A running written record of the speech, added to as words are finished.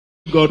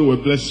God, we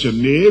bless your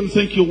name.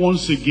 Thank you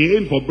once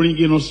again for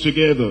bringing us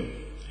together.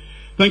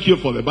 Thank you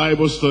for the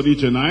Bible study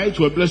tonight.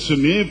 We bless your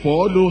name for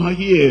all who are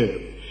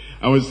here.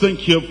 And we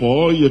thank you for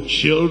all your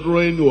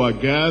children who are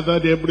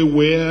gathered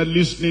everywhere,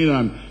 listening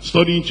and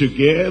studying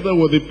together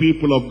with the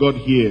people of God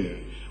here.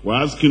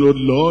 We're asking, oh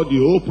Lord,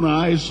 you open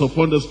eyes of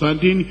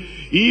understanding,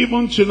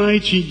 even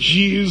tonight in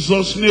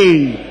Jesus'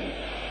 name.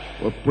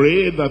 We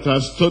pray that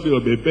our study will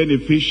be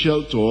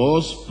beneficial to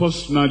us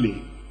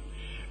personally,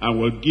 and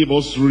will give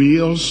us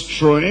real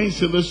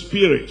strength in the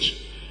Spirit.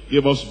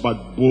 Give us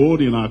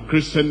backbone in our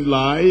Christian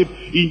life,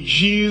 in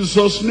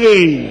Jesus'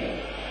 name.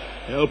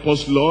 Help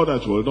us, Lord,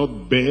 that we will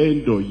not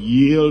bend or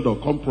yield or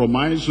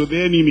compromise with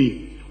the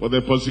enemy, with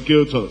the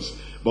persecutors.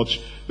 But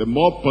the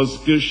more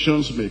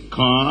persecutions may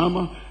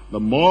come, the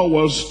more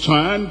we'll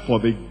stand for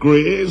the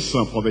grace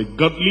and for the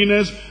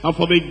godliness and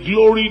for the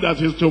glory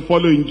that is to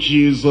follow in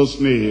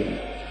Jesus' name.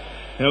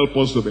 Help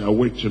us to be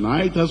awake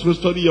tonight as we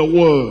study your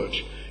word.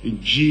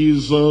 In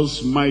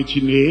Jesus'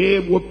 mighty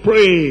name we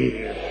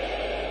pray.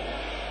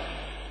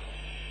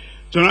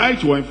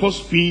 Tonight we're in 1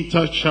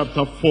 Peter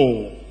chapter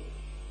 4.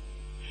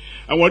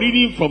 And we're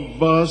reading from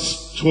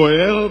verse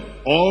 12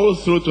 all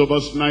through to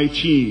verse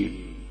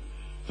 19.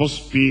 1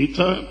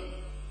 Peter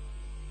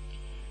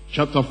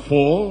chapter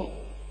 4,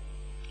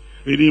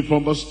 reading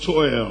from verse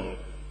 12.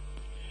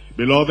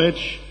 Beloved,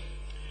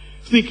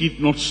 think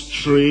it not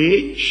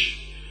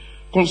strange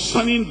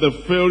concerning the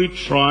fiery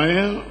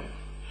trial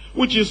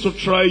which is to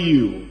try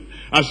you,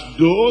 as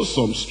though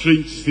some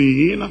strange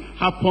thing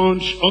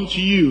happened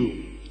unto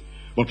you.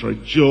 But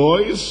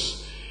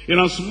rejoice,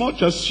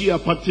 inasmuch as ye are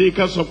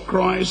partakers of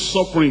Christ's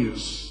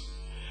sufferings,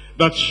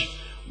 that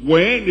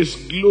when his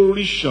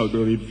glory shall be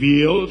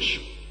revealed,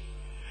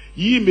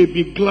 ye may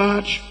be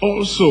glad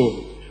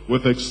also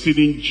with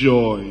exceeding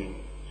joy.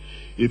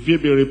 If ye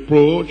be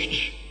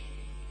reproached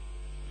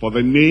for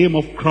the name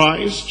of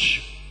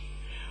Christ,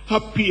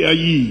 happy are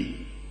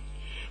ye,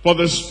 for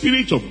the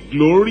Spirit of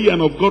glory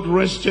and of God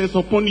resteth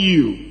upon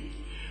you.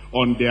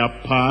 On their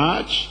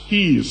part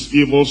he is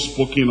evil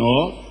spoken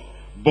of,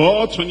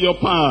 but on your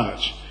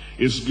part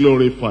is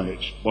glorified.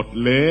 But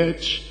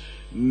let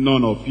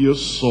none of you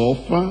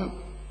suffer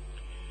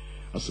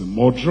as a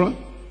murderer,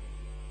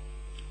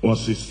 or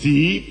as a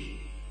thief,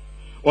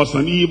 or as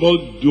an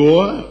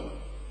evildoer,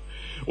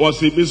 or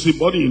as a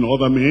busybody in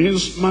other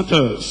men's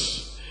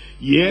matters.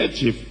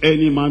 Yet if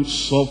any man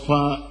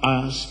suffer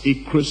as a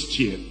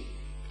Christian,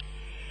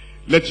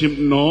 let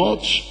him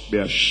not be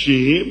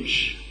ashamed,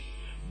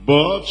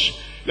 but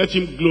let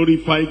him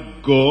glorify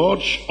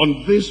God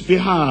on this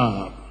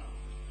behalf.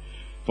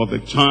 For the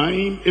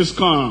time is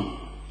come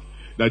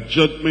that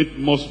judgment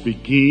must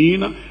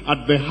begin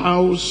at the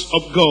house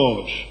of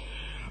God.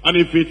 And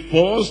if it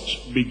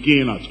first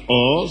begin at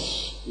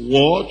us,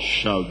 what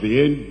shall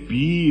the end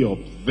be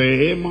of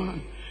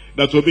them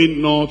that obey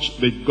not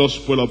the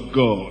gospel of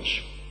God?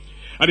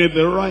 And if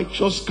the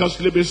righteous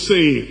scarcely be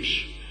saved,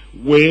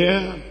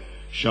 where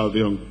shall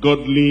the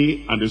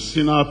ungodly and the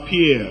sinner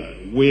appear?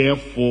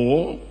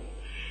 Wherefore,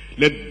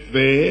 let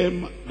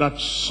them that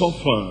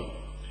suffer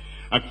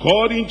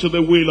according to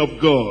the will of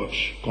God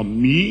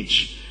commit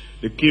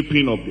the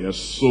keeping of their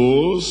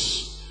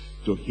souls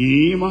to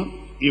him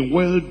in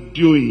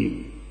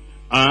well-doing,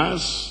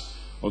 as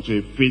unto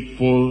a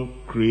faithful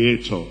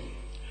Creator.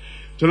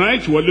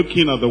 Tonight we're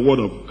looking at the word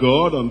of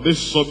God on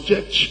this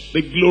subject,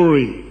 the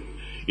glory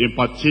in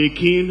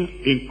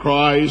partaking in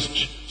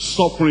Christ's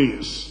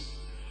sufferings.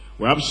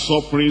 We have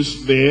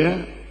sufferings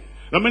there.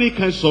 There are many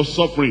kinds of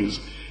sufferings.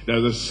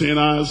 There's the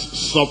sinner's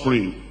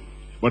suffering,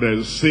 but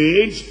there's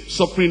saints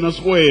suffering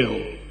as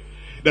well.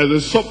 There's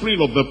the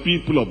suffering of the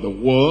people of the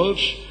world,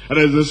 and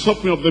there's the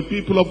suffering of the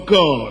people of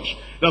God.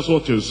 That's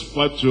what is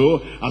referred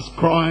to as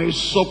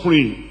Christ's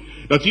suffering.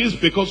 That is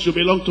because you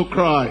belong to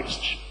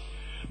Christ,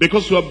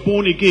 because you are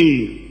born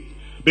again,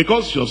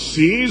 because your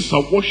sins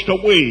are washed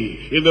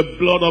away in the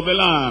blood of the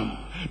Lamb,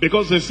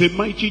 because there's a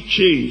mighty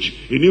change,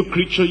 a new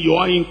creature you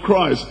are in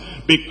Christ,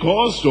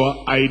 because you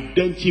are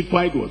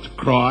identified with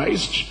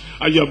Christ,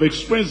 and you have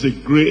experienced the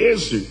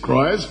grace in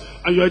Christ,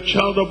 and you're a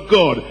child of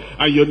God,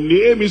 and your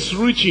name is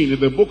written in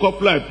the book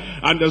of life,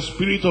 and the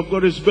Spirit of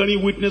God is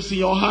bearing witness in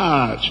your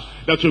heart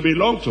that you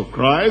belong to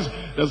Christ.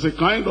 There's a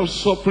kind of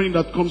suffering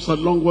that comes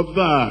along with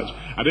that,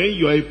 and then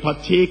you are a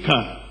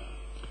partaker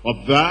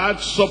of that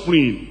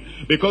suffering,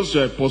 because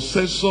you're a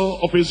possessor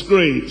of his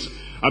grace,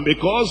 and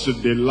because you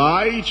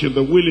delight in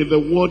the will, in the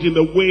word, in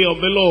the way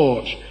of the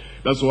Lord.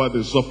 That's why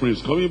the suffering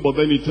is coming. But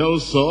then he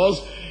tells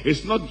us,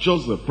 it's not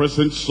just the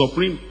present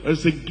suffering,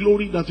 there's a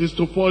glory that is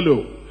to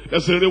follow.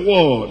 There's a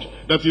reward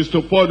that is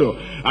to follow.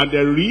 And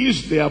there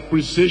is the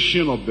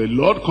appreciation of the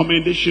Lord,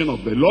 commendation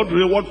of the Lord,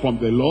 reward from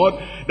the Lord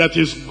that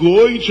is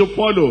going to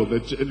follow.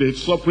 The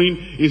suffering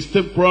is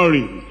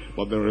temporary,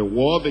 but the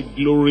reward, the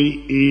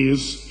glory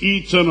is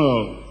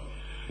eternal.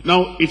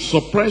 Now, it's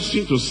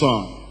surprising to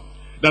some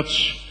that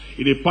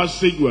in a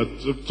passage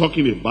we're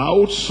talking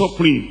about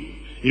suffering,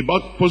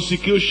 about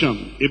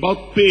persecution,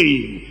 about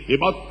pain,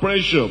 about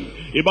pressure,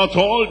 about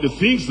all the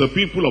things the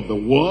people of the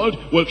world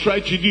will try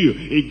to do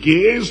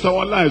against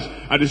our lives.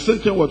 At the same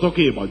time, we're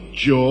talking about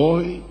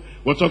joy,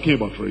 we're talking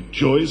about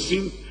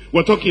rejoicing,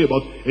 we're talking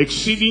about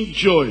exceeding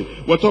joy,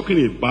 we're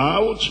talking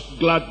about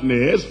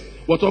gladness,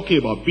 we're talking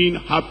about being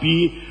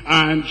happy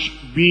and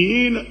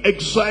being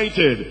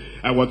excited.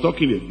 And we're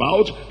talking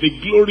about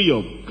the glory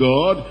of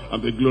God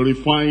and the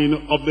glorifying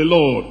of the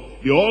Lord.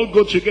 They all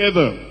go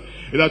together.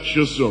 That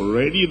shows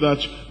already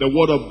that the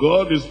word of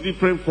God is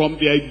different from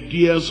the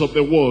ideas of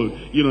the world.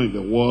 You know, in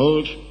the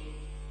world,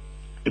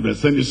 if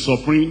there's any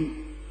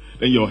suffering,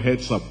 then your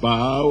heads are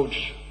bowed,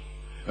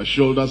 your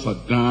shoulders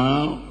are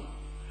down.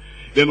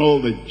 Then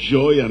all the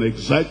joy and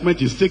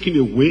excitement is taken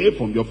away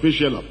from your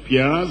facial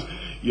appearance.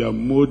 You are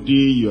moody,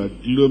 you are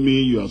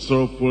gloomy, you are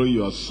sorrowful,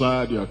 you are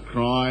sad, you are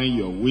crying,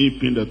 you are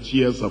weeping, the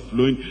tears are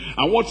flowing.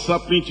 And what's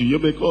happening to you?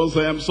 Because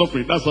I am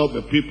suffering. That's how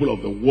the people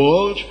of the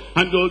world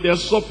handle their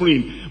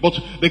suffering. But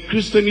the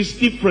Christian is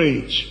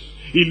different.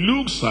 He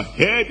looks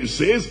ahead, he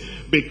says,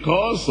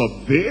 because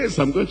of this,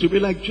 I'm going to be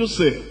like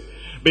Joseph.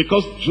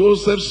 Because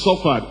Joseph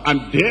suffered,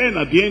 and then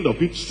at the end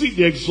of it, see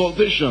the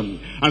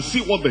exaltation and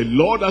see what the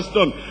Lord has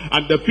done.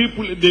 And the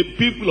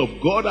people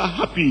of God are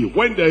happy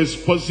when there is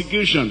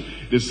persecution.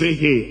 They say,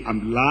 hey,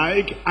 I'm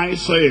like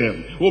Isaiah,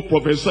 who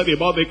prophesied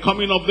about the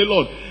coming of the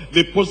Lord.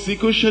 The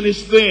persecution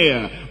is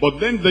there, but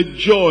then the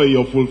joy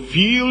of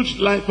fulfilled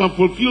life and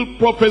fulfilled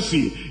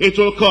prophecy, it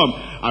will come.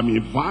 I mean,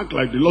 in fact,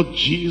 like the Lord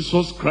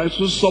Jesus Christ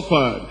who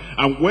suffered.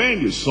 And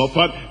when he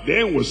suffered,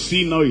 then we'll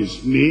see now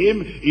his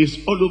name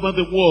is all over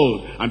the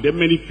world. And then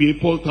many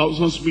people,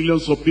 thousands,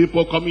 millions of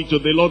people coming to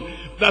the Lord.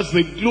 That's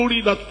the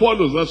glory that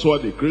follows. That's why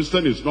the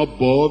Christian is not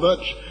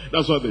bothered.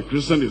 That's why the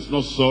Christian is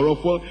not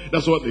sorrowful.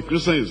 That's why the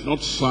Christian is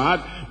not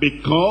sad.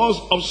 Because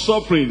of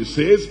suffering, he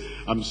says,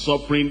 I'm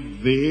suffering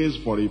this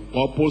for a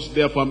purpose,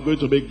 therefore I'm going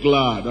to be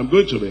glad, I'm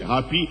going to be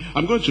happy,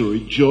 I'm going to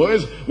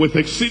rejoice with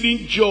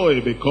exceeding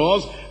joy,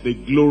 because the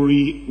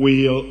glory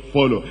will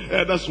follow.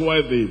 That's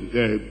why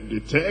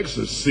the text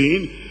is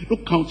saying,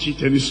 don't count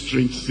it any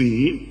strange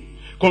thing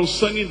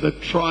concerning the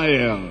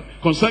trial,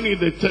 concerning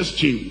the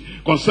testing,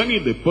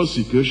 concerning the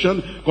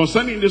persecution,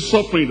 concerning the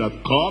suffering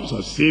that comes,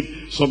 as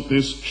if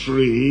something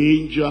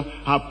strange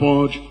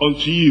happened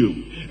unto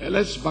you.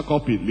 Let's back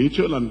up a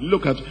little and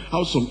look at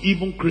how some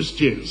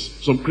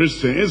Christians,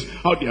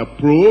 how they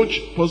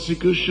approach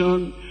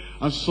persecution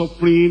and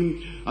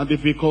suffering and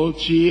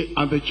difficulty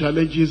and the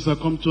challenges that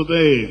come to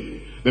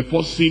them. The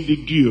first thing they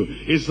do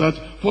is that,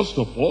 first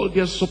of all,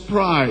 they're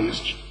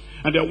surprised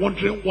and they're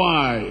wondering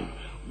why.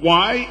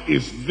 Why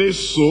is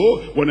this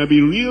so? When I be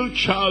a real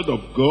child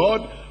of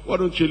God, why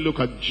don't you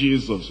look at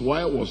Jesus?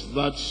 Why was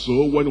that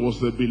so when he was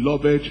the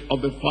beloved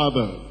of the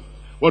Father?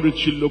 Why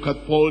don't you look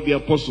at Paul the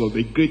apostle,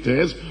 the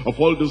greatest of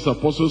all those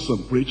apostles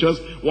and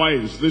preachers? Why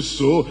is this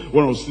so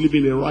when I was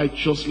living a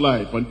righteous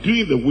life and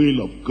doing the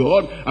will of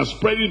God and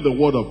spreading the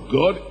word of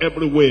God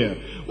everywhere?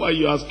 Why are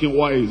you asking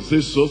why is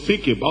this so?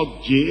 Think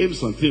about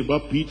James and think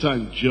about Peter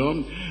and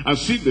John and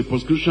see the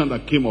persecution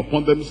that came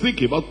upon them.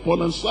 Think about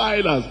Paul and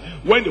Silas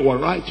when they were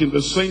right in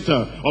the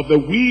center of the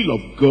will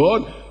of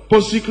God.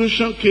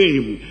 Persecution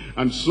came.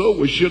 And so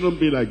we shouldn't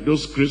be like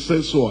those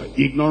Christians who are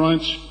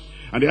ignorant.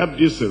 And they have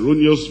this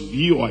erroneous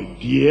view,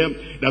 idea,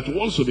 that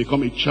once you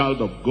become a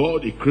child of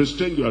God, a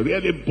Christian, you are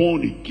really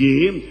born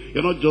again.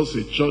 You're not just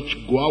a church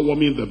goer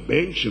warming the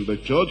bench in the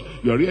church.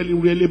 You are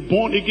really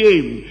born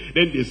again.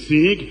 Then they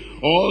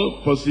think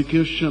all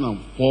persecution and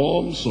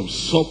forms of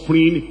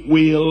suffering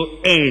will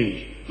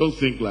end. Don't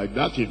think like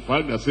that. In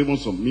fact, there's even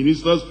some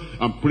ministers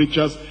and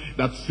preachers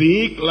that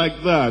think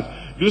like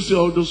that. Do you see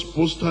all those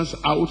posters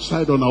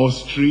outside on our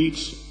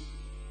streets?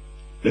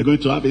 They're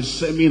going to have a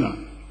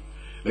seminar.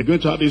 They're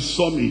going to have a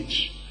summit.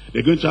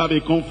 They're going to have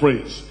a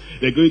conference.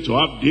 They're going to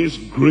have this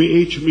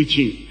great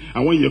meeting.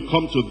 And when you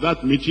come to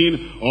that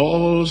meeting,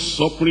 all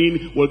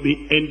suffering will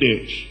be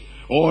ended.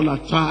 All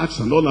attacks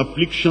and all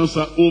afflictions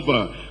are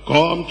over.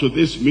 Come to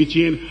this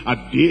meeting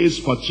at this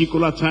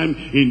particular time,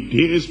 in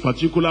this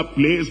particular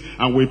place,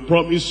 and we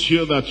promise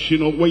you that,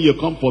 when you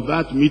come for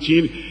that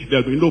meeting,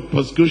 there'll be no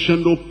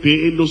persecution, no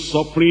pain, no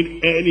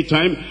suffering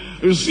anytime.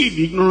 You see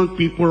the ignorant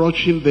people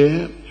rushing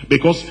there,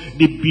 because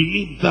they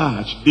believe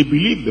that. They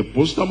believe the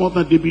poster more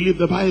than they believe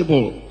the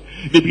Bible.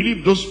 They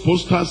believe those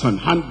posters and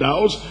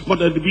handouts more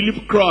than they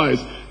believe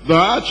Christ.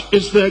 That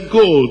is their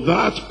goal.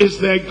 That is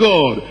their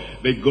God.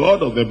 The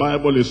God of the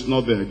Bible is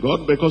not their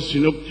God, because,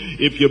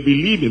 if you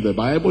believe in the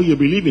Bible, you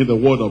believe in the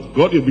Word of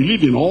God, you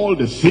believe in all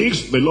the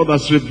things the Lord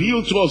has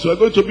revealed to us. You are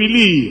going to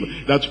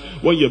believe that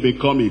when you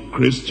become a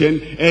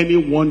Christian,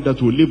 anyone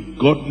that will live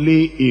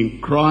godly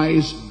in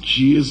Christ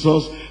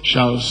Jesus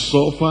shall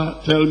suffer,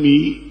 tell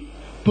me,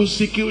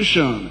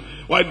 persecution.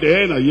 Why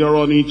then are you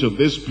running to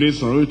this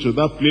place and running to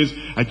that place?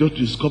 I just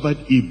discovered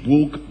a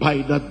book. Buy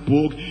that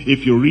book.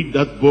 If you read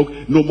that book,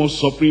 no more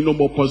suffering, no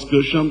more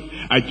persecution.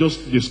 I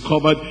just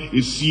discovered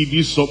a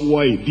CD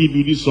somewhere, a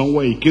DVD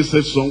somewhere, a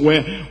cassette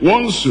somewhere.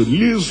 Once you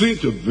listen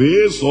to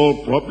this,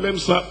 all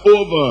problems are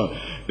over.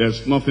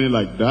 There's nothing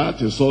like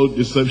that. It's all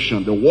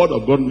deception. The word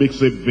of God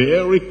makes it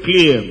very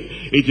clear.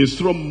 It is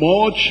through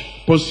much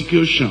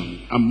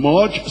persecution and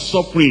much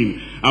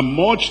suffering and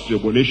much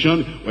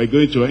tribulation we're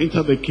going to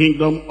enter the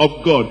kingdom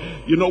of God.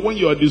 You know, when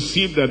you are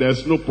deceived that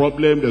there's no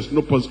problem, there's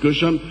no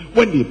persecution,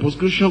 when the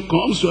persecution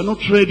comes, you are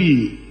not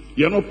ready.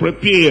 You're not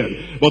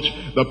prepared. But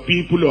the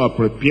people who are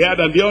prepared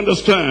and they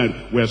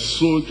understand, we're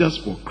soldiers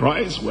for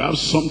Christ. We have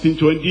something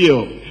to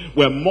endure.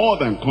 We're more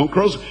than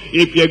conquerors.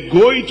 If you're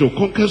going to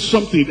conquer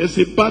something, there's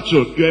a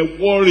battle. You're a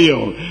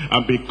warrior.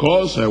 And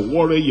because a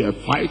warrior, you're a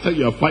fighter,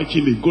 you're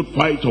fighting a good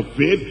fight of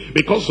faith.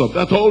 Because of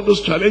that, all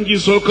those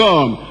challenges will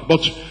come.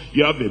 But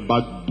you have a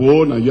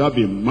backbone and you have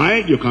a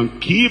mind. You can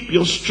keep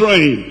your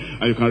strength.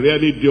 And you can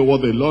really do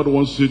what the Lord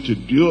wants you to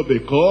do.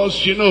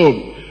 Because, you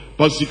know,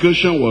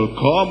 persecution will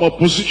come,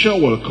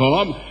 opposition will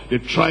come, the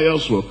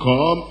trials will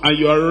come, and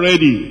you are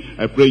ready.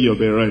 I pray you'll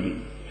be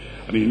ready.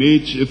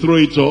 And through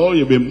it all,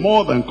 you'll be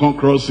more than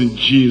conquerors in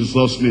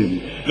Jesus'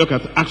 name. Look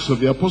at Acts of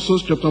the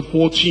Apostles chapter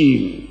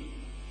 14.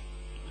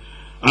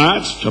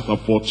 Acts chapter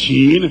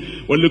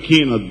 14, we're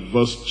looking at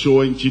verse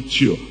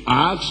 22.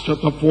 Acts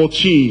chapter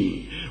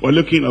 14, we're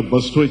looking at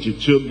verse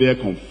 22. They're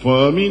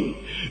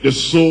confirming the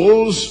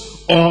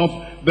souls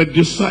of the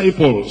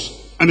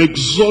disciples and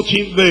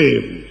exhorting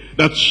them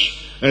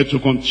that to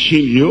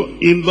continue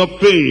in the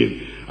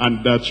faith,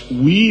 and that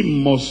we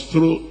must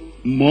through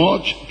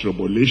much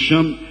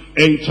tribulation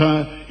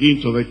enter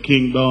into the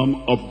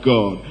kingdom of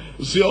God.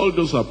 See, all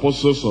those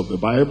apostles of the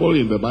Bible,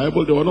 in the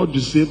Bible, they were not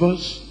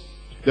deceivers.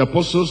 The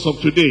apostles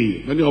of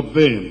today, many of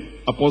them,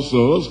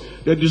 apostles,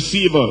 they're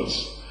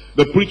deceivers.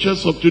 The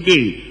preachers of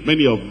today,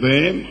 many of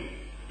them,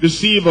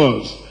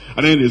 deceivers.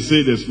 And then they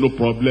say there's no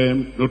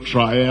problem, no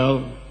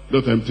trial,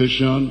 no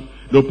temptation,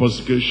 no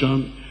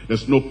persecution.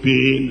 There's no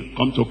pain.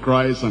 Come to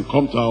Christ and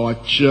come to our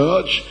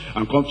church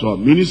and come to our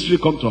ministry,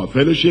 come to our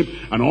fellowship,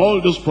 and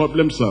all those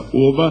problems are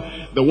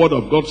over. The word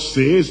of God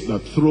says that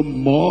through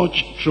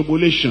much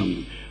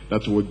tribulation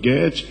that we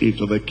get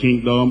into the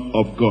kingdom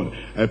of God.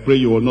 I pray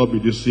you will not be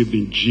deceived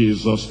in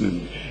Jesus'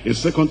 name. In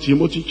 2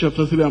 Timothy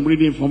chapter 3, I'm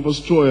reading from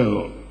verse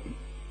 12.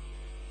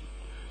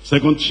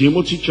 2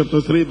 Timothy chapter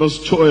 3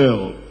 verse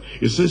 12.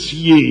 It says,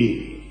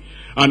 yea,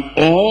 and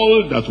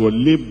all that will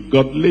live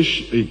godly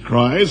in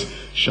Christ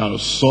shall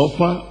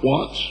suffer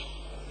what?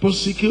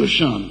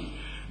 Persecution.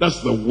 That's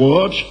the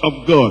word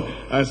of God.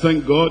 I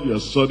thank God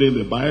you're studying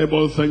the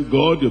Bible. Thank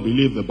God you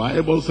believe the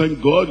Bible.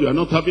 Thank God you are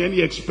not having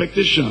any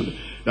expectation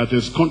that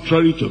is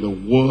contrary to the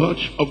word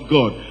of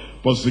God.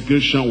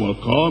 Persecution will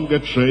come.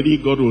 Get ready.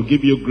 God will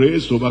give you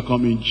grace to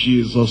overcome in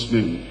Jesus'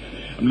 name.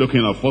 I'm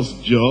looking at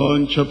 1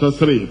 John chapter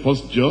 3.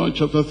 1 John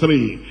chapter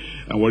 3.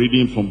 And we're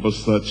reading from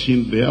verse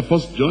 13 there.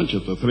 1 John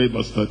chapter 3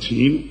 verse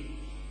 13.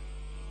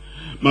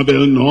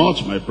 Marvel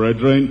not, my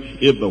brethren,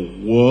 if the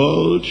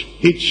world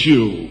hates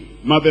you.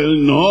 Marvel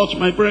not,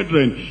 my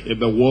brethren, if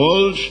the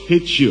world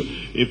hates you.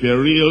 If you're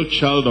a real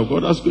child of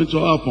God, that's going to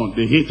happen.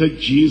 They hated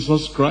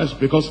Jesus Christ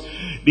because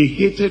they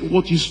hated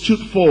what he stood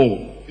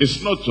for.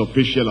 It's not your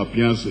facial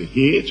appearance they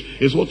hate.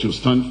 It's what you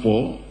stand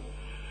for.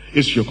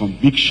 It's your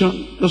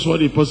conviction. That's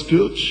what they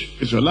persecute.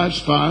 It's your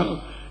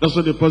lifestyle. That's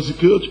what they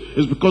persecute.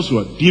 It's because you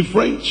are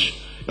different.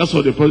 That's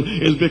what they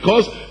persecute. It's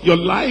because your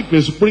life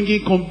is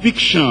bringing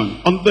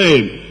conviction on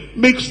them.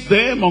 Makes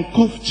them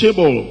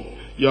uncomfortable.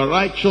 You're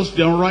righteous,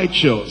 they're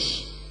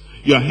unrighteous.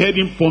 You're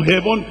heading for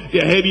heaven,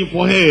 they're heading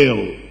for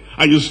hell.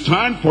 And you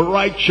stand for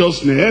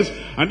righteousness,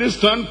 and they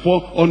stand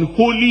for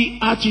unholy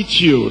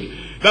attitude.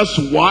 That's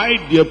why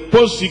they're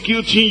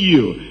persecuting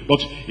you. But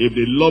if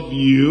they love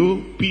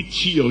you,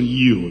 pity on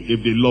you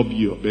if they love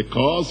you.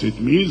 Because it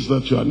means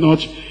that you are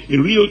not a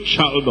real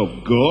child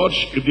of God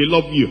if they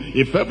love you.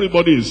 If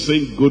everybody is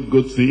saying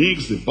good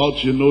things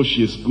about you, know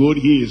she's good,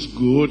 he is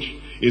good,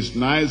 it's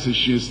nice,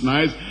 she's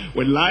nice,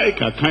 we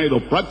like a kind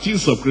of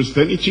practice of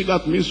Christianity,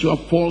 that means you are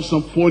false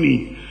and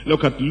phony.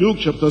 Look at Luke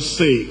chapter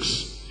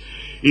 6.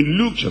 In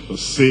Luke chapter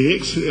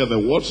 6, here are the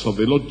words of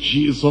the Lord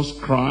Jesus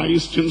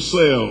Christ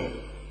himself.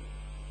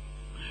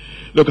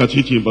 Look at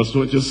it in verse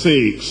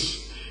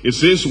 26. It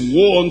says,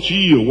 woe unto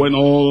you when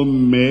all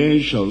men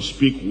shall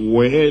speak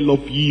well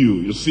of you.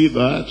 You see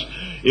that?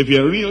 If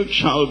you're a real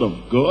child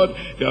of God,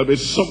 there will be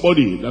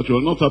somebody that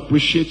will not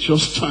appreciate your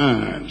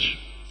stand.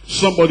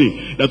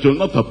 Somebody that will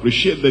not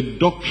appreciate the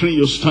doctrine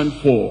you stand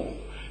for.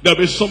 There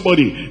will be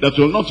somebody that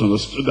will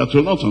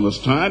not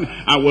understand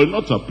and will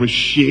not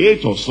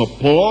appreciate or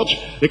support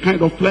the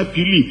kind of life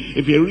you live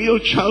if you're a real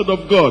child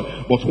of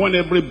God. But when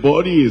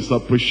everybody is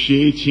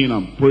appreciating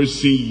and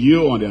praising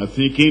you and they are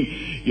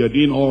thinking you're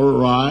doing all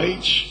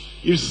right,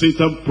 if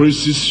Satan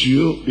praises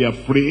you, be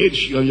afraid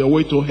you're on your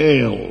way to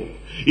hell.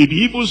 If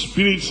evil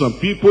spirits and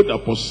people that are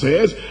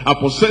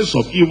possessed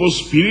of evil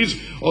spirits,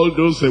 all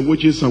those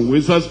witches and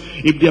wizards,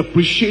 if they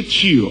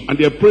appreciate you and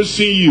they're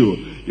praising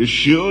you, You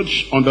should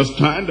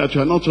understand that you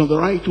are not on the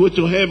right way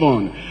to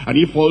heaven. And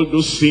if all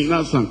those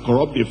sinners and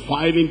corrupt,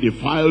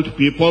 defiled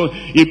people,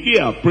 if they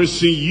are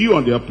praising you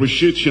and they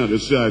appreciate you and they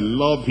say, I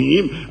love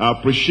him, I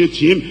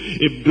appreciate him,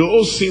 if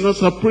those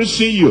sinners are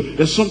praising you,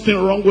 there's something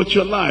wrong with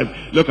your life.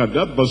 Look at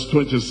that verse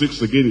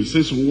 26 again. It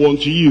says, woe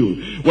unto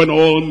you, when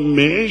all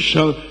men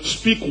shall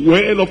speak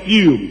well of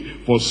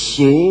you, for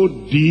so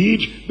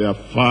did their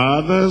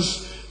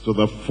fathers to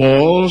the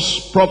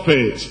false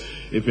prophets.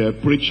 If you're a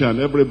preacher and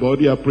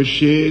everybody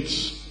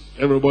appreciates,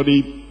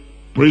 everybody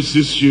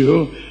praises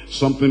you,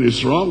 something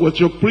is wrong with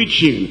your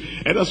preaching.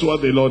 And that's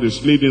what the Lord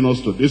is leading us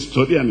to this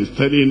study, and is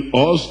telling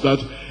us that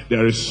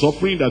there is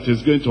suffering that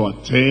is going to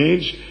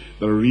attend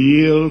the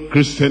real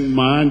Christian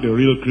man, the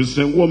real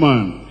Christian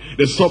woman.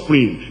 There's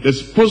suffering,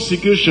 there's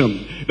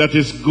persecution that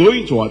is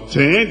going to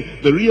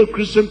attend the real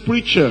Christian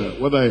preacher,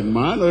 whether a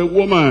man or a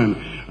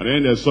woman. And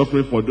then there's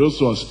suffering for those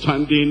who are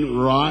standing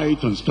right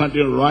and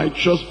standing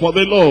righteous for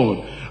the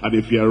Lord. And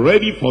if you are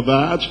ready for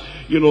that,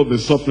 you know the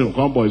suffering will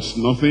come, but it's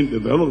nothing.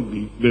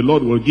 The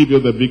Lord will give you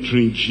the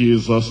victory in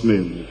Jesus'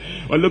 name.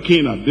 We're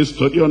looking at this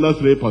study under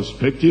three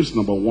perspectives.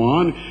 Number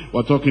one,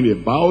 we're talking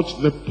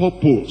about the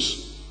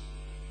purpose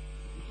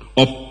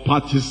of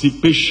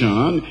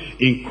participation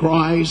in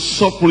Christ's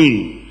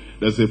suffering.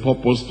 There's a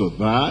purpose to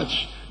that.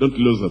 Don't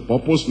lose the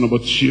purpose. Number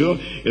two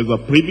is the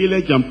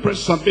privilege and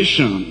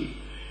preservation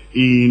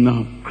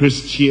in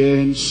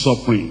Christian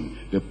suffering.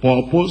 The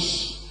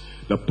purpose,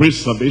 the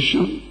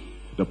preservation,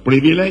 the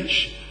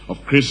privilege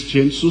of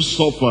Christians who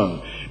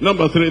suffer.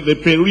 Number three, the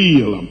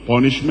peril and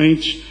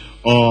punishment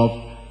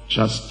of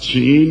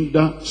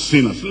chastened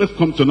sinners. Let's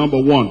come to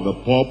number one, the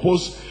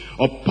purpose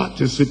of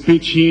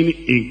participating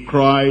in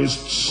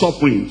Christ's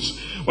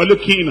sufferings. We're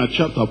looking at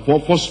chapter 4,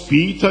 1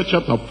 Peter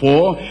chapter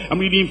 4. I'm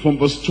reading from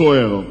verse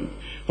 12.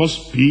 1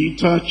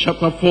 Peter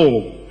chapter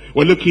 4.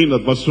 We're looking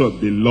at verse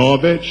 12.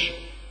 Beloved,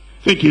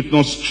 think it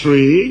not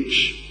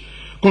strange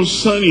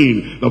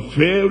concerning the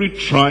very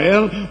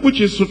trial which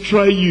is to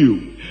try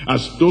you,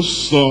 as though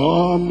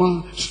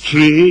some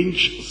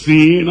strange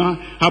thing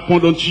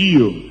happened unto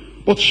you.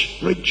 But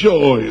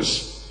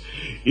rejoice,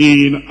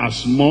 in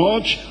as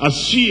much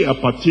as ye are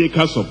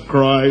partakers of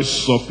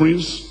Christ's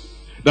sufferings,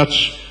 that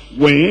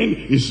when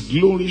his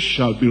glory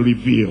shall be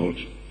revealed,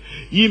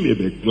 ye may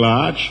be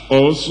glad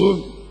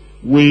also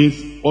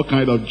with what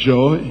kind of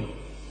joy?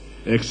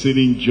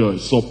 Exceeding joy,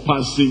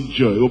 surpassing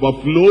joy,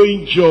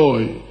 overflowing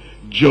joy,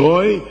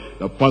 joy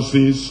that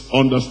passes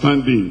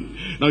understanding.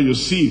 Now you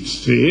see it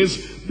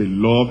says,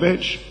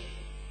 beloved,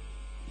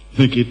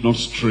 think it not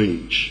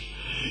strange.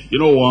 You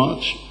know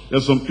what?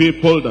 There's some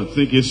people that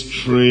think it's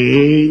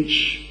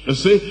strange. They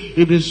say,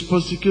 if there's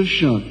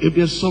persecution, if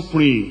there's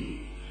suffering,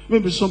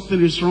 maybe something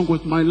is wrong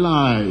with my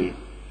life.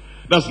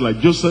 That's like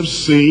Joseph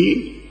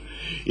saying,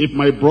 if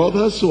my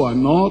brothers who are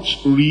not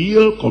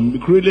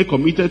really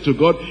committed to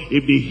God,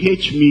 if they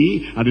hate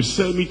me and they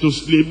sell me to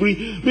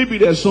slavery, maybe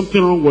there's something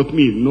wrong with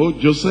me. No,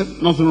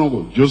 Joseph, nothing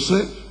wrong with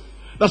Joseph.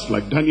 That's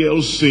like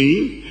Daniel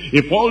saying,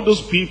 if all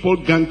those people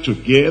gang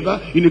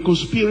together in a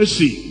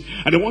conspiracy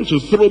and they want to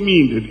throw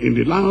me in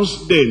the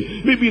lion's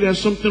den, maybe there's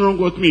something wrong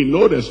with me.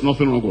 No, there's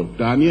nothing wrong with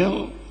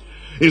Daniel.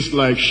 It's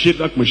like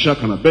Shadrach, Meshach,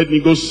 and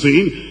Abednego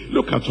saying,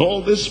 look at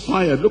all this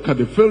fire, look at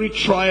the very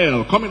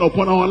trial coming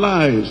upon our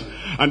lives.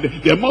 And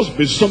there must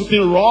be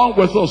something wrong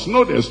with us.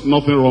 No, there's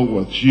nothing wrong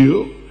with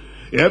you.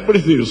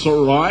 Everything is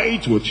all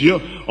right with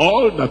you.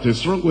 All that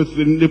is wrong with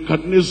the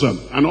Nebuchadnezzar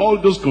and all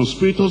those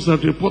conspirators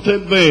that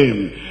reported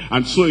them.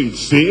 And so it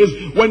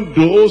says, when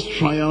those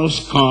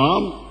trials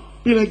come,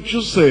 be like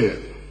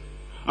Joseph.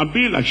 And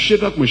be like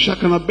Shadrach,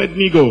 Meshach, and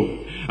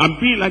Abednego. And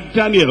be like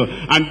Daniel.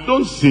 And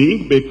don't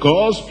think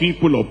because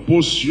people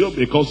oppose you,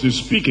 because they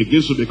speak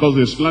against you, because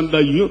they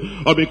slander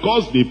you, or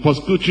because they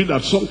persecute you,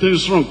 that something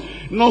is wrong.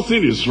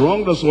 Nothing is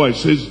wrong. That's why it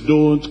says,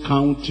 don't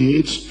count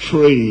it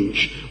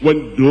strange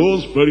when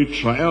those very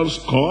trials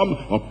come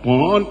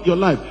upon your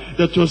life,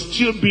 that you're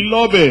still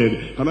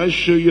beloved. Can I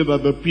show you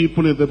that the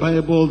people in the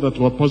Bible that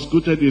were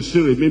persecuted, they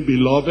still remain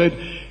beloved?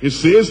 It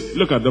says,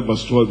 look at the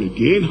verse 12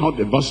 again, how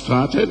the verse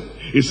started.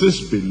 It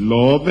says,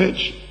 beloved,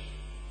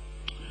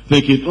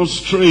 think it not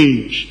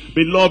strange.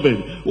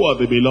 Beloved. Who are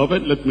the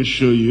beloved? Let me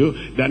show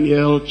you.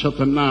 Daniel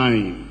chapter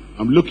 9.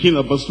 I'm looking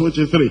at verse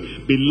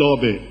 23.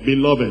 Beloved,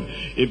 beloved.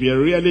 If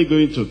you're really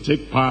going to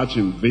take part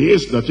in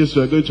this, that is,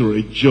 you're going to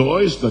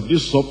rejoice that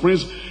these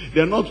sufferings,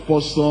 they're not for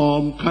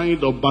some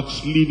kind of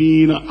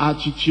backsliding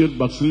attitude,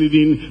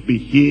 backsliding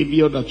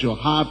behavior that you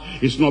have.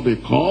 It's not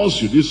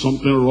because you did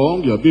something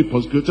wrong, you're being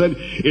persecuted.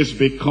 It's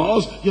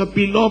because you're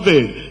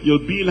beloved.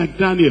 You'll be like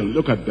Daniel.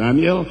 Look at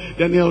Daniel.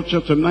 Daniel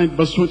chapter 9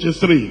 verse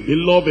 23.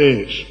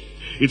 Beloved.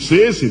 It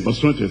says in verse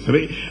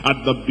 23,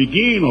 at the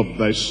beginning of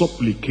thy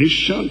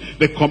supplication,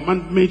 the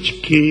commandment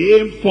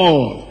came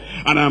forth,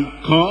 and I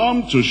am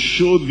come to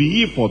show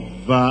thee, for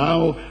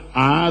thou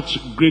art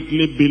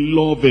greatly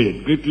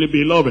beloved. Greatly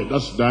beloved.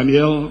 That's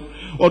Daniel.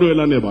 What do we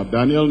learn about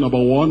Daniel?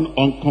 Number one,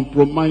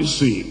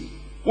 uncompromising.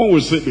 When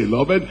we say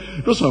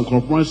beloved, those are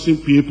uncompromising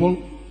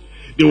people.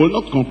 They will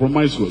not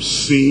compromise with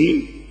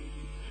sin.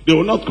 They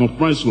will not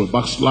compromise with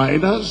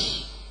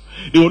backsliders.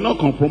 They will not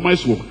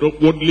compromise with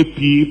worldly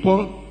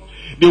people.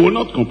 They will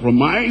not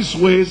compromise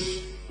with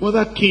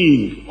whether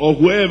king or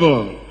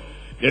whoever.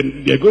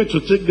 And they're going to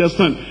take their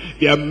stand.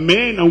 They are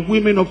men and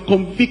women of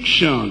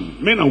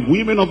conviction, men and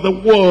women of the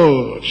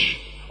word,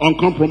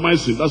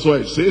 uncompromising. That's why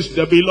it says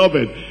they're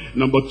beloved.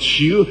 Number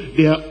two,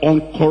 they are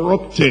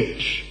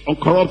uncorrupted.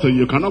 Uncorrupted,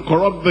 you cannot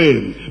corrupt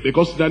them,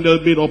 because Daniel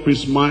made up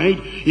his mind.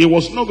 He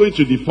was not going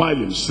to defile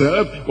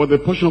himself with the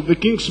portion of the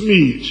king's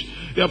meat.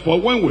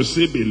 Therefore, when we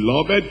say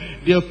beloved,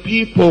 they are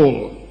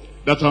people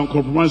that are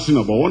uncompromising,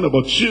 number one.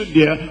 Number two,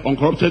 they are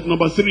uncorrupted.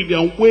 Number three, they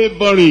are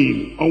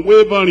unwavering.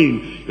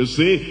 Unwavering. You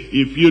see,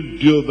 if you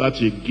do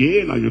that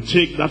again, and you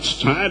take that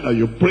stand, and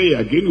you pray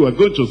again, we are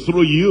going to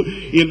throw you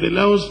in the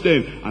lion's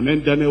den. And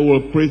then Daniel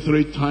will pray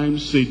 3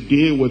 times a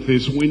day with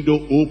his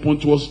window open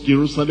towards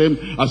Jerusalem,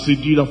 as he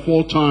did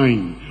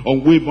aforetime.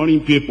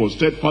 Unwavering people,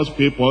 steadfast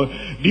people.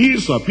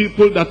 These are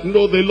people that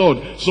know the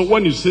Lord. So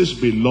when he says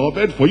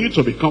beloved, for you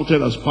to be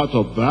counted as part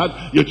of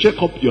that, you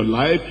check up your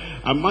life.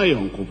 Am I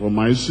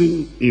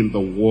uncompromising in the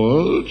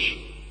world,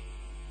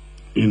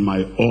 in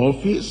my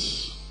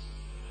office,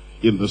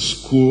 in the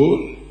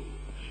school,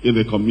 in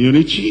the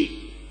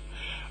community?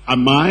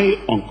 Am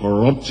I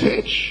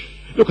uncorrupted?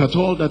 Look at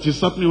all that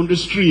is happening on the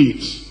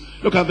streets.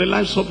 Look at the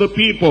lives of the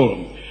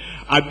people.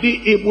 Are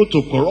they able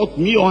to corrupt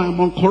me, or am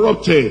I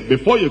uncorrupted?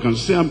 Before you can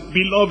say I'm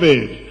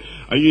beloved.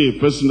 Are you a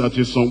person that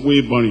is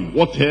unwavering?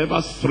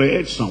 Whatever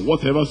threats and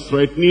whatever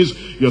threatenings,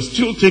 you're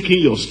still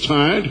taking your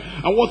stand.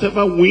 And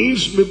whatever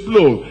winds may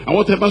blow, and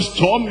whatever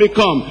storm may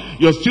come,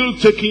 you're still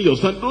taking your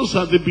stand. Those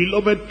are the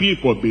beloved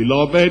people.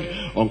 Beloved,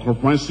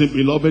 uncompromising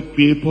beloved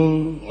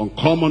people,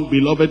 uncommon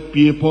beloved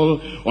people,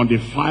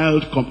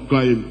 undefiled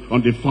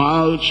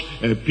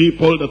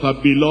people that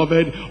are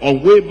beloved,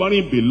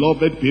 unwavering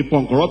beloved people,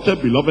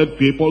 uncorrupted beloved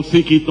people.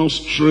 Think it not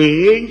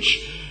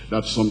strange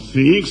that some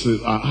things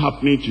are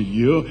happening to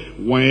you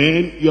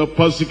when you're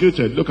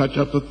persecuted. Look at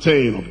chapter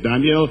 10 of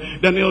Daniel.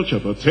 Daniel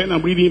chapter 10,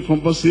 I'm reading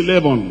from verse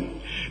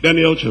 11.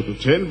 Daniel chapter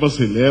 10, verse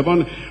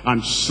 11,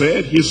 and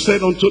he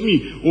said unto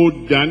me,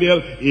 O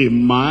Daniel, a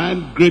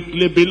man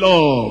greatly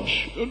beloved.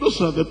 Those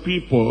are the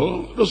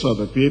people. Those are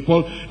the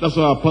people. That's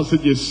why our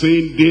passage is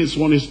saying this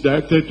one is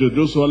directed to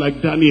those who are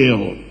like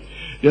Daniel.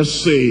 They're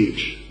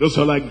saved. Those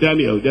who are like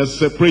Daniel, they're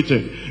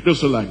separated. Those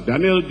who are like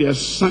Daniel, they're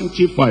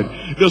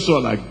sanctified. Those who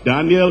are like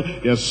Daniel,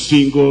 they're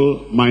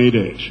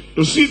single-minded.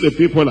 To see the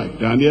people like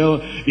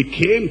Daniel,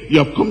 you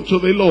have come to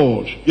the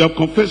Lord. You have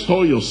confessed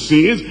all your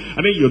sins, and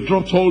then you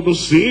dropped all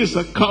those sins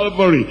at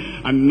Calvary.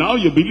 And now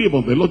you believe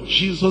on the Lord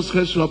Jesus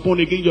Christ, you are born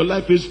again. Your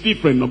life is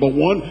different. Number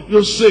one,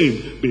 you're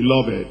saved.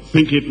 Beloved,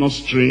 think it not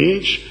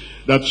strange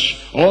that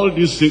all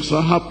these things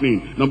are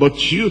happening. Number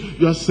two,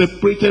 you are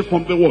separated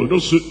from the world.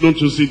 Don't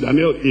you see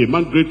Daniel, a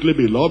man greatly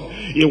beloved?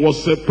 He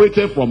was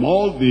separated from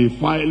all the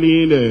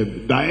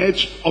filing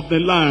diet of the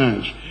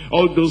land.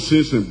 All those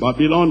things in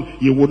Babylon,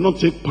 he would not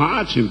take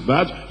part in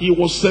that. He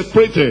was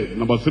separated.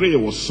 Number three, he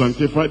was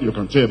sanctified. You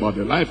can tell about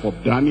the life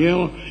of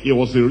Daniel. He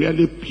was a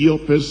really pure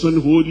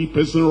person, holy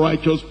person,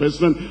 righteous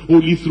person,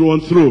 holy through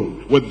and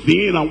through,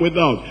 within and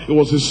without. He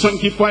was a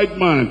sanctified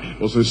man.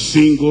 He was a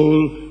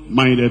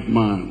single-minded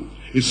man.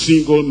 A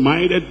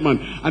single-minded man.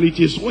 And it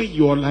is when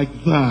you are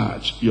like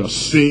that, you're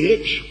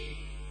saved,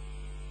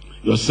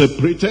 you're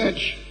separated,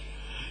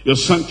 you're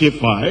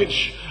sanctified,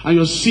 and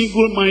you're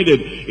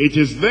single-minded. It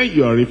is then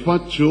you are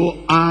referred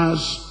to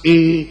as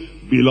a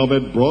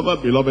beloved brother,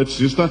 beloved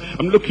sister.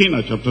 I'm looking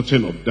at chapter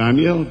 10 of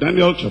Daniel.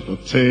 Daniel chapter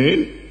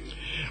 10.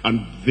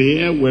 And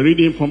there we're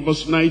reading from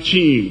verse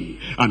 19.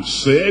 And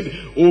said,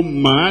 O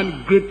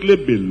man greatly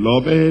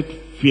beloved,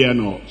 fear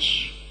not.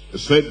 He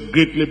said,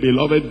 greatly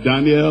beloved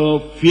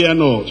Daniel, fear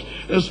not.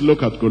 Let's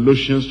look at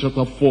Colossians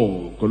chapter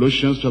 4.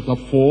 Colossians chapter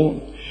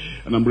 4.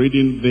 And I'm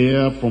reading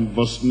there from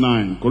verse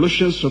 9.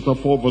 Colossians chapter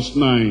 4 verse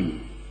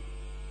 9.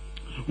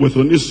 With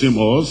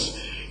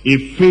Onesimus, a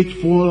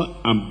faithful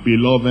and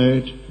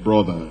beloved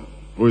brother,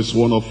 who is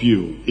one of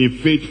you. A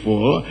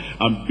faithful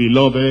and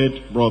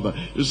beloved brother.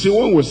 You see,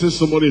 when we say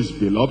somebody is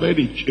beloved,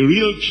 a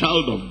real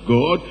child of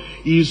God,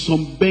 he is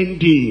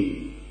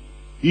unbending.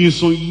 He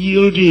is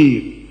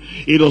unyielding.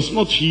 He does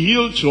not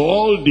yield to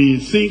all the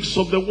things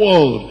of the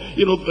world.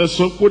 You know, there's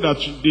some people that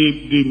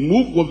they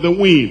move with the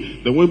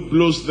wind. The wind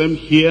blows them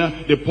here.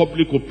 The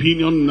public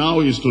opinion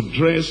now is to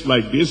dress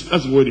like this.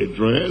 That's the way they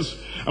dress.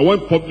 And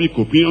when public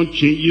opinion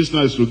changes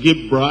now is to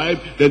give bribe,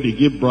 then they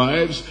give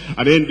bribes.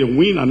 And then the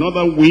wind,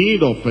 another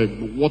wind of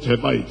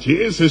whatever it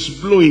is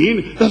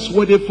blowing. That's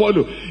what they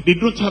follow. They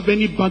don't have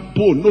any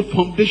backbone, no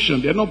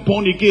foundation. They're not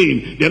born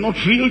again. They're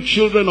not real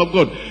children of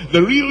God.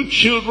 The real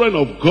children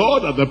of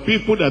God are the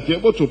people that are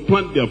able to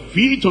plant their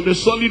feet on the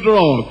solid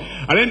rock.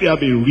 And then they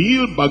have a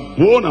real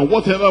backbone, and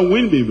whatever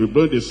wind may be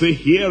blowing, they say,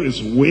 here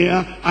is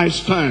where I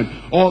stand.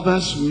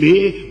 Others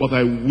may, but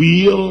I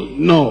will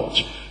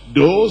not.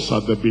 Those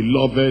are the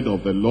beloved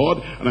of the Lord,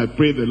 and I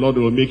pray the Lord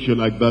will make you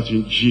like that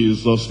in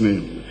Jesus'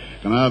 name.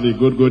 Can I have a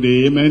good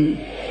amen?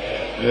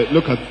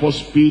 Look at 1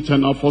 Peter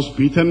now, 1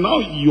 Peter. Now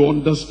you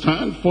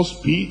understand 1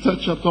 Peter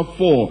chapter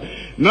 4.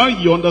 Now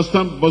you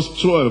understand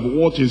verse 12,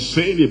 what he's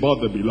saying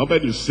about the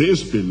beloved. He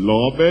says,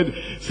 beloved,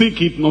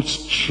 think it not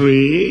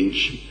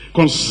strange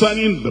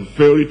concerning the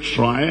very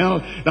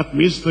trial, that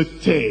means the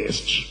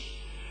test,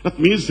 that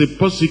means the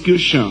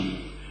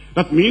persecution,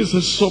 that means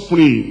the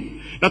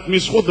suffering, that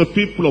means what the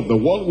people of the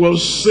world will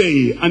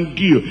say and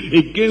do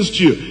against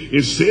you.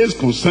 It says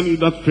concerning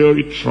that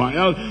very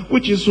trial,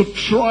 which is to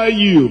try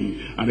you.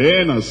 And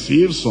then as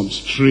if some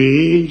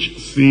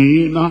strange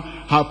thing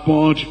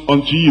happened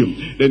unto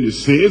you. Then it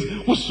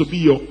says, what's to be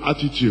your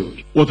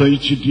attitude? What are you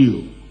to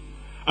do?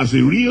 As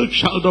a real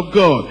child of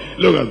God.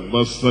 Look at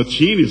verse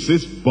 13. It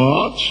says,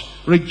 but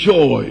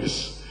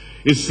rejoice.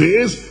 It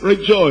says,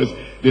 rejoice.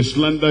 They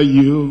slander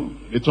you.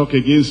 They talk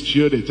against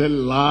you. They tell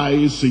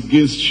lies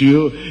against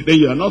you. Then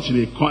you are not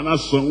in a corner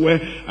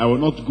somewhere. I will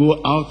not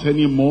go out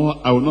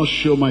anymore. I will not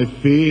show my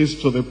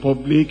face to the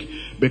public,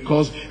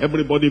 because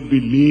everybody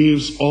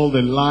believes all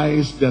the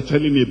lies they're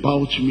telling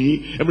about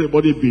me.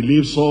 Everybody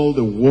believes all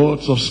the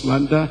words of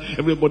slander.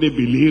 Everybody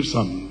believes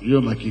I'm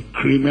like a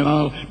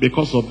criminal.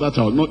 Because of that,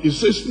 I will not. It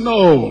says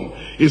no.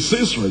 It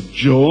says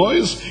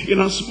rejoice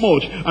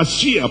inasmuch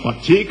as ye are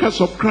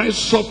partakers of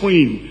Christ's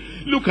suffering.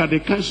 Look at the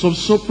kinds of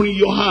suffering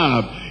you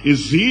have.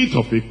 Is it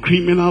of a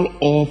criminal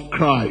or of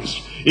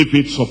Christ? If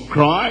it's of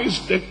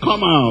Christ, then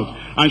come out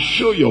and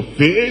show your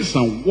face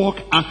and walk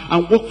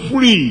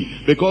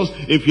free. Because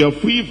if you are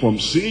free from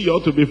sin, you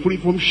ought to be free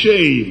from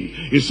shame.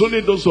 It's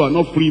only those who are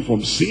not free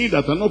from sin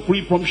that are not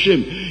free from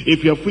shame.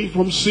 If you are free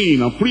from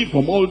sin and free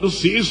from all the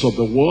sins of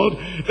the world,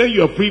 then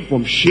you are free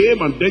from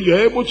shame, and then you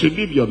are able to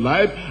live your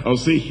life. I'll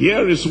say,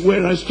 here is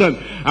where I stand.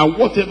 And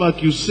whatever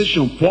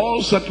accusation,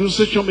 false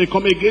accusation may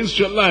come against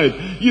your life,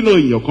 you know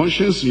in your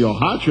conscience, in your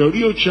heart, you're a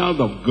real child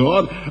of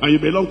God and you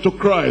belong to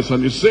Christ.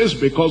 And it says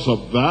because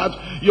of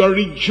that, you are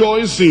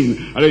rejoicing.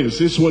 And then it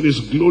says, when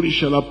his glory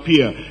shall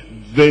appear,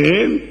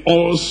 then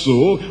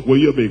also will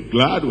you be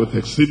glad with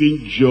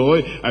exceeding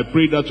joy. I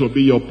pray that will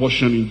be your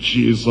portion in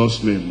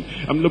Jesus' name.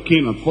 I'm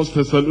looking at 1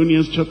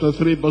 Thessalonians chapter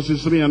 3,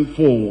 verses 3 and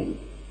 4. 1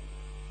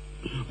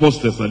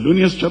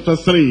 Thessalonians chapter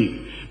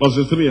 3,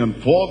 verses 3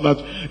 and 4,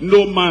 that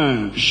no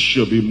man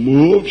should be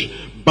moved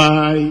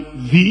by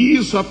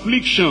these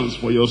afflictions,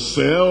 for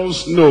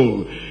yourselves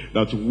know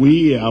that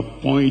we are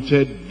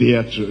appointed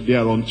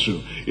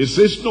thereunto. It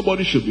says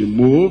nobody should be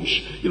moved.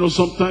 You know,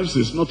 sometimes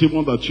it's not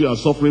even that you are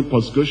suffering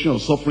persecution or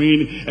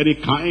suffering any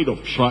kind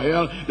of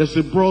trial. There's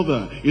a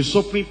brother, he's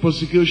suffering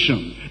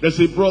persecution.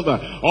 There's a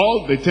brother,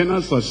 all the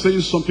tenants are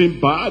saying something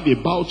bad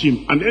about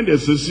him. And then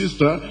there's a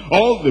sister,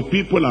 all the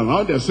people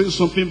around, they're saying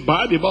something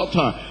bad about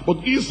her.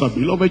 But these are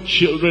beloved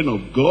children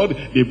of God.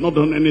 They've not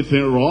done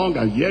anything wrong,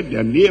 and yet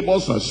their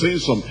neighbors are saying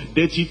some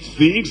dirty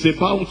things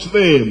about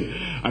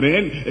them. And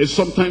then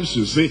sometimes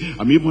you say,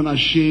 I'm even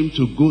ashamed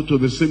to go to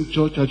the same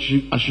church as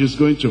she's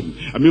going to.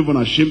 I'm even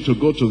ashamed to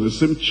go to the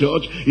same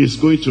church he's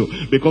going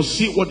to. Because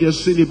see what they're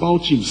saying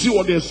about him. See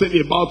what they're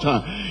saying about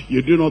her.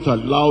 You do not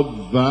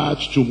allow that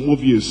to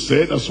move you.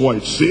 That's why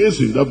it says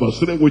in that verse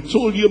 3, we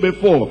told you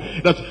before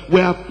that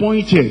we're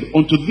appointed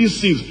unto these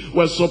things.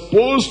 We're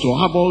supposed to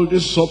have all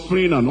this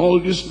suffering and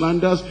all these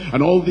slanders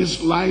and all these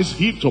lies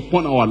heaped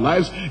upon our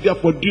lives.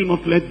 Therefore do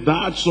not let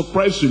that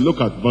surprise you. Look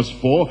at verse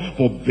 4.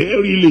 For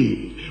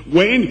verily,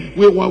 when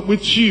we were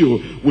with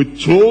you, we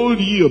told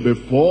you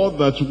before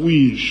that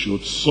we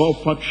should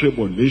suffer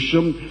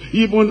tribulation,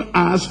 even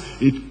as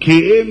it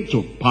came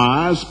to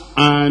pass,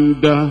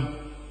 and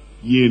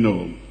ye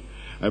know.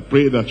 I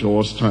pray that you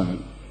will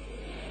stand.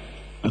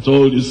 That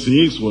all these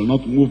things will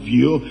not move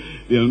you.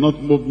 They will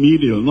not move me,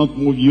 they will not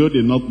move you, they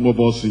will not move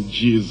us in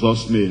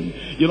Jesus' name.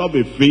 You'll not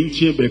be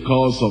fainting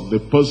because of the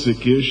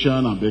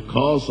persecution and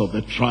because of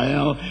the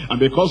trial and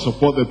because of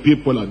what the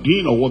people are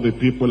doing or what the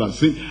people are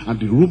saying and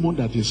the rumor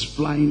that is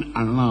flying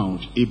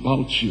around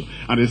about you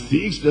and the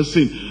things they're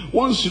saying.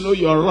 Once you know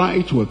you're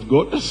right with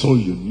God, that's all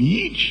you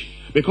need.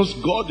 Because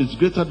God is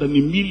greater than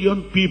 1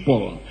 million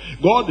people.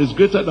 God is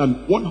greater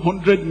than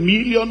 100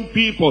 million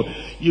people.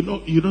 You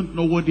know, you don't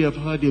know what they have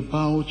heard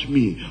about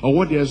me or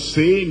what they are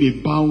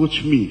saying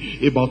about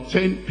me. About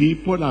 10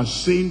 people are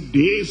saying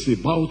this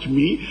about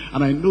me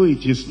and I know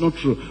it is not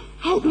true.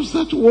 How does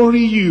that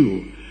worry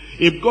you?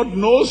 If God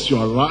knows you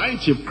are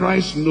right, if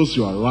Christ knows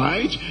you are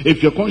right,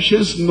 if your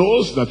conscience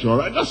knows that you are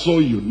right, that's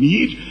all you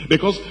need.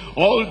 Because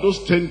all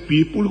those 10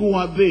 people who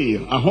are there,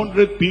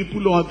 100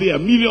 people who are there,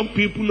 1 million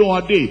people who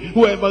are there,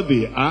 whoever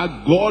they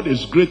are, God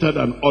is greater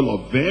than all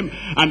of them.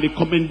 And the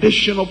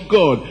commendation of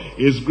God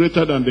is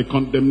greater than the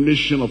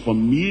condemnation of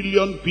 1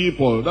 million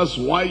people. That's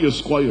why you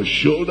square your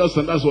shoulders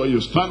and that's why you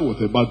stand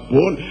with a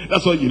backbone.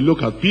 That's why you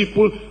look at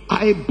people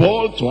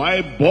eyeball to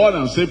eyeball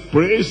and say,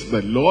 praise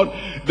the Lord.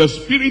 The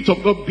Spirit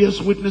of God bears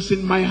witness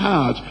in my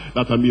heart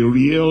that I'm a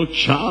real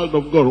child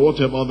of God.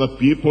 Whatever other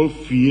people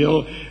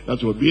feel,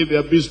 that will be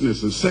their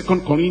business. In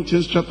 2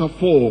 Corinthians chapter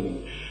 4.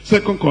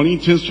 2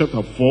 Corinthians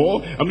chapter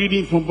 4, I'm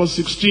reading from verse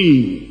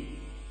 16.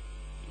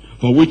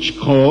 For which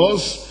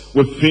cause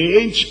we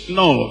faint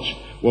not,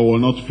 we will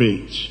not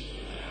faint.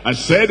 I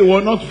said they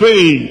will not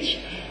faint.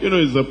 You know,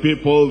 it's the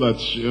people that,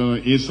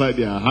 inside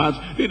their hearts,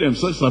 they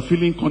themselves are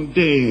feeling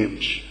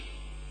condemned.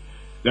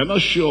 They're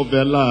not sure of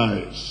their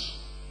lives.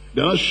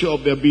 They're not sure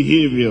of their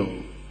behavior.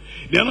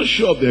 They're not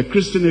sure of their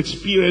Christian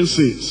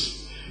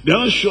experiences. They're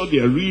not sure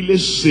they're really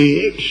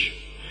saved.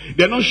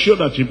 They're not sure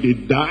that if they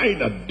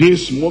died at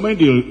this moment,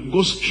 they'll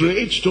go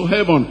straight to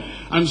heaven.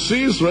 And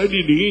since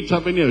already they didn't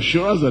have any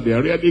assurance that they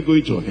are really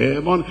going to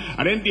heaven,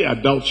 and then they are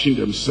doubting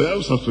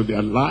themselves as to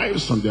their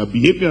lives and their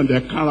behavior and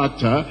their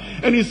character,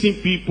 anything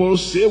people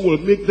say will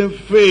make them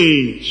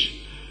faint.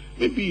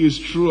 Maybe it's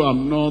true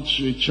I'm not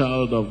a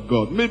child of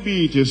God.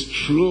 Maybe it is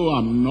true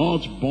I'm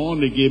not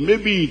born again.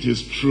 Maybe it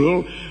is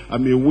true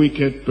I'm a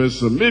wicked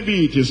person.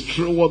 Maybe it is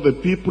true what the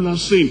people are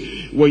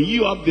saying. When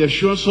you have the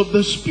assurance of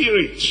the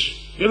Spirit,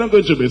 you're not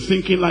going to be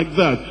thinking like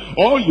that.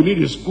 All you need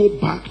is go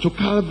back to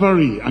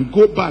Calvary and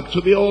go back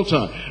to the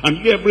altar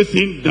and lay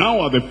everything down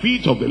at the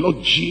feet of the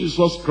Lord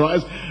Jesus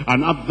Christ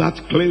and have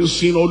that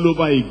cleansing all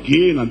over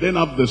again, and then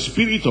have the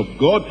Spirit of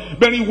God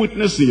bearing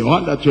witness in your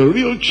heart that you're a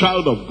real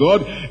child of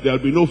God. There'll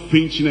be no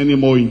fainting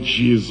anymore in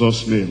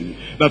Jesus' name.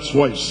 That's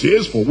why it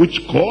says, for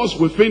which cause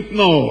we faint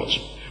not.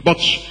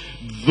 But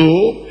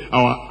though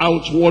our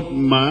outward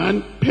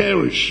man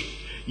perish,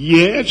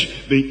 yet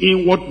the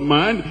inward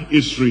man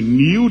is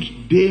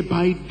renewed day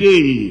by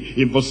day.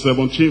 In verse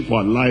 17,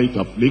 for a light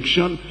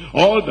affliction,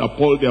 all that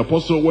Paul the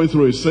apostle went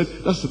through, he said,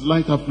 that's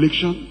light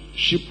affliction,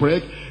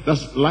 shipwreck,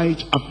 that's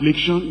light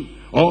affliction.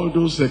 All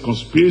those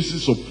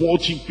conspiracies of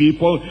 40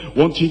 people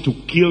wanting to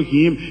kill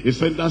him, he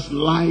said that's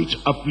light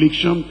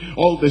affliction.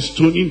 All the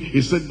stoning,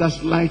 he said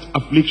that's light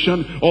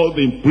affliction. All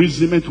the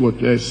imprisonment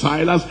with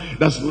Silas,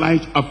 that's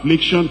light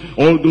affliction.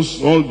 All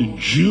the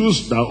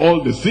Jews,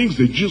 all the things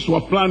the Jews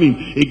were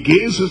planning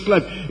against his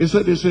life, he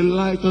said it's a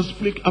light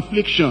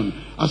affliction,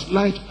 as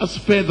light as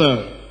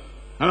feather.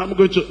 And I'm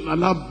going to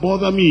allow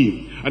bother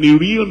me. And a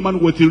real man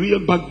with a real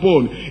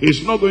backbone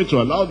is not going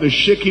to allow the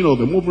shaking or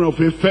the movement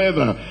of a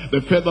feather,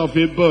 the feather of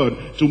a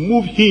bird, to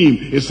move him.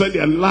 He said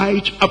a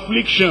light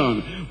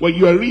affliction. When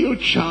you are a real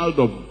child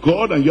of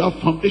God and you have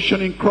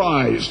foundation in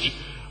Christ,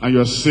 and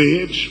you are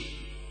saved,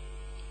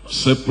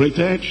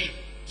 separated,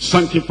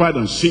 sanctified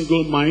and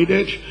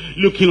single-minded,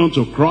 looking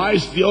unto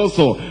Christ, the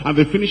author and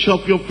the finisher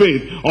of your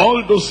faith.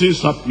 All those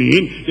things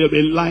happening, there'll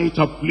be light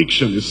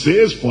affliction. It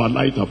says, for a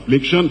light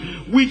affliction,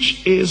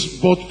 which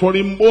is but for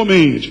a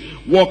moment,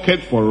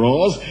 worketh for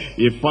us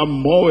a far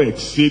more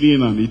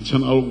exceeding and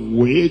eternal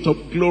weight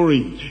of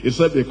glory. It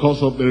said,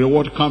 because of the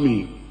reward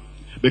coming,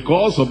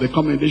 because of the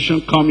commendation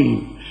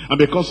coming, and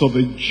because of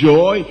the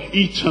joy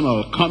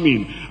eternal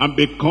coming, and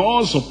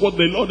because of what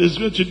the Lord is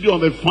going to do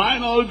on the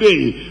final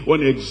day,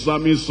 when he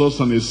examines us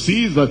and he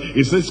sees that,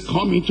 he says,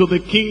 come into the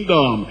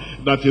kingdom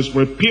that is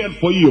prepared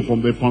for you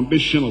from the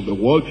foundation of the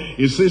world.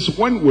 He says,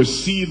 when we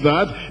see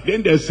that,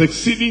 then there's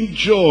exceeding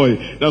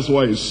joy. That's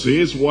why it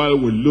says, while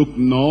we look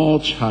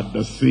not at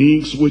the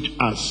things which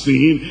are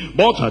seen,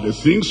 but at the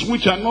things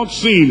which are not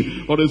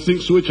seen. For the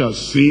things which are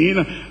seen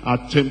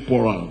are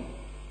temporal.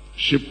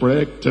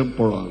 Shipwreck,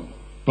 temporal.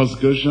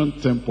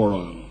 Persecution,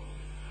 temporal.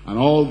 And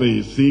all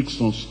the things,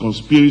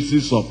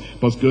 conspiracies of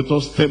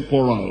persecutors,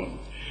 temporal.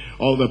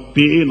 All the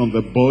pain on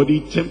the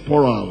body,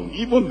 temporal.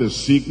 Even the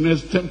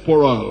sickness,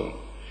 temporal.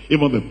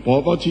 Even the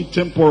poverty,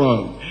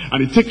 temporal.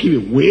 And the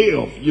taking away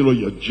of,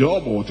 your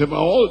job or whatever,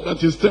 all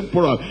that is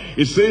temporal.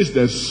 It says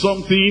there's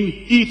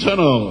something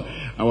eternal.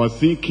 And we're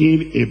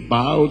thinking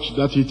about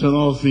that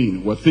eternal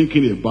thing. We're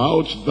thinking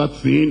about that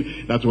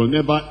thing that will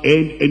never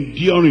end,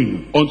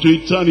 enduring unto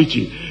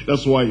eternity.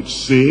 That's why it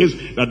says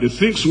that the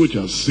things which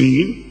are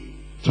seen,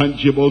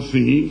 tangible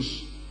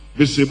things,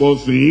 visible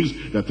things,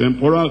 they're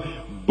temporal.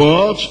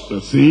 But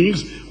the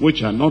things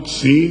which are not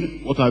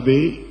seen, what are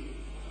they?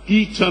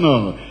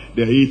 Eternal.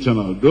 They're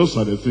eternal. Those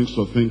are the things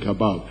to think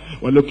about.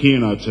 We're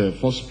looking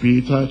at 1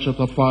 Peter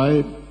chapter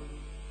 5.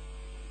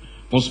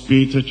 1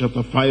 Peter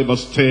chapter 5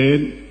 verse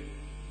 10.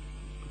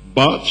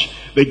 But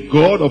the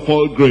God of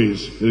all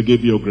grace will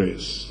give you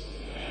grace.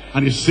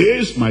 And he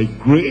says, my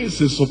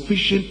grace is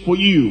sufficient for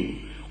you.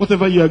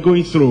 Whatever you are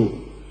going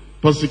through,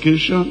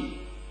 persecution,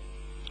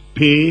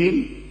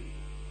 pain,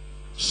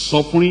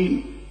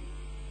 suffering,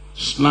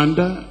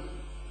 slander,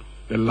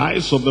 the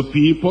lies of the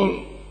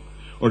people,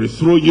 or they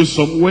throw you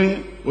somewhere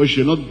where you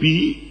should not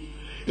be.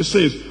 It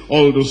says,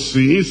 all those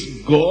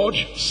things, God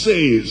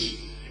says,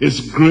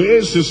 his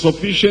grace is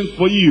sufficient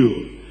for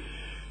you.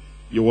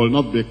 You will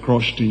not be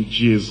crushed in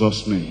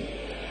Jesus' name.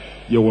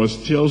 You will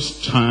still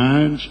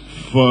stand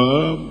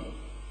firm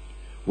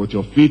with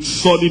your feet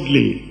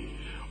solidly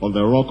on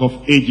the rock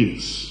of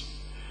ages.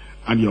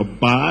 And your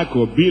back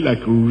will be like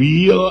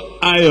real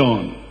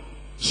iron,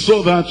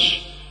 so that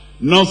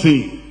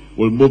nothing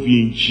will move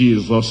you in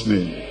Jesus'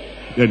 name.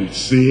 Then it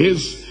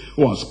says,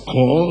 who has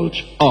called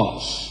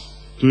us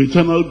to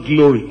eternal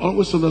glory.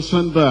 Always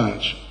understand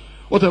that.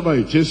 Whatever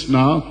it is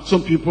now,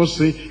 some people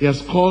say, he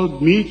has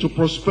called me to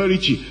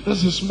prosperity.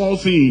 That's a small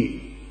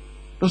thing.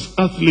 That's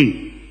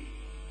earthly.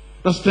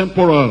 That's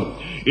temporal.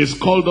 He's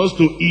called us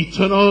to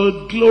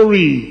eternal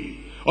glory.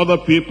 Other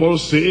people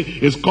say,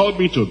 he's called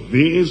me to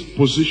this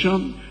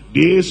position,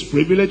 this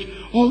privilege.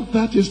 All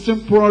that is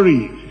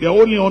temporary. They're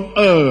only on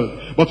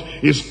earth. But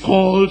he's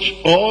called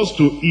us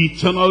to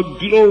eternal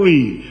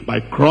glory by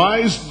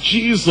Christ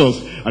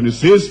Jesus. And he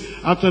says,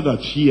 after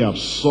that ye have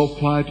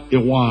suffered a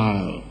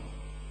while.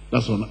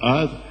 That's on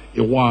earth,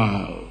 a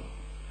while.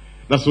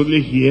 That's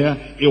only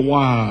here, a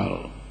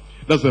while.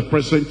 That's the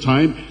present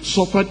time,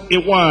 suffered a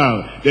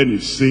while. Then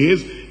it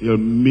says, he'll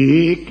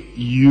make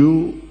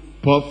you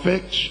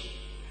perfect,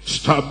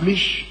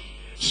 establish,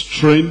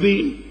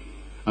 strengthen,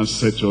 and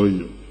settle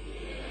you.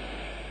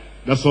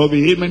 That's all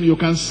the amen you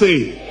can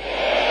say.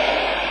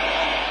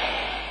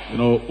 You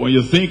know, when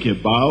you think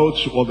about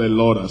what the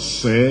Lord has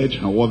said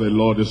and what the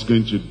Lord is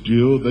going to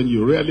do, then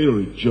you really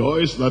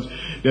rejoice that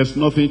there's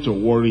nothing to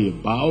worry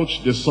about.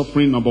 The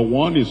suffering, number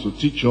one, is to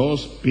teach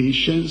us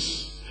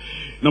patience.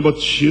 Number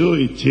two,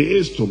 it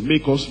is to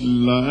make us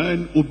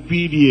learn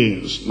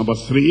obedience. Number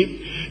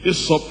three,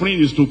 this suffering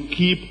is to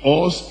keep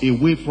us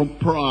away from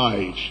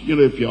pride. You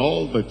know, if you're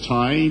all the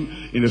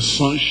time in the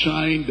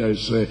sunshine,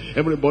 there's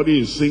everybody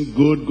is saying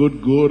good,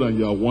 good, good, and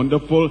you're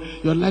wonderful,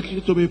 you're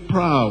likely to be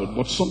proud.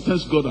 But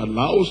sometimes God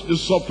allows the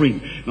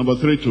suffering. Number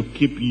three, to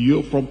keep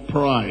you from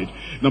pride.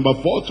 Number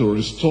four, to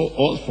restore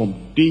us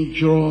from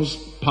dangerous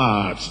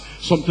paths.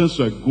 Sometimes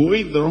you are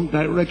going the wrong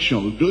direction.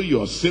 Although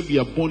you are saved,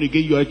 you are born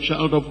again, you are a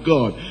child of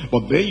God.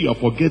 But then you are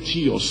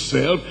forgetting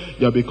yourself.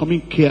 You are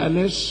becoming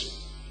careless.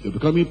 You are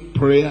becoming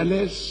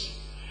prayerless.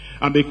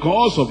 And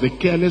because of the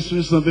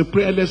carelessness and the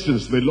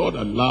prayerlessness, the Lord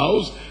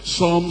allows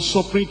some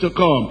suffering to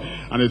come.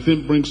 And the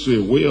thing brings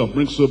you away or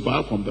brings you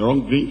back from the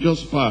wrong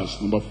dangerous path.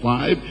 Number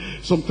five,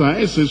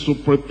 sometimes it's to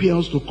prepare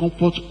us to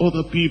comfort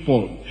other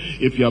people.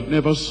 If you have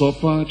never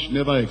suffered,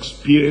 never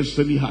experienced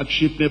any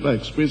hardship, never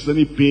experienced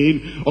any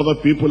pain, other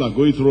people are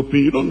going through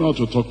pain, you don't know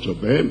how to talk to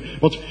them.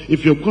 But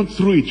if you've gone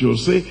through it, you'll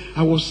say,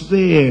 I was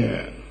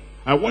there.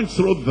 I went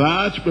through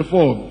that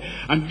before.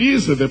 And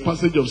this is the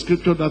passage of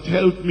scripture that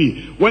helped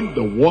me. When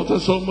the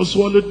waters almost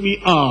swallowed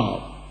me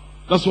up.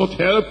 That's what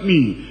helped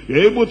me.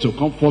 You're able to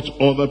comfort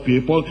other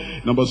people.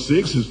 Number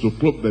six is to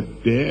probe the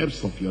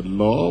depths of your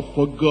love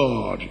for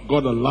God.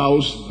 God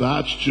allows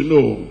that to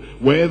know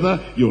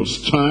whether you'll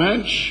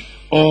stand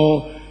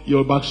or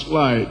you'll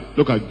backslide.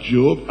 Look at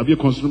Job. Have you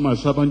considered my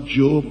servant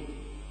Job?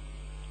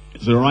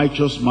 He's a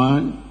righteous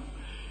man,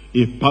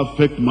 a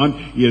perfect man.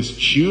 He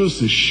eschews,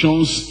 he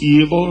shuns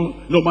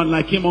evil. No man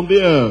like him on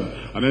the earth.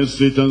 And then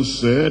Satan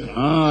said,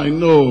 I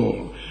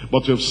know,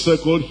 but you've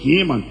circled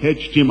him and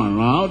hedged him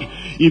around.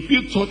 If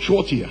you touch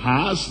what he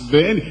has,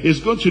 then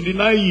he's going to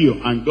deny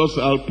you. And God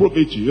said, I'll prove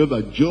it to you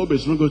that Job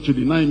is not going to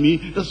deny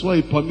me. That's why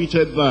he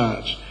permitted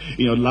that.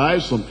 In your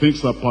life, some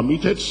things are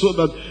permitted so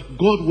that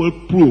God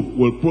will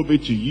prove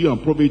it to you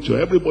and prove it to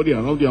everybody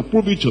around you and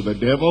prove it to the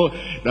devil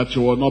that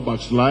you will not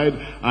backslide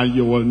and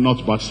you will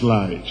not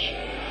backslide.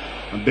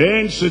 And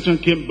then Satan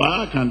came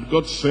back and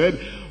God said,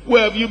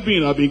 where have you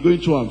been? I've been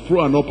going to and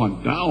fro and up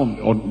and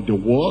down on the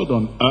world,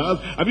 on earth.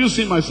 Have you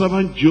seen my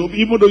servant Job?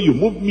 Even though you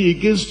moved me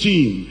against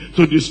him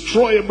to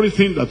destroy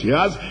everything that he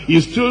has,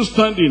 he's still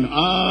standing.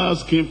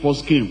 Skin for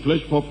skin,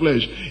 flesh for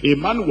flesh. A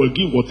man will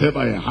give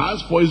whatever he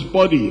has for his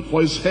body, for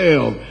his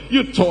health.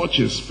 You touch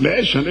his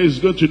flesh and he's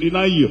going to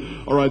deny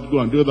you. All right, go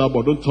and do that,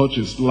 but don't touch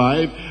his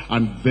life.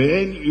 And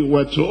then you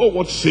were told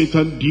what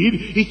Satan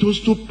did. It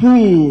was to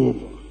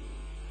prove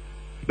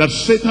that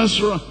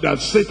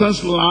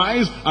Satan's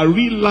lies are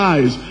real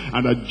lies,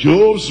 and that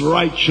Job's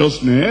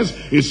righteousness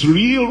is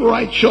real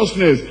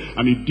righteousness.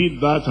 And he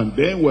did that, and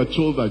then we're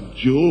told that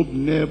Job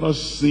never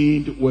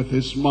sinned with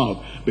his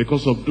mouth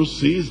because of those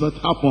things that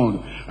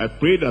happened. I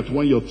pray that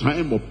when your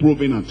time of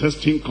proving and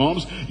testing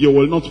comes, you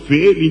will not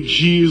fail in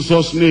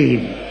Jesus'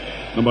 name.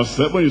 Number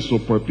seven is to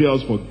prepare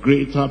us for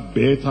greater,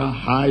 better,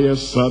 higher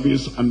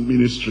service and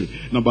ministry.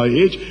 Number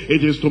eight,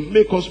 it is to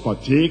make us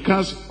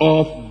partakers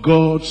of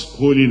God's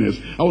holiness.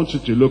 I want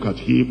you to look at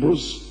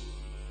Hebrews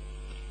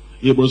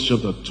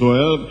chapter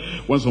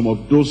 12. When some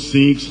of those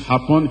things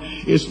happen,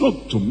 it's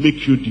not to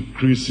make you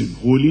decrease in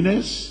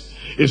holiness.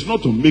 It's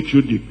not to make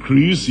you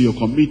decrease your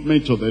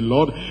commitment to the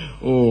Lord.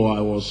 Oh,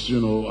 I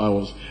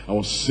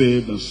was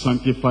saved and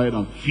sanctified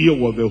and filled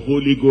with the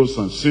Holy Ghost,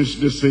 and since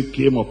this thing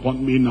came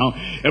upon me now,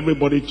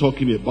 everybody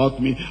talking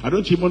about me. I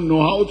don't even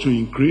know how to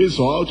increase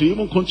or how to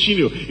even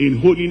continue in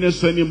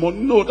holiness anymore.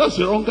 No, that's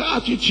the wrong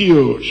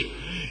attitude.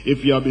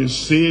 If you have been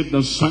saved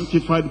and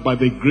sanctified by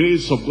the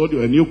grace of God,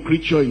 you are a new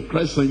creature in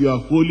Christ and you are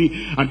holy,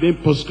 and then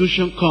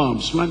persecution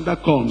comes, slander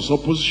comes,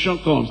 opposition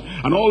comes,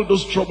 and all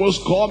those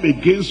troubles come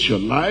against your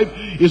life,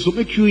 is to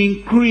make you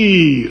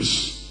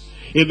increase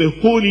in the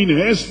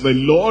holiness the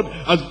Lord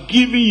has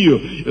given you.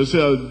 You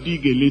say, I'll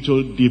dig a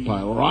little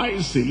deeper,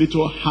 rise a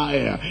little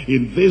higher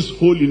in this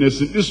holiness,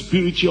 in this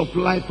purity of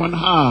life and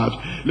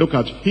heart. Look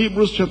at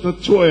Hebrews chapter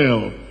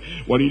 12.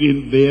 We're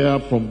reading there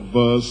from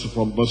verse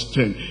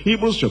 10.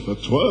 Hebrews chapter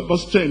 12,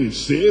 verse 10, it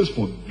says,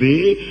 for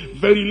they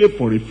verily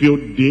for a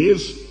few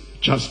days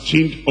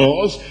chastened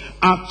us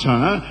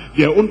after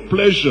their own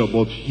pleasure,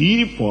 but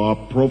he for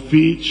our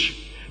profit,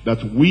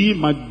 that we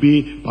might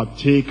be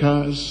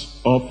partakers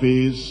of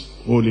his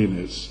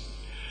holiness.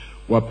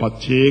 We're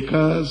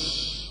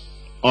partakers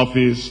of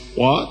his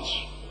what?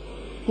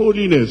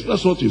 Holiness.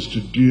 That's what he's to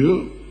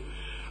do.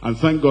 And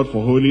thank God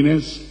for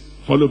holiness.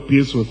 Follow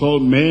peace with all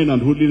men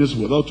and holiness,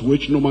 without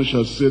which no man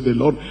shall see the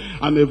Lord.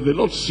 And if the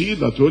Lord see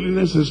that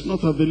holiness is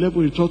not at the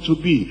level it ought to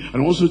be,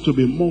 and also to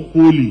be more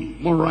holy,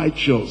 more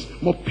righteous,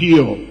 more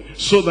pure,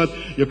 so that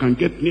you can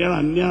get nearer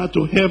and nearer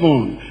to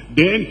heaven,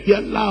 then he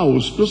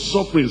allows those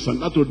sufferings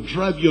and that will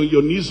drive you on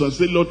your knees and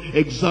say, Lord,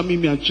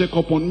 examine me and check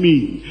up on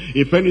me.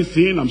 If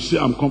anything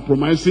I'm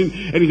compromising,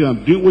 anything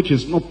I'm doing which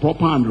is not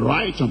proper and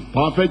right and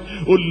perfect,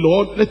 oh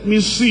Lord, let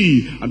me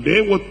see. And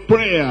then with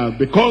prayer,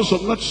 because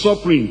of that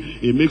suffering,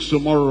 it makes you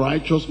more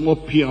righteous, more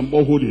pure, and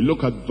more holy.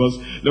 Look at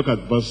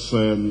verse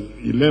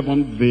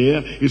 11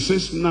 there. It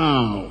says,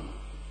 now,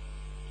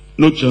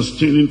 not just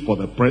stealing for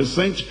the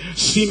present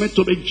seemeth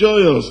to be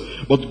joyous,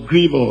 but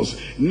grievous.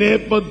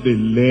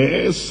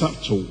 Nevertheless,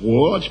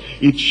 afterward,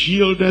 it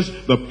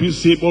yieldeth the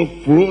peaceable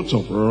fruit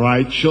of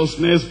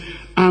righteousness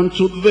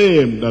unto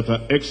them that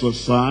are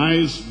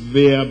exercised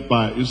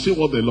thereby. You see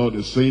what the Lord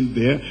is saying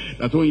there?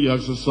 That when you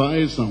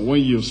exercise and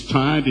when you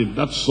stand in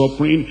that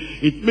suffering,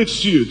 it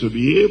makes you to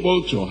be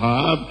able to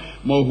have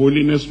more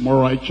holiness, more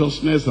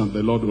righteousness, and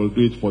the Lord will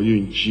do it for you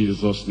in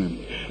Jesus'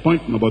 name.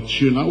 Point number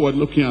 2, now we're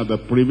looking at the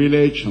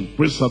privilege and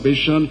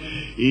preservation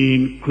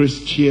in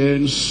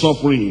Christian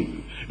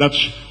suffering. That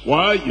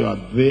while you are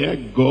there,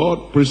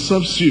 God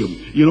preserves you.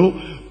 You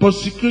know,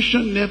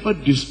 persecution never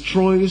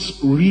destroys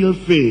real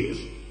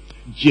faith,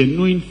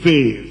 genuine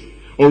faith,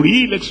 or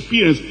real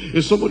experience.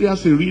 If somebody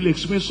has a real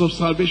experience of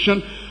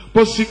salvation,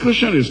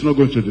 persecution is not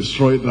going to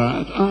destroy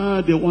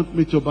that. They want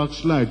me to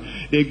backslide.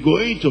 They're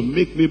going to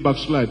make me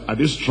backslide. Are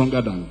they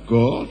stronger than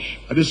God?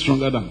 Are they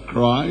stronger than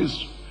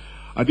Christ?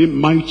 Are they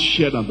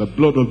mightier than the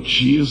blood of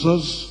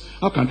Jesus?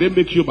 How can they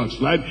make you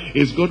backslide?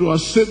 It's God who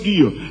has saved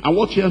you. And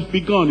what he has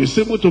begun is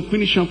able to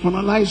finish and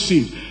finalize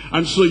it.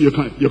 And so you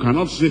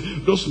cannot say,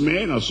 those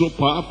men are so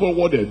powerful,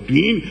 what they're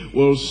doing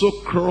will so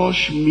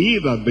crush me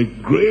that the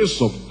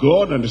grace of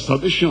God and the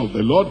salvation of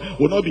the Lord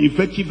will not be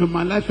effective in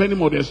my life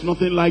anymore. There's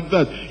nothing like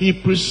that. He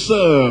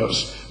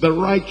preserves the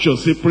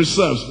righteous. He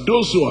preserves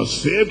those who are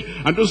saved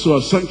and those who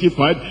are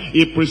sanctified.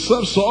 He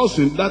preserves us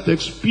in that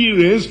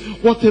experience,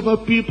 whatever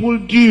people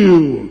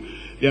do.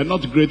 They are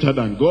not greater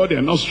than God. They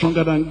are not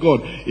stronger than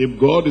God. If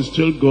God is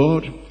still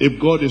God,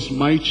 if God is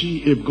mighty,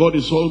 if God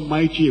is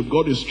almighty, if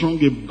God is strong,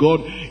 if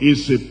God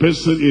is a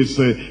person, is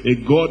a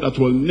God that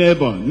will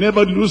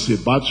never lose a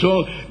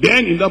battle,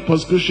 then in that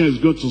persecution is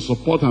going to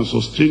support and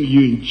sustain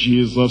you in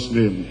Jesus'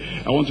 name.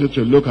 I want you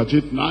to look at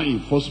it now in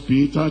 1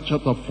 Peter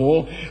chapter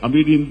 4. I'm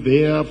reading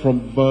there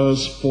from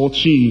verse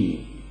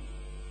 14.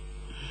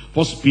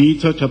 1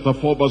 Peter chapter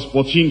 4 verse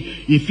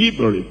 14. If ye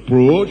be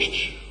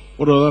reproached,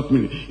 what does that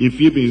mean? If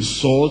ye be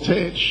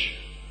insulted,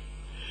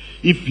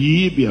 if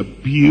ye be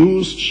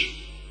abused,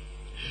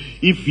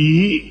 if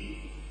ye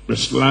be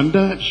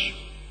slandered,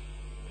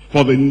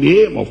 for the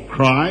name of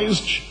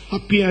Christ,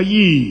 happy are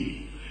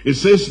ye. It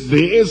says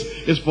this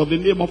is for the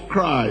name of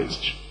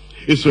Christ.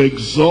 It's to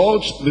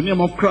exalt the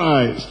name of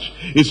Christ.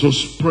 It's to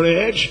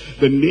spread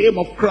the name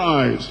of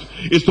Christ.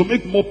 It's to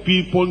make more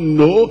people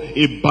know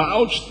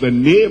about the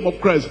name of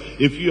Christ.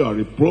 If you are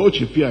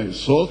reproached, if you are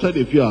insulted,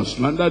 if you are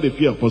slandered, if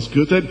you are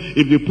persecuted,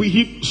 if they put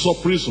heap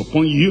sufferings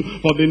upon you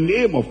for the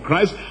name of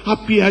Christ,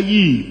 happy are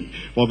ye.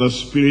 For the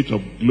Spirit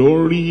of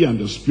glory and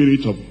the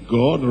Spirit of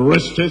God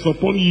resteth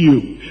upon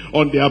you.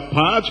 On their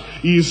part,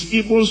 he is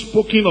even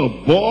spoken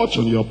of, but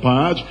on your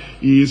part,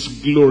 he is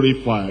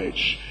glorified.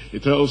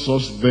 It tells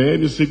us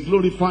then it's a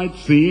glorified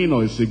thing,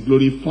 or it's a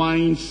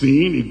glorifying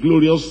thing, a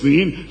glorious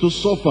thing to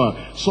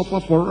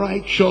suffer for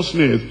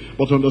righteousness.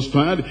 But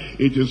understand,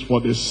 it is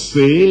for the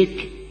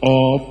sake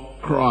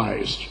of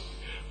Christ,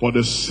 for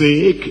the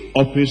sake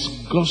of his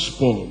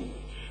gospel,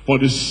 for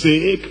the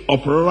sake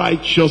of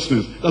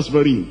righteousness. That's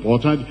very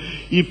important.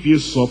 If you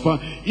suffer,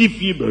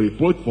 if you be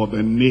reproached for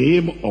the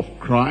name of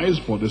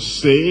Christ, for the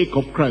sake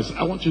of Christ.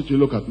 I want you to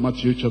look at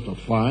Matthew chapter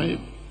 5.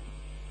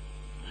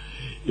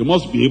 You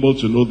must be able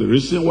to know the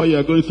reason why you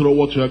are going through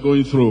what you are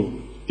going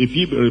through. If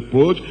you be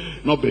reproached,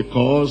 not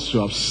because you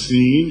have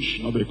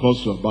sinned, not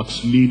because you are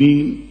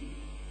backsliding,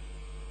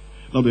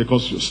 not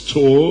because you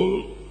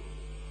stole,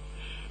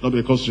 not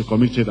because you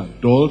committed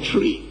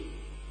adultery,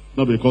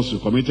 not because you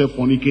committed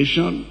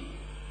fornication,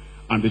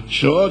 and the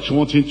church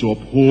wanting to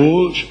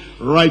uphold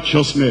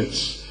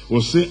righteousness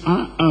will say,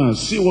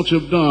 see what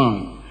you've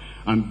done.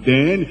 And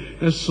then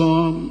there's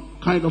some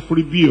kind of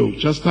rebuke,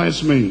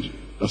 chastisement.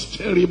 That's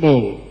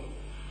terrible.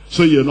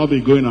 So you'll not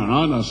be going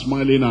around and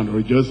smiling and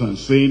rejoicing and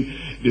saying,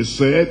 they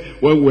said,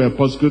 when we are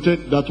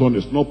persecuted, that one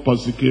is not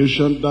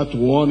persecution, that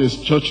one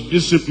is church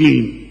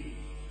discipline.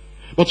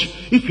 But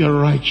if you're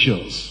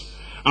righteous,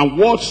 and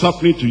what's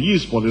happening to you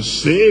is for the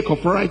sake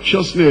of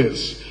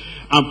righteousness,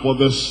 and for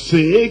the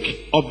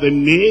sake of the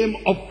name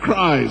of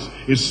Christ,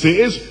 it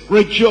says,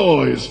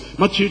 rejoice.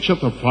 Matthew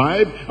chapter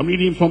 5, I'm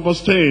reading from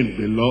verse 10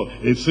 below.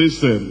 It says,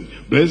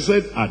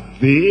 blessed are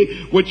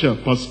they which are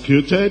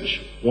persecuted.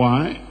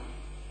 Why?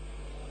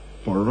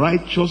 for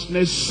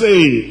righteousness'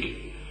 sake.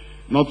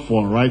 Not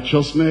for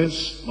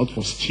unrighteousness, not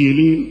for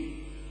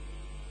stealing,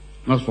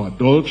 not for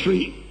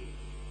adultery,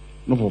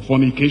 not for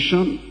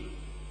fornication,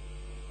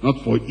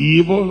 not for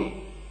evil,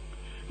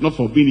 not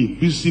for being a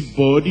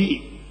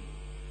busybody,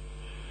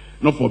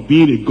 not for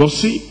being a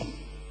gossip,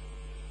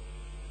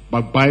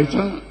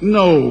 backbiter.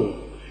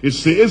 No. It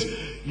says,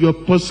 you're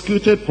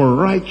persecuted for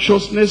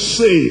righteousness'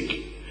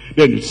 sake.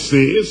 Then it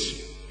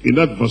says, in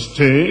that verse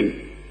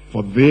 10,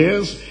 for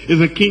theirs is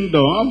the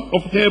kingdom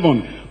of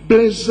heaven.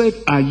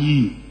 Blessed are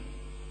ye,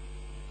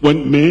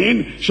 when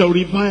men shall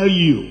revile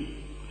you,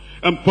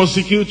 and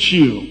persecute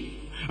you,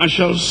 and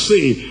shall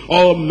say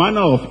all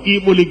manner of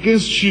evil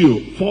against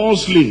you,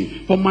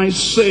 falsely, for my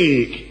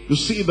sake. You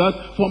see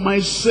that? For my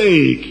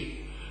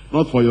sake.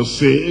 Not for your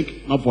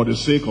sake, not for the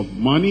sake of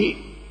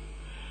money,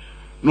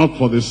 not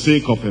for the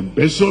sake of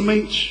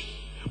embezzlement,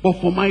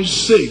 but for my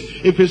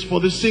sake. If it's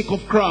for the sake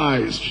of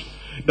Christ,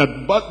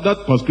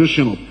 that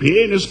persecution of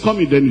pain is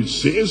coming, then it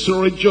says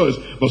rejoice.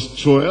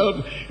 Verse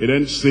 12, it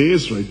then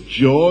says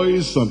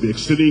rejoice and be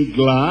exceeding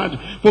glad,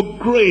 for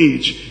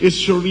great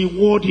is your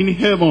reward in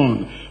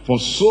heaven. For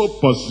so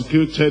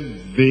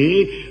persecuted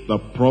they the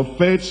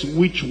prophets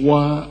which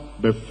were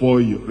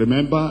before you.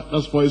 Remember,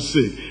 that's why I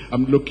say,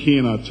 I'm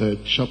looking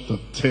at chapter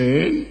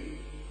 10,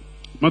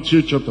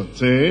 Matthew chapter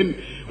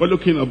 10, we're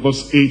looking at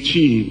verse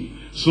 18.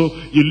 So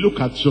you look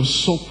at your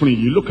suffering,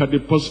 you look at the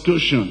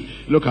persecution,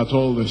 look at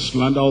all the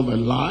slander, all the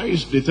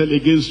lies they tell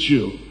against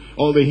you,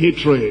 all the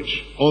hatred,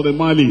 all the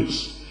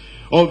malice,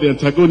 all the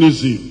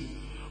antagonism,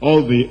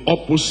 all the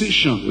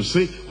opposition. You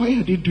say, why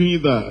are they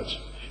doing that?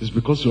 It's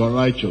because you are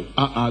righteous.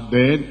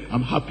 Then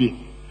I'm happy.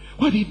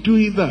 Why are they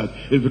doing that?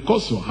 It's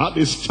because you have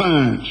a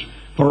stand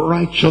for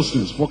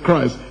righteousness, for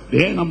Christ.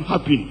 Then I'm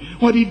happy.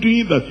 Why are they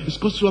doing that? It's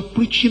because you are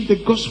preaching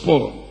the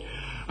gospel.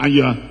 And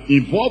you are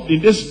involved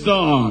in this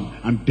dawn,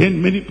 and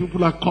then many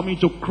people are coming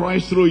to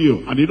Christ through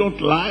you, and they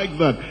don't like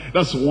that.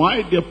 That's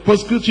why they're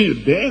persecuting you.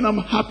 Then I'm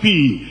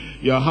happy.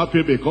 You're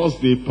happy because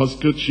they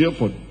persecute you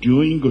for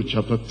doing good.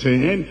 Chapter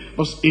 10,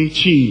 verse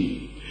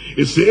 18.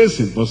 It says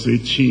in verse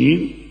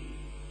 18,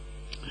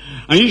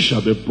 and ye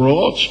shall be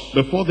brought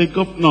before the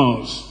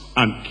governors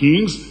and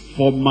kings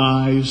for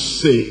my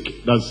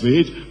sake. That's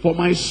it, for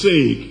my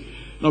sake.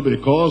 Not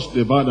because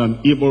they've had an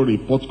evil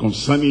report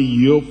concerning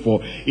you,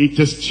 for a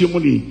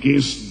testimony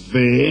against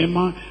them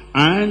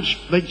and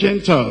the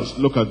Gentiles.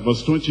 Look at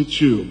verse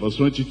 22. Verse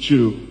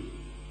 22.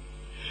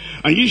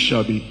 And ye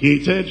shall be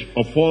hated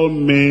of all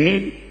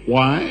men.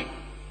 Why?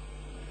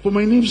 For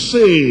my name's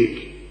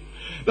sake.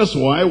 That's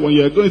why when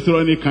you are going through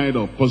any kind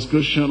of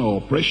persecution or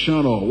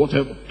oppression or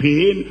whatever,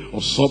 pain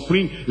or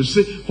suffering, you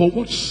say, for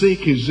what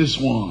sake is this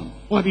one?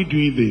 Why are you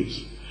doing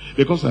this?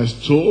 Because I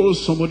stole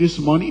somebody's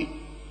money?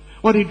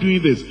 Why are you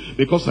doing this?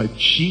 Because I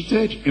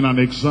cheated in an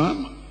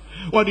exam?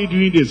 Why are you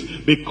doing this?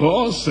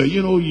 Because,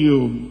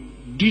 you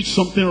did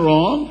something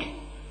wrong?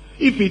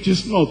 If it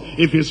is not,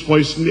 if it's for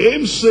his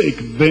name's sake,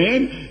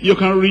 then you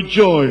can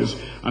rejoice.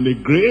 And the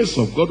grace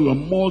of God will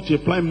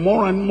multiply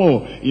more and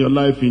more in your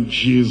life in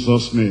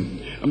Jesus' name.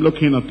 I'm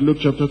looking at Luke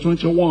chapter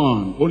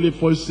 21. Only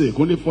for his sake,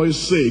 only for his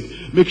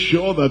sake. Make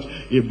sure that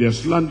if they're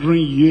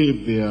slandering you,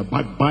 if they are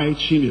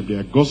backbiting, if they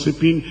are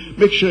gossiping,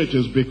 make sure it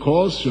is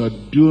because you are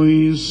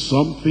doing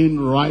something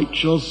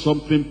righteous,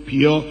 something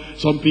pure,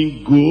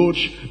 something good.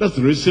 That's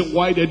the reason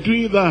why they're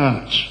doing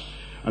that.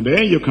 And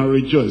then you can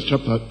rejoice.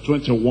 Chapter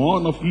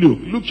 21 of Luke.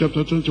 Luke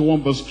chapter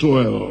 21 verse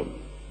 12.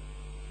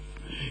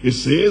 It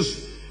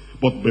says,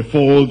 but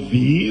before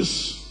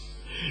these,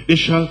 they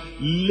shall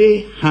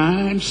lay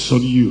hands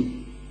on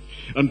you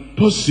and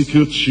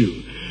persecute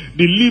you,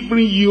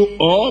 delivering you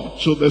up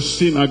to the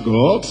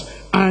synagogues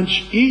and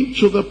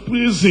into the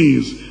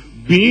prisons,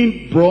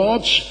 being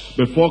brought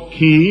before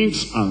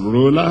kings and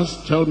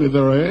rulers. Tell me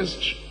the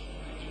rest.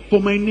 For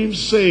my name's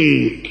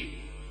sake.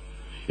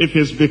 If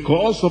it's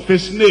because of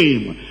his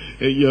name,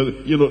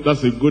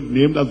 that's a good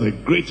name. That's the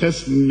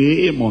greatest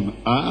name on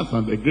earth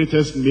and the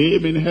greatest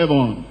name in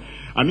heaven.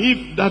 And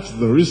if that's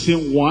the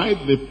reason why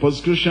the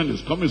persecution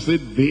is coming, say,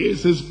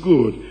 this is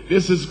good,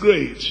 this is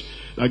great,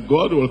 that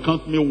God will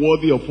count me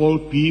worthy of all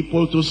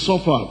people to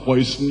suffer for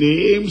his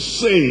name's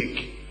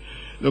sake.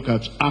 Look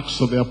at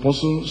Acts of the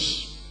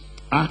Apostles,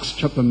 Acts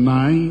chapter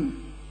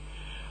 9,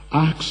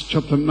 Acts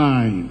chapter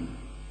 9,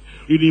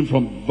 reading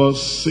from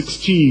verse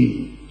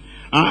 16.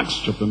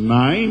 Acts chapter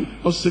 9,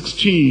 verse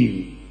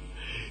 16.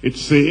 It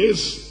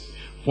says,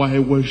 for I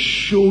will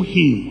show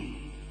him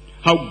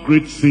how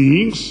great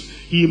things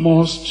he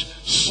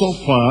must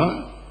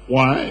suffer.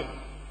 Why?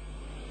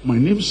 My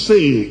name's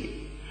sake.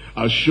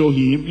 I'll show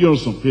him.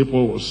 Some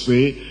people will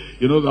say,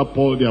 that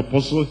Paul the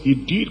apostle, he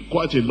did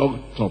quite a lot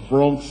of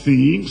wrong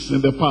things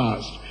in the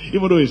past.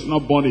 Even though he's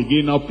not born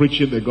again, now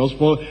preaching the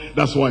gospel,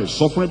 that's why he's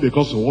suffering,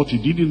 because of what he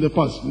did in the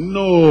past.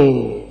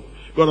 No.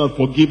 God had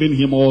forgiven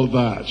him all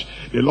that.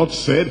 The Lord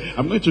said,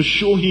 I'm going to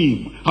show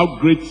him how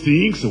great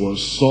things he will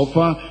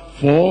suffer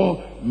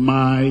for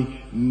my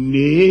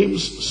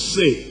name's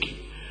sake.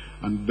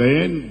 And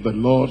then the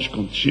Lord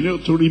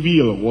continued to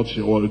reveal what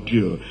he will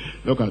do.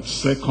 Look at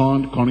 2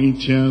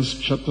 Corinthians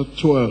chapter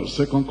 12.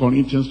 2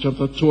 Corinthians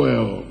chapter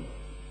 12.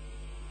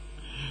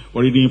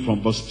 We're reading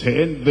from verse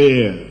 10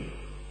 there.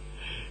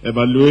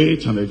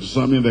 Evaluate and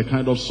examine the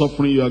kind of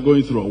suffering you are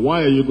going through.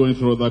 Why are you going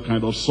through that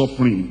kind of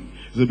suffering?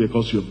 Is it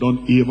because you've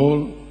done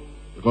evil?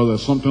 Because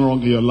there's something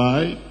wrong in your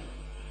life?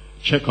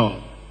 Check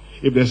out.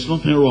 If there's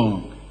nothing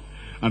wrong,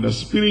 and the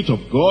Spirit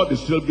of God is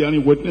still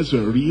bearing witness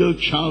to a real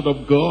child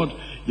of God,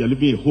 you're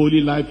living a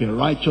holy life, a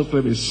righteous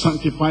life, a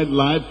sanctified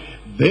life,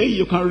 then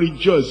you can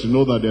rejoice to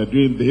know that they're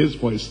doing this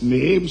for his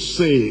name's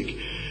sake.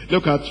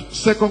 Look at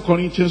 2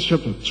 Corinthians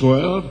chapter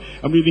 12.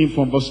 I'm reading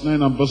from verse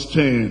 9 and verse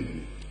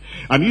 10.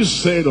 And he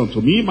said unto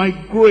me, my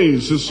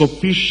grace is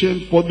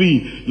sufficient for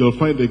thee. You'll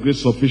find the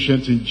grace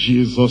sufficient in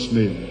Jesus'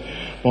 name.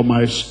 For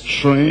my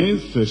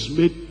strength is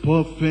made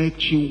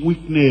perfect in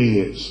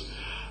weakness.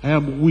 I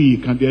am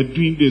weak, and they are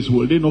doing this.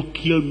 Will they not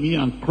kill me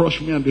and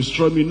crush me and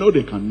destroy me? No,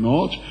 they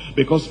cannot,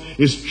 because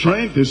his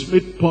strength is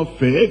made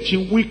perfect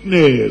in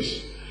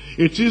weakness.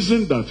 It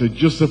isn't that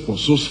Joseph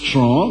was so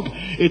strong.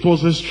 It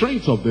was the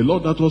strength of the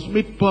Lord that was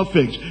made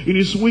perfect in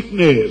his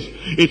weakness.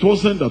 It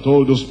wasn't that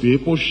all those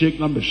people,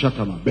 Shadrach, Meshach,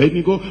 and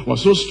Abednego, were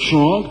so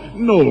strong.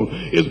 No,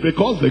 it's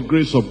because the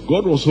grace of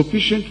God was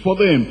sufficient for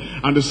them.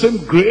 And the same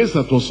grace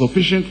that was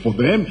sufficient for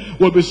them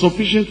will be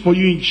sufficient for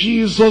you in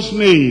Jesus'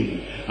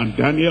 name. And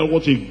Daniel,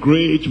 what a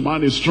great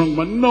man, a strong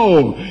man.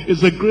 No,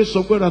 it's the grace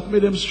of God that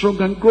made him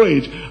strong and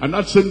great. And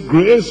that same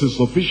grace is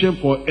sufficient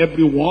for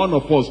every one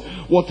of us.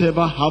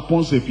 Whatever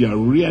happens, if you are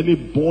really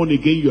born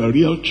again, you are a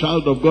real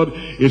child of God,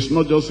 it's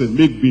not just a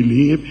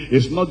make-believe.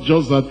 It's not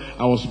just that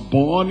I was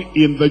born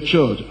in the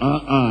church.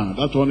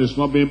 That one is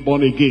not being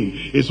born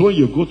again. It's when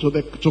you go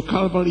to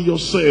Calvary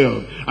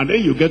yourself, and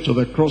then you get to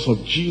the cross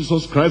of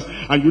Jesus Christ,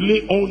 and you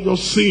lay all your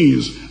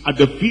sins at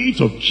the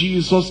feet of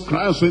Jesus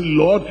Christ, saying,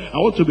 Lord, I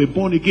want to be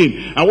born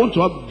again. I want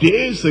to have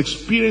this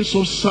experience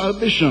of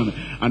salvation.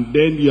 And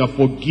then you are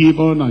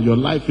forgiven, and your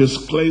life is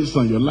cleansed,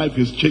 and your life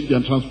is changed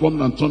and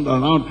transformed and turned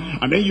around.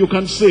 And then you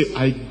can say,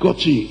 I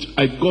got it.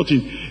 I got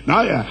it. Now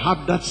I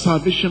have that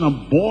salvation.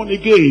 I'm born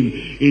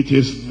again. It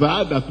is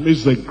that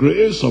makes the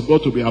grace of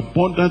God to be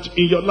abundant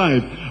in your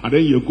life. And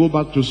then you go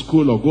back to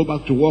school, or go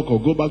back to work,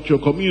 or go back to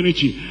your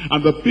community,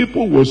 and the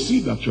people will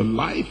see that your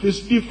life is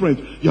different.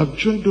 You have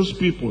joined those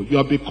people. You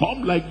have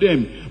become like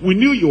them. We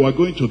knew you were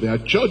going to their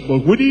church,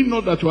 but we didn't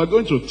know that you were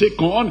going to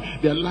take on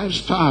their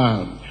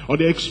lifestyle, or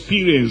the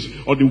experience,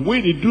 or the way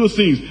they do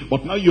things.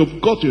 But now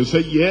you've got it. You say,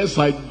 yes,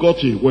 I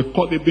got it. We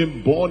call it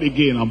being born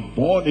again. I'm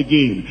born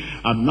again.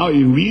 I'm now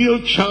a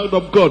real child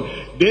of God.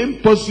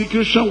 Then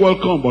persecution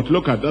will come. But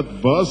look at that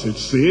verse. It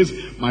says,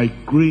 my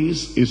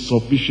grace is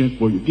sufficient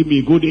for you. Give me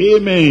a good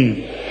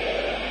amen.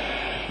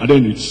 And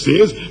then it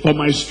says, for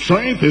my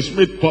strength is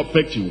made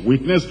perfect in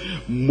weakness.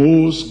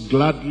 Most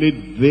gladly,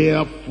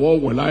 therefore,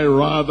 will I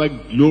rather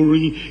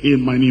glory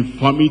in mine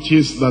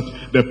infirmities, that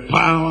the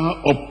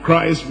power of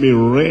Christ may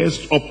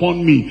rest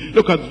upon me.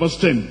 Look at verse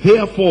 10.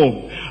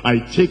 Therefore, I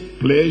take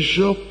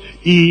pleasure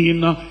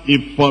in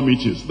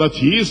infirmities. That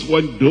is,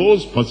 when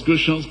those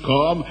persecutions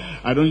come,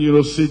 I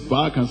don't, sit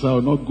back and say, I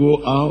will not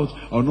go out,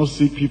 I will not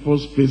see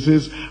people's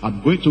faces.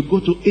 I'm going to go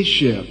to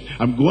Asia.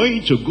 I'm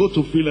going to go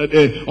to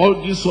Philadelphia,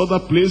 all these other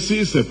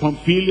places,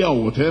 Pamphylia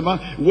or whatever,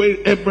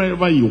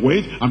 wherever you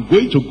went. I'm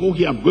going to go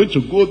here, I'm going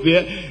to go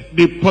there.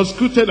 They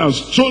persecuted and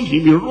stoned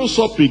him. He rose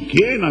up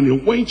again, and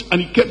he went,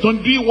 and he kept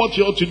on doing what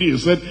he ought to do. He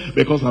said,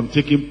 because I'm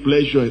taking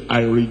pleasure,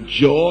 I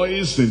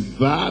rejoice in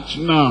that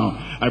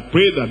now. I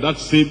pray that that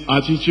same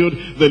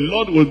attitude the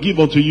Lord will give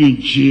unto you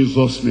in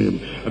Jesus' name.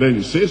 And then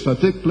he says, I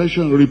take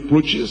pleasure in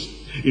reproaches,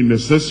 in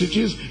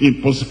necessities,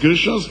 in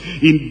persecutions,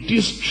 in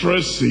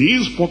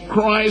distresses for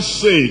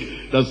Christ's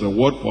sake. That's the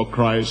word, for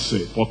Christ's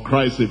sake. For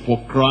Christ's sake.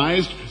 For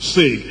Christ's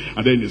sake.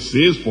 And then it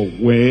says, for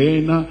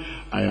when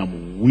I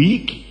am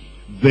weak,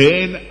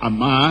 then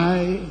am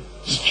I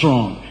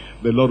strong.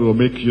 The Lord will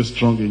make you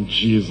strong in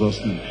Jesus'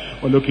 name.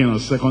 We're looking at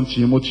 2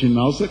 Timothy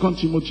now. 2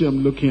 Timothy,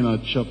 I'm looking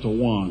at chapter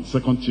 1. 2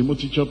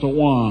 Timothy chapter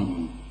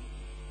 1.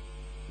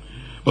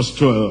 Verse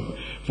 12.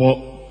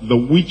 For the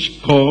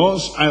which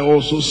cause I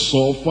also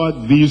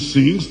suffered these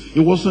things. He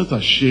wasn't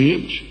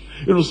ashamed.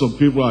 Some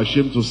people are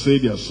ashamed to say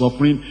they are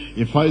suffering.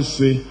 If I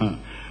say,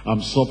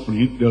 I'm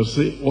suffering, they'll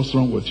say, what's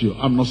wrong with you?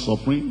 I'm not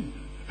suffering.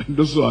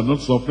 Those who are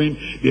not suffering,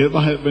 they ever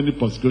have any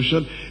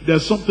persecution,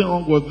 there's something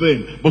wrong with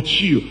them.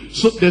 But you,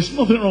 so there's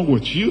nothing wrong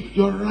with you.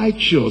 You're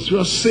righteous, you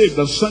are saved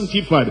and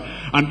sanctified,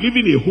 and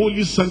living a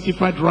holy,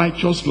 sanctified,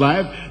 righteous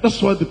life. That's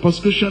why the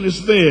persecution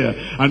is there.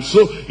 And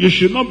so you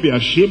should not be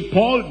ashamed.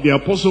 Paul the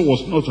apostle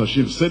was not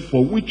ashamed. He said,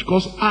 for which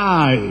cause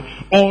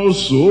I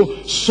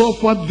also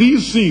suffered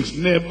these things.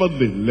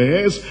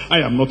 Nevertheless, I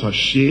am not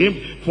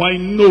ashamed, for I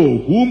know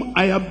whom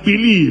I have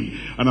believed,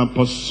 and am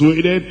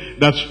persuaded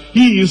that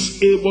he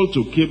is able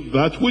to keep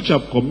that which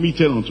I've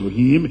committed unto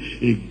him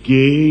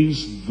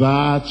against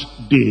that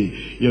day.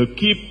 He'll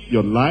keep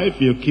your life,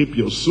 he'll keep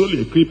your soul,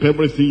 he'll keep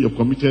everything you've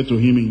committed to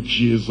him in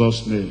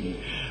Jesus' name.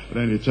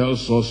 Then it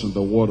tells us in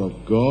the word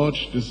of God,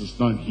 this is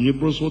not in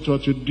Hebrews, what you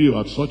have to do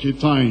at such a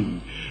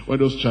time when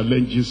those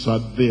challenges are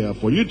there.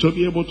 For you to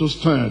be able to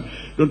stand,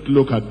 don't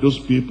look at those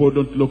people,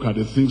 don't look at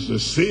the things they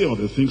say or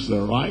the things they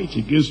write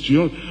against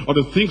you or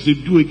the things they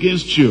do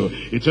against you.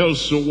 It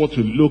tells you what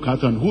to look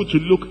at and who to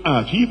look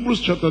at. Hebrews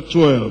chapter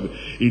 12.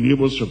 In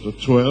Hebrews chapter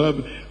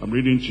 12, I'm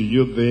reading to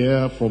you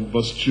there from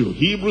verse 2.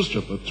 Hebrews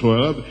chapter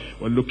 12,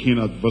 we're looking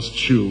at verse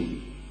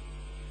 2.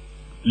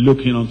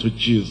 Looking unto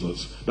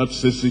Jesus. That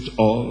says it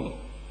all.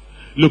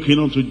 Looking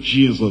unto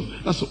Jesus.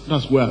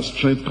 That's where our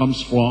strength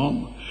comes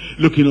from.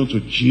 Looking unto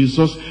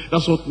Jesus.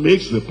 That's what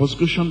makes the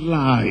persecution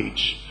light.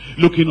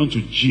 Looking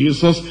unto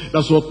Jesus.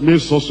 That's what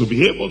makes us to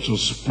be able to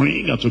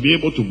spring and to be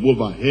able to move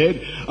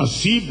ahead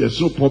as if there's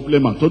no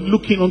problem at all.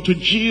 Looking unto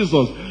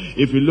Jesus.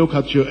 If you look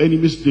at your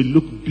enemies, they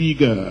look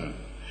bigger.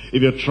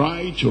 If you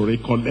try to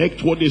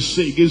recollect what they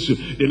say against you,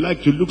 they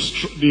like to look,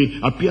 they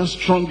appear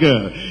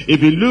stronger.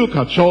 If you look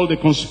at all the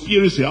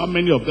conspiracy, how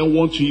many of them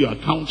want you are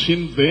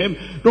counting them?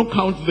 Don't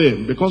count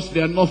them, because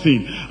they are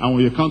nothing. And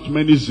when you count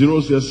many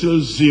zeros, they are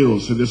still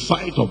zeros. In the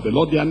sight of the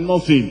Lord, they are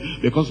nothing,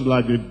 because they're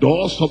like the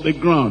dust of the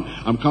ground.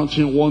 I'm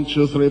counting 1,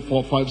 2, 3,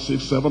 4, 5,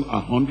 6, 7,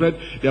 100.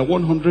 There are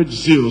 100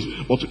 zeros.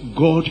 But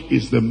God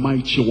is the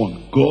mighty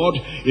one.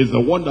 God is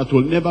the one that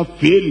will never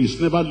fail.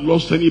 He's never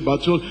lost any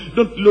battle.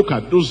 Don't look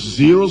at those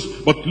zeros,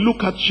 but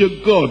look at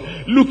your God,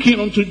 looking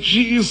unto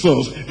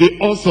Jesus, the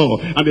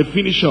author and the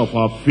finisher of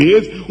our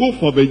faith, who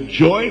for the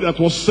joy that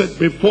was set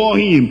before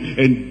him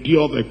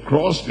endured the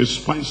cross,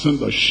 despising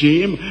the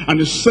shame, and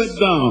is set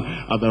down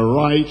at the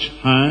right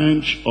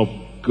hand of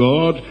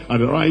God, at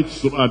the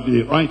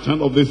right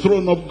hand of the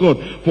throne of God.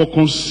 For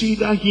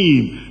consider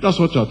him. That's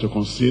what you have to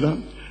consider.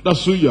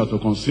 That's who you have to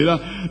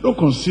consider. Don't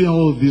consider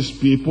all these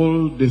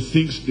people, the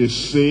things they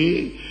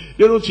say.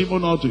 They don't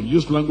even know how to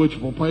use language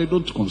properly.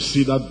 Don't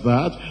consider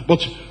that.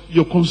 But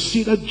you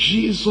consider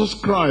Jesus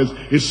Christ.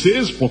 It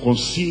says, for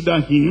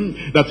consider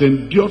him that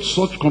endured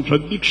such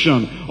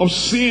contradiction of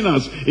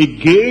sinners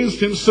against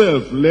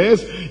himself,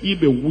 lest ye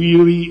be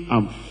weary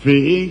and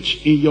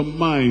faint in your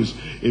minds.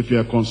 If you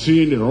are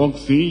considering the wrong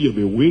thing, you'll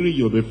be weary,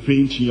 you'll be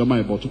faint in your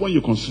mind. But when you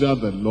consider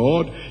the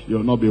Lord, you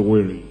will not be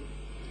weary.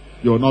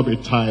 You will not be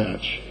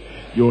tired.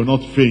 You will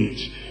not faint.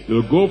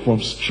 You'll go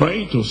from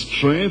strength to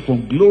strength,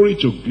 from glory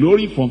to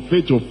glory, from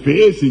faith to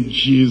faith in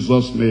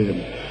Jesus'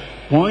 name.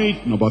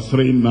 Point number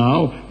 3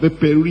 now, the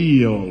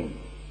peril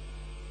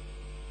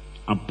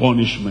and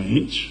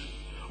punishment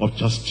of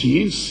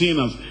chastening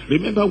sinners.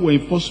 Remember,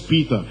 we're in 1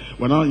 Peter.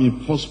 We're now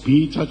in 1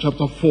 Peter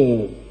chapter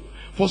 4.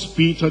 1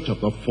 Peter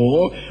chapter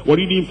 4, we're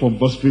reading from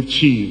verse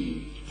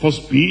 15. 1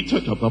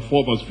 Peter chapter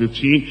 4 verse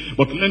 15.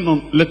 But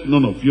let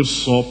none of you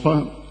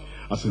suffer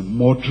as a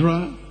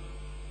murderer,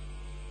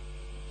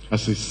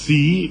 as a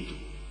thief,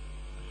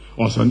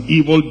 or as an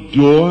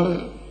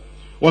evildoer,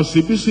 or as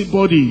a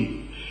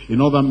busybody in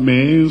other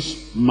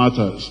men's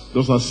matters.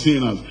 Those are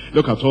sinners.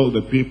 Look at all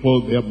the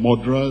people, they are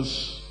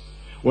murderers.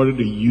 What do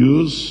they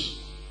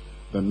use?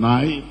 The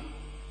knife,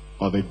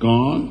 or the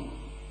gun,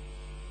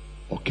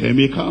 or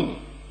chemical.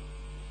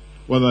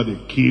 Whether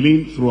they're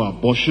killing through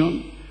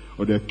abortion,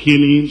 or they're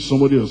killing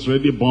somebody who's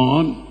already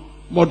born.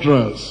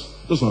 Murderers.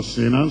 Those are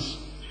sinners.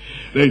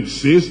 Then it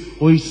says,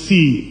 or a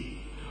thief.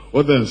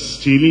 Whether they're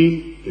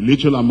stealing a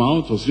little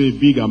amount or say a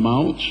big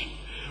amount,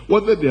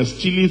 whether they're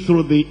stealing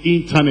through the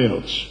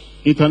internet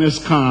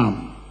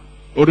scam,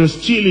 or they're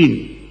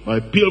stealing by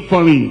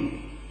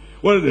pilfering,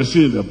 whether they're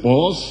stealing the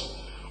bus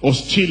or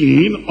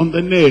stealing on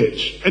the net,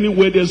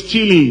 anywhere they're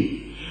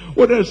stealing,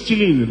 whether they're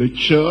stealing in the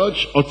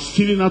church or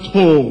stealing at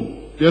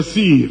home, they're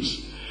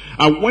thieves.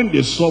 And when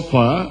they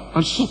suffer,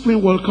 and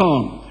suffering will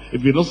come.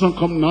 If it doesn't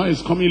come now,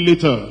 it's coming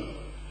later.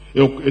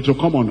 It will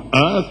come on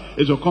earth,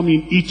 it will come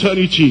in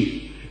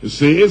eternity. It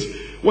says,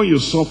 when you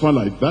suffer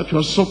like that, you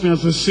are suffering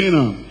as a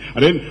sinner.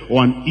 And then,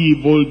 or an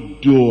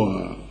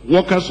evildoer,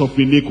 workers of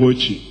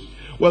iniquity.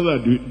 Whether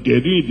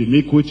they're doing the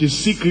iniquity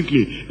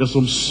secretly, there's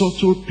some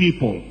subtle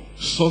people,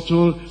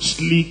 subtle,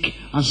 sleek,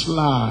 and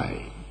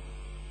sly.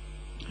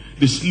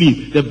 They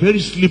sleep, they're very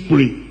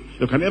slippery.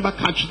 You can never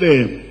catch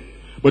them.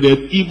 But they're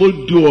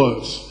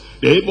evildoers,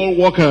 they're evil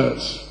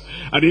workers.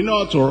 And they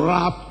know how to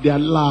wrap their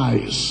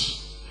lies,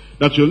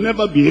 that you'll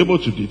never be able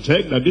to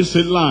detect that this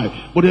is a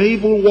lie. But they're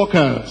evil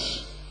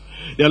workers.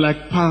 They're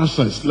like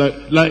parasites,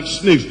 like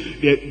snakes.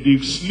 They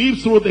sleep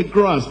through the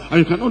grass, and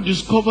you cannot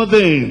discover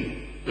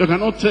them. You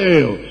cannot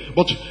tell.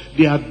 But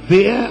they are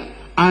there,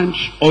 and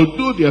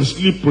although they are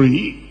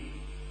slippery,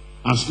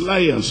 and sly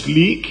and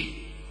sleek,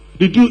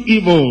 they do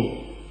evil.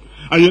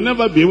 And you'll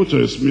never be able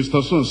to, it's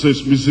Mr. So-and-so,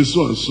 it's Mrs.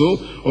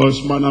 So-and-so, or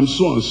it's Madam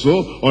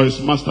So-and-so, or it's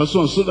Master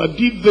So-and-so that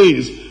did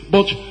this.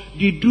 But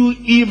they do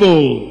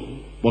evil.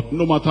 But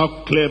no matter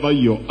how clever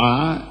you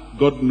are,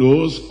 God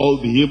knows all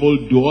the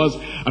evil doers,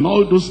 and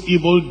all those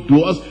evil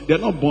doers, they're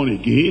not born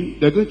again.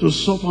 They're going to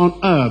suffer on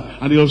earth,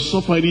 and they'll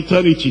suffer in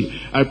eternity.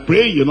 I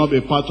pray you'll not be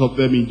part of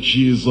them in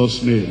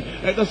Jesus' name.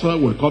 And that's why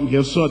we come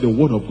here, so that the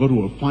word of God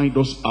will find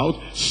us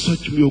out.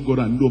 Search me, O God,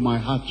 and know my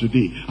heart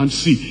today, and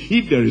see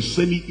if there is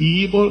any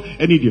evil,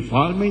 any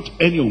defilement,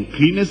 any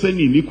uncleanness,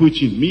 any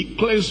iniquity in me.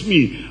 Cleanse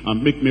me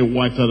and make me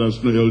whiter than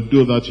snow. He'll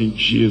do that in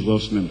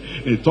Jesus' name.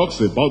 And it talks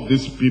about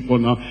these people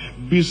now,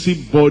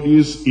 busy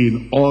bodies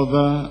in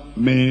other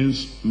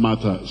men's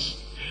matters.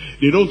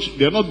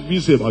 They're not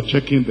busy about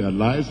checking their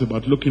lives,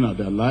 about looking at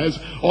their lives.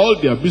 All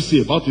they are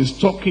busy about is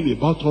talking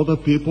about other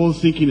people,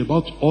 thinking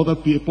about other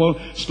people,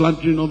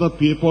 slandering other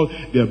people.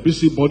 They are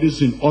busy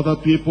bodies in other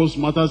people's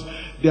matters.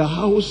 Their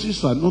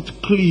houses are not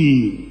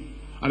clean,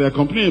 and they are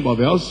complaining about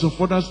the houses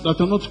of others that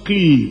are not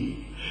clean.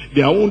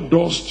 Their own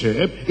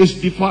doorstep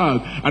is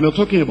defiled, and they're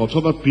talking about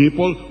other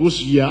people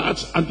whose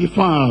yards are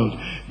defiled.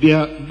 They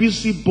are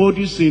busy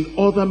bodies in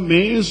other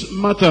men's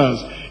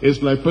matters.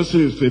 It's like a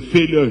person is a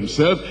failure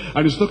himself,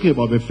 and he's talking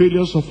about the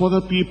failures of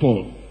other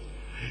people.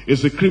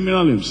 It's a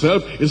criminal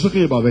himself, he's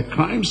talking about the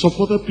crimes of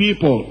other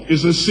people.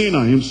 It's a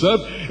sinner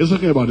himself, he's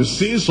talking about the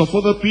sins of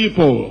other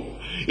people.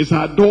 It's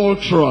an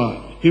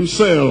adulterer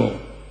himself,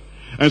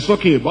 and he's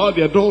talking about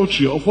the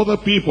adultery of other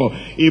people.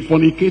 A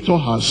fornicator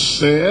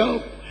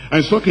herself,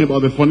 and he's talking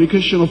about the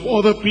fornication of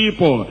other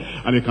people.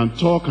 And they can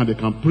talk, and they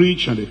can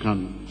preach, and they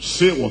can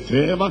say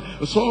whatever.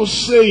 It's all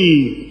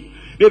saying.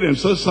 They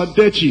themselves are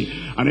dirty,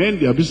 and then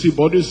they are busy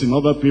bodies in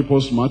other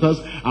people's matters.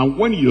 And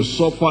when you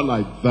suffer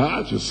like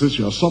that, you say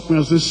you are suffering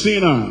as a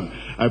sinner.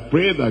 I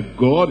pray that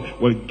God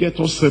will get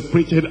us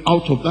separated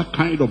out of that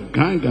kind of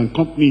gang and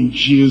company in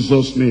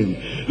Jesus' name.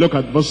 Look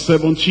at verse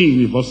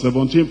 17. In verse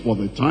 17, for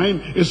the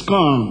time is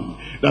come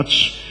that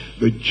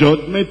the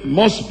judgment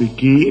must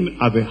begin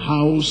at the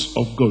house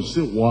of God.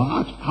 Say,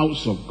 what?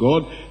 House of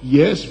God?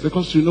 Yes,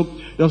 because you know,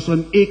 there's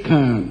an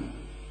Achan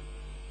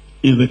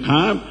in the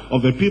camp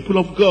of the people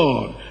of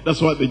God. That's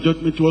why the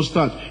judgment will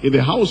start. In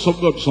the house of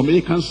God, some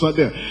Achans are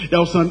there. There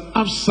was an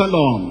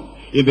Absalom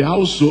in the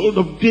household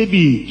of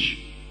David.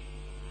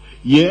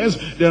 Yes,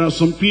 there are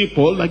some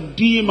people like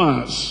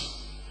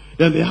Demas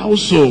in the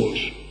household.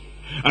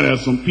 And there are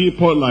some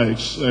people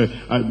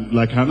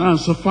like Hannah and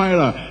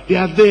Sapphira. They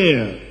are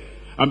there.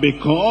 And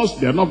because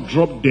they are not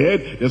dropped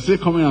dead, they say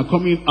coming and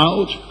coming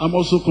out, I'm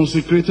also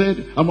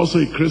consecrated, I'm also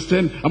a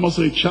Christian, I'm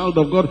also a child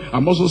of God,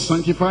 I'm also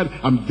sanctified,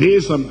 I'm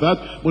this and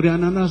that. But they are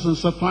Ananias and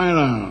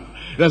Sapphira.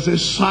 There's a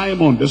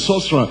Simon, the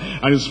sorcerer,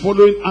 and he's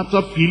following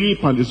after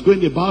Philip, and he's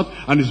going about,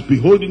 and he's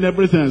beholding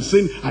everything and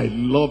saying, I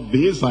love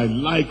this, I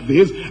like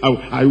this,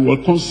 I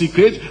will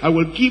consecrate, I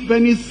will give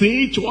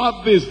anything to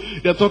have this.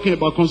 They're talking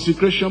about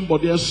consecration,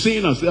 but they are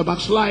sinners, they are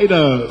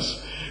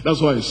backsliders. That's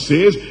why it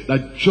says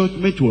that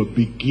judgment will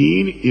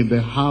begin in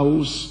the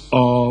house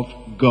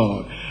of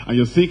God. And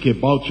you think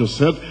about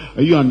yourself,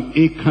 are you an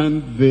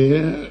Achan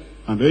there?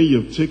 And then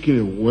you've taken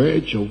a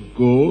wedge of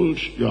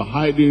gold, you're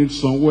hiding it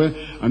somewhere,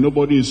 and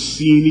nobody is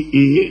seeing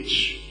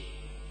it.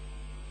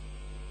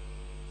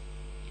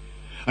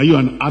 Are you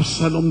an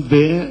Absalom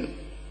there?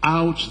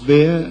 Out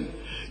there?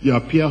 You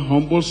appear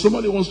humble.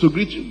 Somebody wants to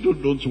greet you.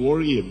 Don't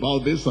worry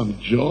about this. I'm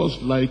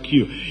just like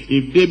you.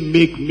 If they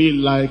make me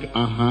like,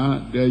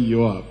 there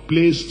you are.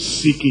 Place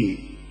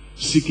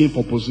seeking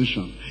for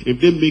position. If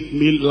they make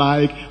me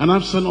like an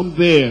Absalom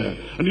there.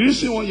 And you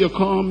see when you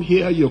come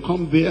here, you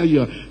come there,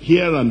 you're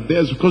here and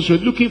there, because you're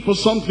looking for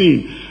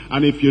something.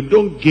 And if you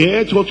don't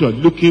get what you're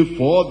looking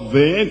for,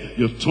 then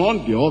you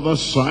turn the other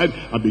side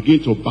and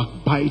begin to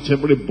backbite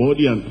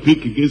everybody and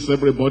pick against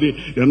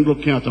everybody. They're not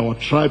looking at our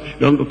tribe.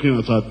 They're not looking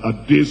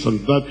at this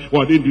and that.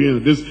 Why are they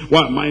doing this?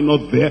 Why am I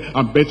not there?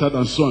 I'm better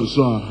than so and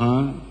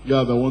so. You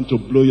are the one to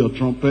blow your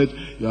trumpet.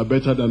 You are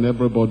better than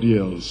everybody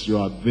else. You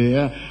are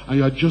there and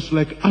you are just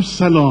like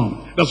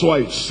Absalom. That's why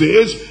it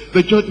says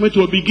the judgment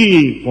will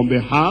begin from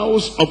the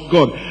house of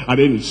God. And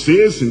then it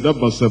says in that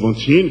verse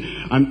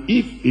 17, and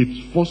if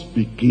it first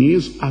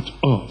begins at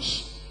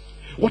us,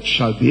 what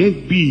shall the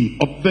end be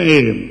of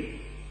them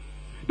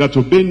that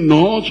obey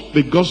not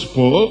the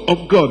gospel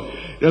of God?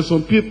 There are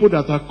some people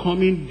that are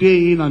coming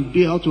day in and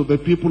day out of the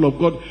people of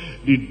God.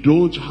 They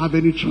don't have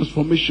any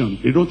transformation.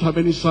 They don't have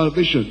any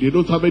salvation. They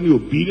don't have any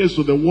obedience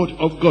to the word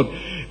of God.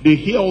 They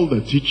hear all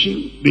the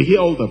teaching. They hear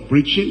all the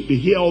preaching. They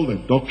hear all the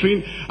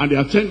doctrine. And they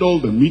attend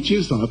all the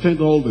meetings and attend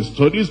all the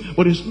studies.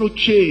 But there's no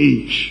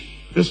change.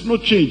 There's no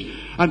change.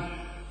 And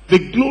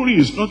the glory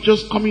is not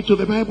just coming to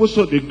the Bible.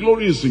 So the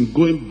glory is in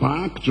going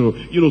back to,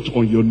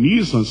 on your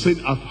knees and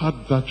saying, I've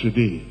had that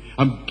today.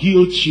 I'm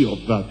guilty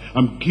of that.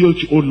 I'm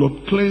guilty. Oh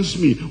Lord, cleanse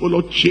me. Oh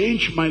Lord,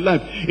 change my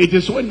life. It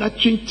is when that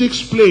change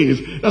takes place,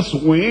 that's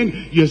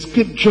when you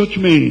escape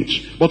judgment.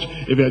 But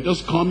if you're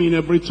just coming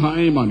every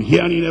time and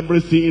hearing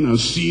everything and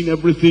seeing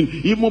everything,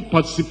 even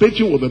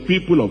participating with the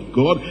people of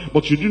God,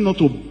 but you do not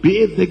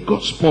obey the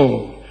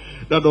gospel,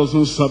 that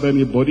doesn't serve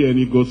anybody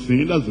any good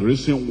thing. That's the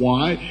reason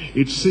why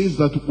it says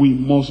that we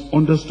must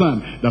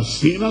understand that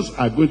sinners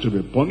are going to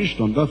be punished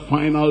on that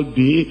final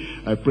day.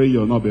 I pray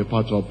you'll not be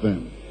part of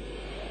them.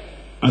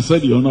 I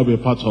said you'll not be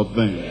part of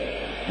them.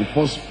 In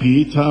First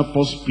Peter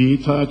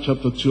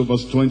chapter 2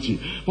 verse 20.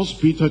 First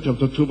Peter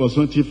chapter 2 verse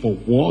 20. For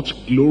what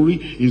glory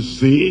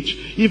is it,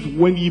 if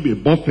when ye be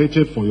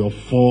buffeted for your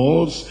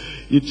faults,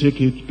 ye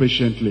take it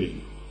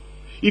patiently?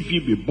 If ye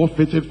be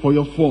buffeted for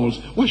your faults,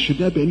 why should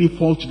there be any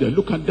fault there?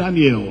 Look at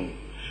Daniel.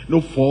 No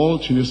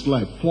fault in his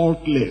life.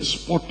 Faultless,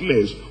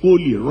 spotless,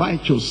 holy,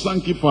 righteous,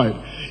 sanctified.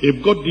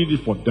 If God did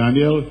it for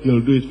Daniel, he'll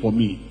do it for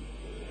me.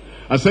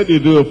 I said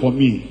he'll do it for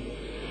me.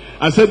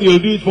 I said he'll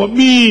do it for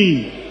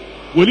me.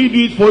 Will he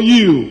do it for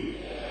you?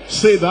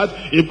 Say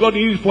that. If God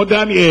did it for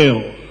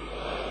Daniel,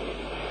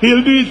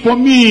 he'll do it for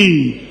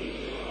me.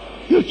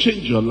 He'll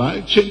change your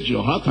life, change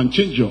your heart, and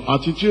change your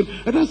attitude.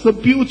 And that's the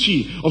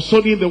beauty of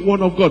studying the Word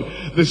of God.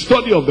 The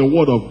study of the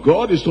Word of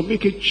God is to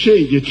make a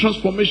change, a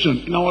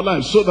transformation in our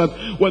lives, so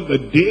that when the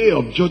day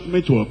of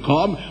judgment will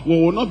come, we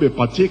will not be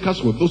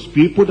partakers with those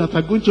people that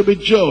are going to be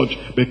judged,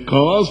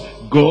 because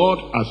God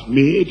has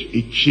made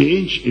a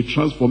change, a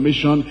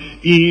transformation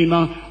in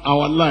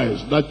our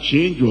lives. That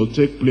change will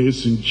take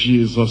place in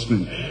Jesus'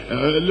 name.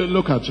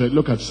 Look at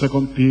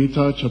 2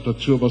 Peter chapter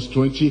 2 verse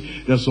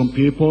 20. There's some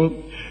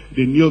people,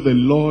 they knew the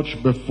Lord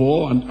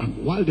before,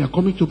 and while they are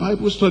coming to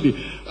Bible study,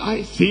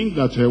 I think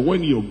that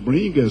when you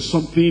bring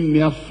something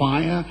near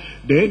fire,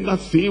 then that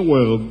thing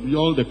will,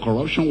 all the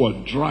corruption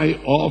will dry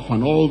off,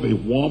 and all the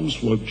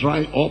worms will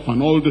dry off,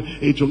 and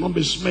it will not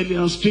be smelly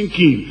and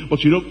stinking.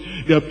 But you know,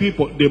 there are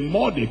people, the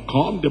more they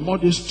come, the more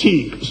they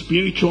stink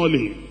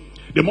spiritually.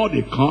 The more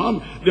they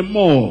come, the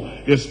more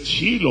they're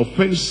still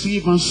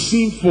offensive and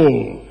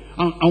sinful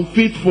and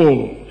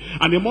unfaithful.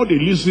 And the more they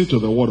listen to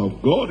the Word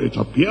of God, it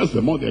appears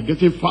the more they're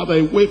getting farther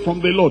away from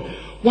the Lord.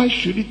 Why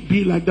should it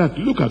be like that?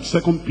 Look at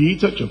 2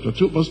 Peter chapter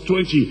 2 verse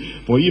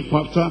 20. For if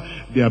after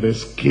they have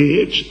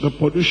escaped the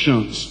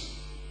pollutions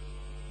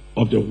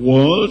of the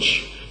world,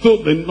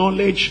 through the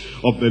knowledge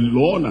of the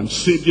Lord and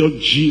Savior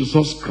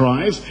Jesus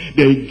Christ,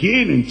 they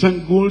again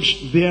entangled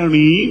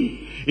therein.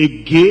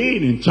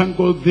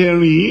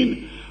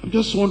 I'm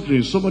just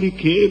wondering, somebody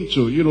came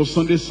to,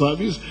 Sunday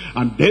service,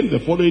 and then the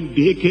following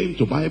day came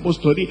to Bible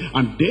study,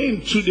 and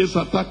then 2 days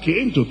after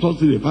came to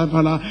Thursday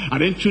revival,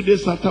 and then 2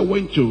 days after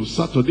went to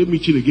Saturday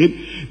meeting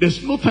again.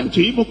 There's no time to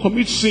even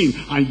commit sin,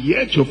 and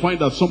yet you find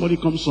that somebody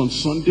comes on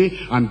Sunday,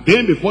 and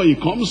then before he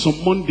comes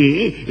on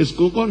Monday, it's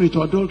gone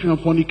into adultery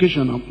and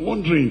fornication. I'm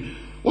wondering,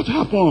 what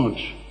happened?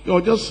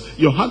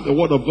 You had the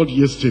Word of God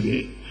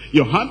yesterday.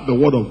 You had the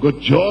Word of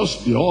God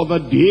just the other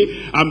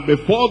day, and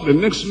before the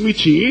next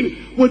meeting,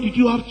 where did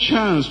you have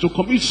chance to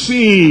commit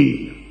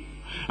sin?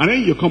 And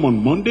then you come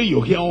on Monday,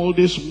 you hear all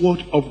this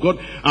Word of God,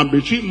 and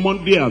between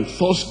Monday and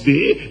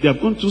Thursday, they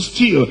have gone to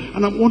steal.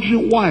 And I'm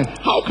wondering why.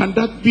 How can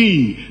that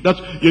be?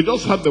 That you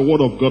just had the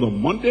Word of God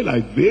on Monday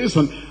like this,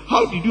 and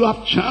how did you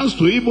have chance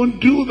to even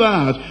do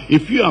that?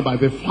 If you are by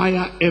the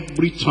fire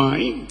every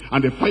time,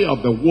 and the fire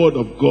of the Word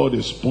of God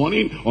is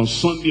burning on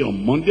Sunday,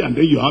 on Monday, and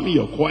then you have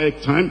your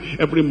quiet time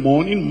every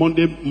morning,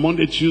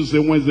 Monday, Tuesday,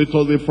 Wednesday,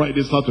 Thursday,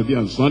 Friday, Saturday,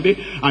 and Sunday,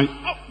 and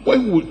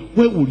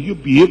where would you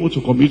be able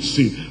to commit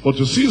sin? But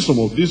to see some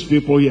of these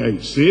people here,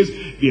 it says,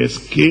 they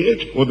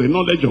escaped with the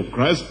knowledge of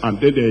Christ,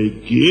 and then they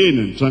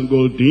again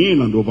entangled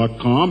in and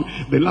overcome.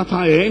 The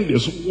latter end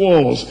is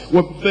worse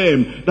with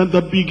them than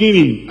the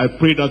beginning. I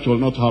pray that will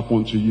not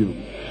happen to you.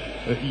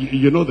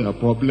 You know their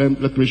problem.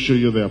 Let me show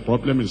you their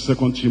problem in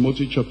 2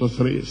 Timothy chapter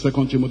 3.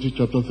 2 Timothy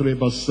chapter 3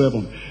 verse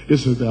 7.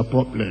 This is their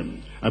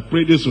problem. I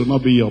pray this will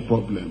not be your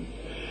problem.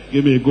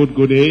 Give me a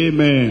good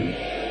amen.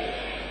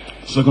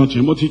 2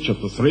 Timothy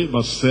chapter 3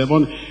 verse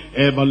 7.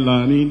 Ever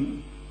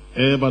learning.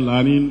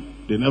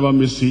 They never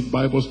miss it.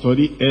 Bible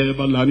study,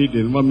 ever learning,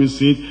 they never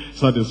miss it.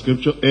 Start the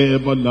scripture,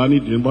 ever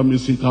learning, they never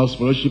miss it. House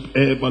fellowship,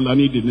 ever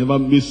learning, they never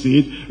miss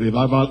it.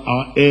 Revival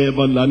hour,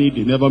 ever learning,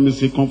 they never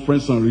miss it.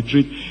 Conference and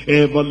retreat,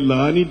 ever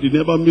learning, they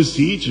never miss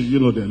it.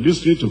 They're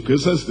listening to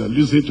cases, they're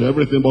listening to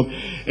everything, but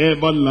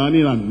ever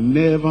learning and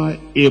never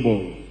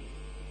able.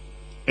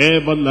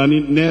 Ever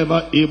learning,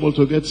 never able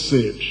to get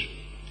saved.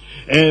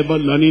 Ever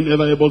learning,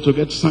 never able to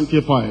get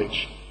sanctified.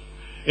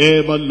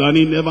 Ever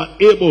learning, never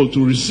able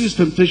to resist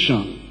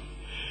temptation.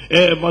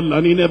 Ever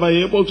learning, never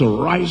able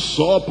to rise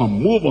up and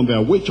move on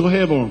their way to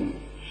heaven.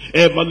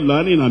 Ever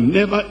learning and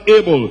never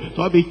able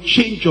to have a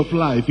change of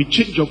life, a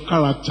change of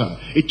character,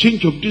 a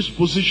change of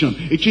disposition,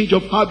 a change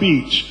of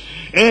habit.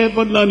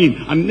 Ever learning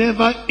and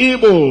never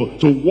able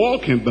to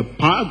walk in the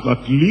path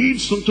that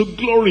leads unto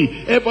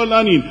glory. Ever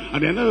learning,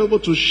 and they're never able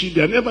to shift.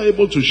 They're never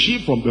able to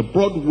shift from the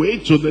broad way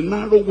to the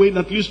narrow way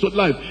that leads to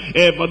life.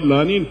 Ever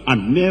learning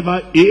and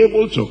never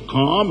able to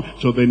come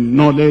to the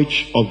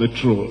knowledge of the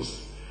truth.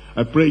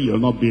 I pray you'll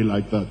not be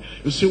like that.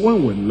 You see,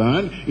 when we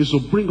learn, it's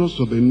to bring us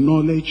to the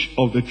knowledge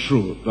of the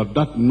truth.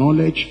 That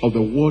knowledge of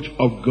the Word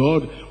of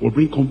God will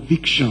bring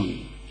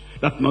conviction.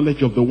 That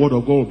knowledge of the Word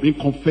of God will bring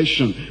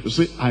confession. You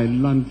say, I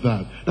learned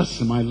that.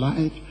 That's my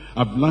life.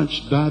 I've learned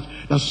that.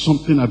 That's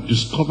something I've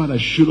discovered I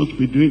shouldn't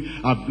be doing.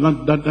 I've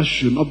learned that that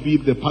should not be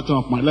the pattern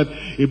of my life.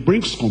 It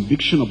brings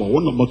conviction about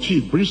one. Number two,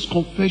 it brings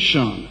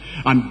confession.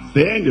 And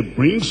then it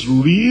brings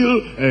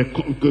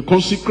real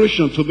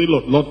consecration to the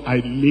Lord. Lord, I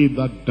lay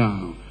that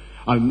down.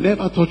 I'll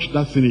never touch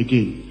that thing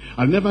again.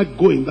 I'll never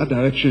go in that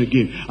direction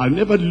again. I'll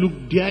never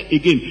look there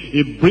again.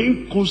 It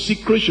brings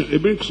consecration.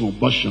 It brings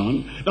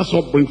conversion. That's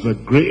what brings the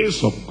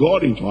grace of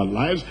God into our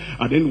lives.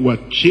 And then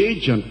we're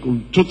changed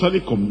and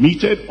totally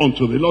committed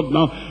unto the Lord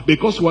now.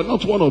 Because we're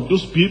not one of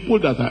those people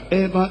that are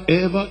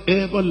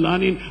ever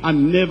learning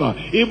and never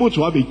able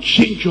to have a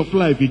change of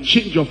life, a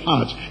change of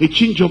heart, a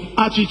change of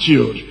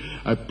attitude.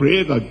 I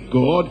pray that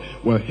God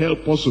will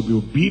help us to be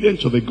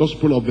obedient to the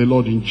gospel of the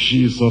Lord in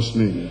Jesus'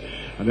 name.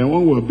 And then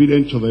when we're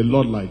obedient to the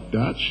Lord like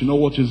that, you know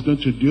what He's going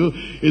to do?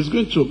 He's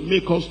going to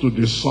make us to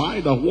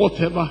decide that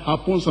whatever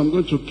happens, I'm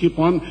going to keep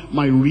on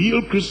my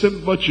real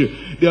Christian virtue.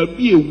 There'll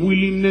be a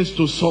willingness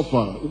to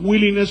suffer.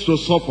 Willingness to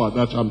suffer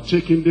that I'm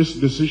taking this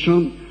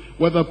decision.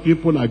 Whether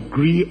people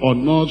agree or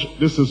not,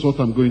 this is what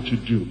I'm going to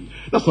do.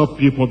 That's how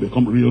people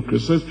become real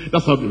Christians.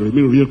 That's how they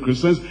remain real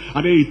Christians.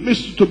 And then it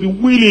makes you to be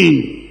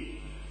willing.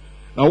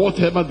 Now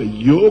whatever the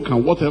yoke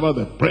and whatever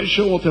the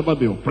pressure, whatever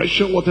the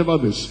oppression, whatever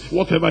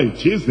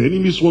it is the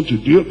enemies want to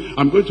do,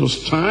 I'm going to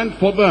stand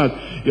for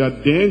that. You are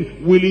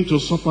then willing to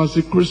suffer as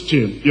a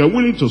Christian. You are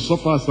willing to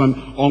suffer as an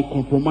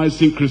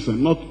uncompromising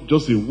Christian, not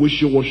just a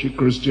wishy-washy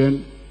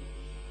Christian,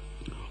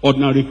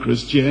 ordinary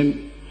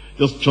Christian,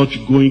 just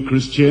church-going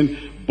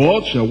Christian,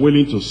 but you are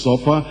willing to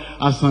suffer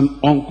as an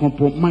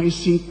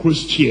uncompromising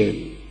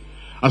Christian,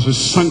 as a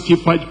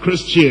sanctified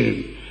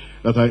Christian.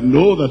 That I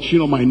know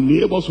that, my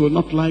neighbors will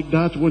not like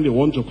that when they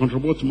want to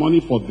contribute money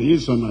for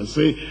this. And I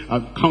say,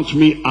 count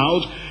me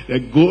out. They're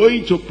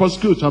going to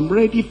prosecute. I'm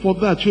ready for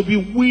that. You'll be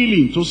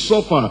willing to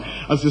suffer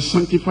as a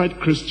sanctified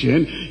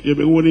Christian. You'll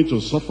be willing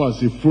to suffer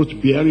as a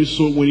fruit-bearing,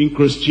 soul-winning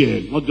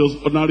Christian. Not just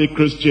ordinary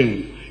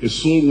Christian. A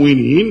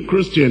soul-winning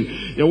Christian.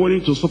 You're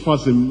willing to suffer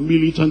as a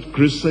militant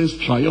Christian,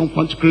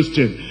 triumphant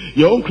Christian.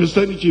 Your own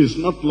Christianity is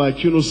not like,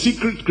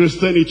 secret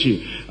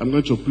Christianity. I'm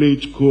going to play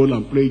it cool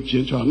and play it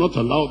gentle. I'll not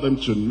allow them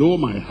to know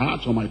my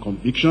heart or my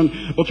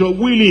conviction. But you're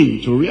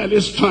willing to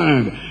really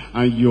stand.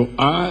 And you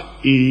are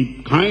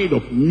a kind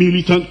of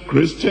militant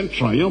Christian,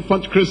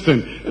 triumphant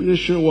Christian. Let me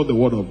show you what the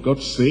Word of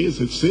God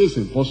says. It says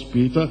in 1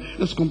 Peter.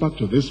 Let's come back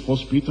to this.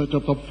 1 Peter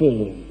chapter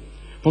 4.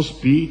 1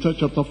 Peter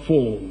chapter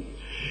 4.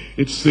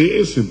 It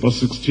says in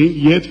verse 16,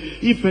 yet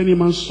if any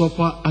man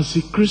suffer as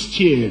a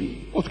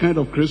Christian. What kind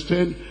of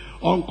Christian?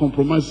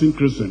 Uncompromising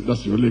Christian.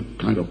 That's the only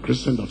kind of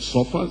Christian that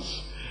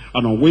suffers.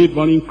 An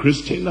unwavering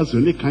Christian. That's the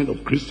only kind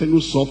of Christian who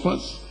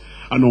suffers.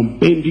 An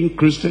unbending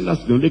Christian.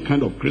 That's the only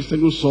kind of Christian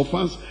who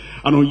suffers.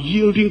 An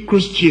unyielding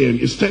Christian,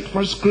 a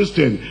steadfast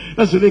Christian.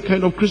 That's the only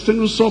kind of Christian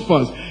who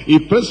suffers. A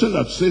person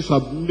that says,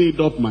 I've made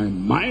up my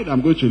mind,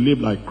 I'm going to live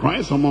like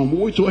Christ, I'm on my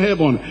way to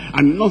heaven,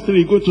 and nothing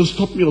is going to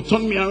stop me or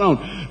turn me around.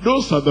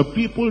 Those are the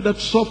people that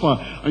suffer.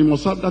 And you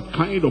must have that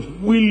kind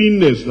of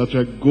willingness that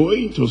you're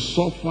going to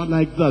suffer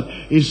like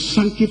that. A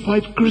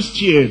sanctified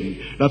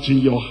Christian, that in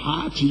your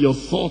heart, in your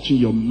thought, in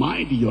your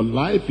mind, in your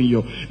life, in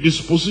your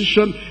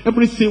disposition,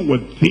 everything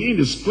within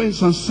is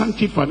cleansed and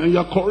sanctified, and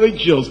you're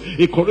courageous,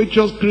 a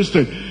courageous Christian.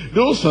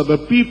 Those are the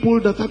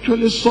people that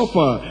actually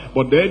suffer,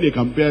 but then they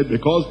can bear it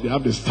because they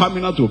have the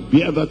stamina to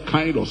bear that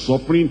kind of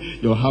suffering.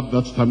 You'll have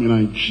that stamina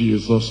in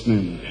Jesus'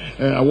 name.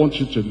 I want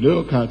you to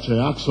look at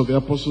Acts of the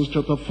Apostles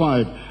chapter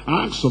 5.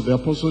 Acts of the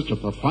Apostles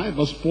chapter 5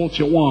 verse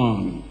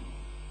 41.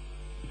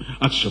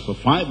 Acts chapter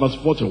 5 verse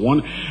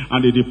 41.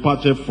 And they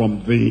departed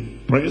from the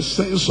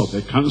presence of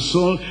the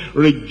council,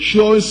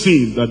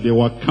 rejoicing that they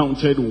were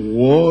counted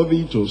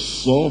worthy to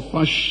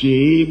suffer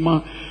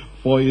shame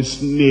for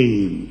his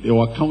name. They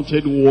were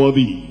counted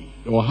worthy.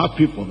 They were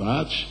happy for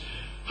that.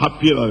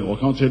 Happy that they were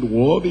counted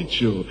worthy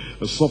to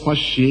suffer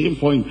shame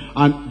for him.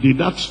 And did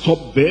that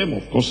stop them?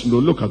 Of course, no.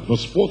 Look at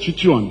verse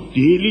 42. And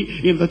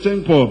daily in the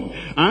temple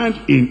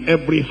and in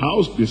every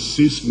house they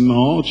ceased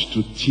not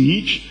to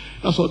teach.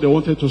 That's what they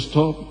wanted to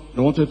stop.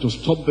 They wanted to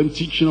stop them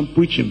teaching and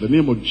preaching the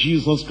name of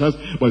Jesus Christ.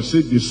 But it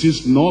said they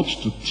ceased not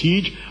to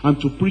teach and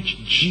to preach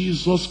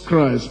Jesus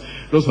Christ.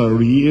 Those are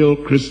real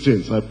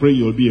Christians. I pray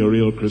you'll be a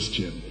real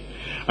Christian.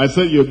 I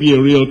said you'll be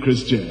a real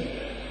Christian.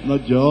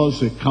 Not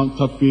just a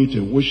counterfeit,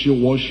 a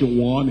wishy-washy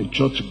one, a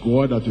church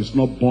goer that is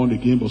not born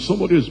again, but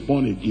somebody who is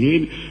born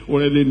again, who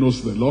already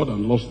knows the Lord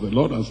and loves the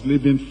Lord and is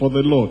living for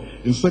the Lord.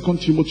 In 2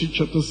 Timothy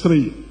chapter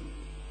 3.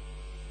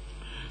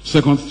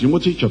 2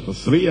 Timothy chapter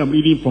 3, I'm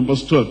reading from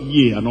verse 12.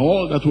 Yea, and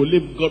all that will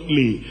live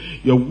godly,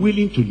 you're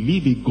willing to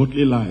live a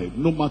godly life,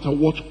 no matter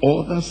what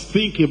others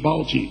think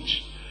about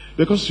it.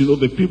 Because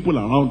the people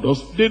around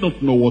us, they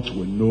don't know what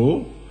we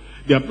know.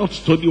 They have not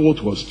studied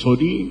what we're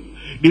studying.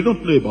 They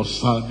don't know about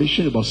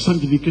salvation, about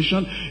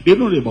sanctification. They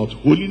don't know about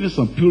holiness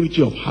and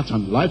purity of heart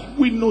and life.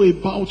 We know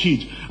about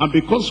it. And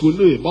because we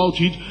know about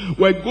it,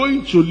 we're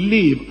going to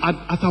live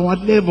at our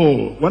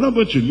level. We're not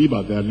going to live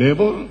at their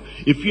level.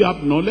 If you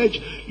have knowledge,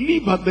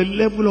 live at the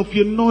level of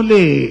your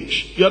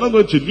knowledge. You're not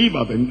going to live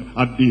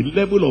at the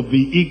level of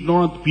the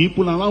ignorant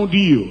people around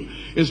you.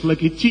 It's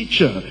like a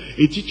teacher.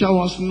 A teacher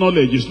who has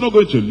knowledge is not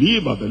going to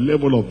live at the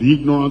level of the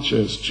ignorant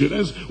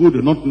students who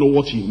do not know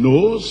what he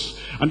knows.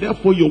 And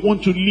therefore you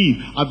want to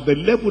live at the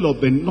level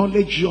of the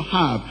knowledge you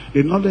have,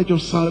 the knowledge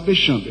of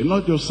salvation, the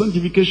knowledge of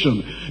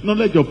sanctification,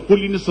 knowledge of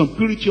holiness and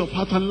purity of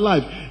heart and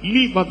life.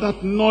 Live at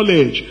that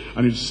knowledge.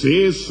 And it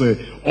says,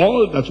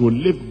 all that will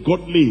live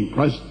godly in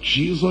Christ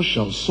Jesus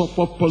shall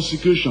suffer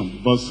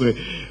persecution. Verse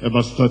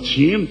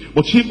 13,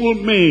 but evil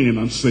men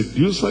and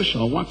seducers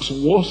shall wax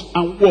worse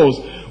and worse.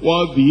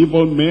 While the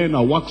evil men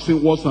are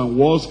waxing worse and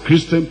worse,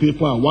 Christian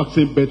people are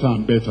waxing better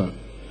and better.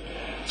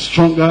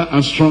 Stronger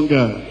and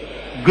stronger.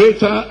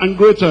 Greater and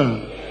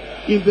greater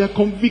in their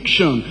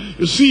conviction.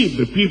 You see, if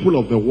the people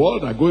of the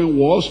world are going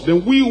worse,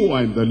 then we who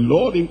are in the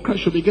Lord in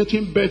Christ should be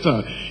getting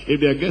better. If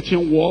they are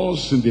getting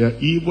worse in their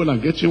evil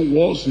and getting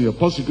worse in their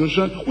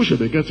persecution, we should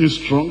be getting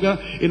stronger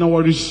in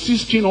our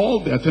resisting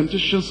all their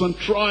temptations and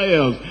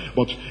trials.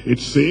 But it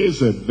says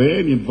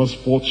then in verse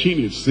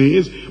 14, it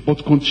says,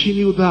 but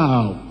continue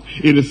thou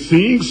in the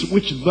things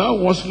which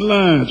thou hast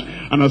learned,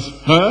 and hast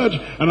heard,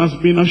 and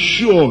hast been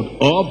assured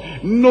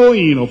of,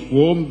 knowing of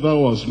whom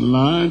thou hast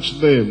learned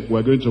them.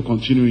 We're going to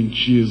continue in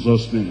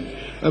Jesus' name.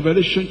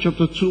 Revelation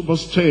chapter 2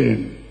 verse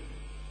 10.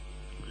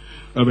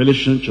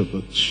 Revelation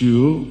chapter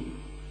 2.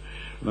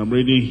 And I'm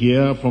reading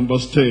here from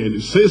verse 10.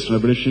 It says,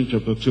 Revelation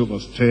chapter 2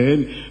 verse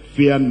 10,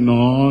 fear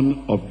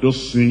none of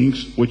those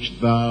things which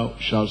thou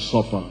shalt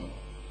suffer.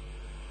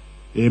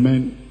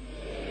 Amen.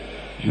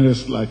 And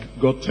it's like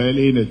God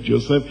telling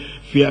Joseph,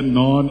 fear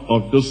none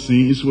of those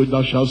things which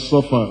thou shalt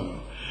suffer.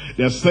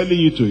 They are sending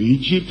you to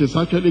Egypt. It's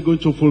actually going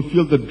to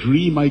fulfill the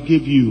dream I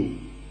gave you.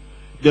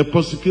 The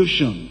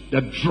persecution,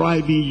 they're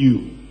driving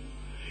you.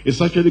 It's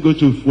actually going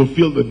to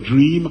fulfill the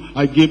dream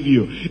I gave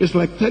you. It's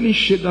like telling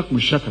Shadrach,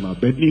 Meshach, and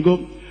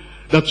Abednego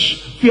that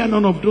fear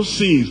none of those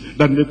things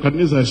that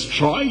Nebuchadnezzar is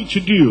trying to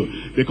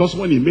do. Because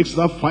when he makes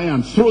that fire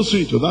and throws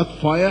you into that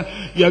fire,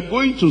 you are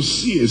going to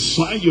see a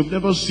sign you've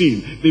never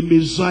seen. The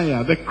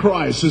Messiah, the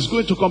Christ, is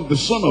going to come. The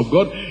Son of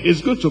God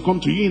is going to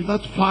come to you in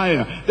that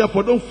fire.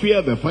 Therefore, don't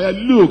fear the fire.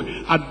 Look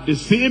at the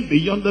thing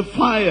beyond the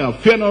fire.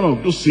 Fear none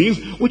of those things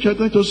which are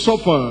going to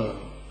suffer.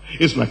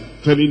 It's like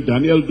telling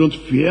Daniel, don't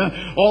fear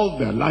all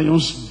the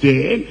lions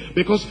den,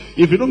 because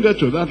if you don't get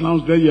to that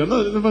lion's den, you're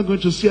never going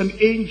to see an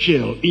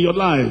angel in your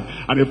life.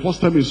 And the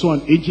first time you saw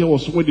an angel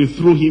was when they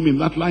threw him in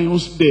that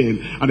lion's den.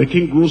 And the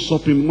king rose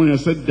up in the morning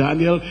and said,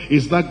 Daniel,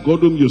 is that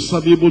God whom you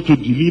serve able to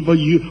deliver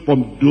you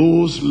from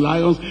those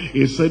lions?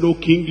 He said, O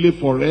king, live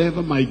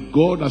forever. My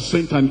God has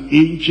sent an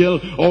angel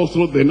all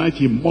through the night.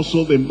 He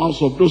muzzled the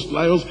mouths of those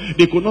lions.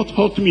 They could not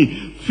hurt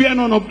me. Fear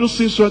none of those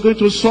things you are going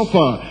to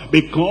suffer,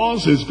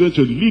 because it's going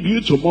to lead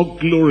you to more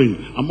glory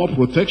and more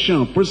protection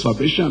and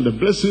preservation and the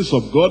blessings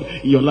of God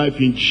in your life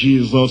in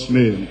Jesus'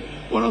 name.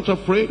 We're not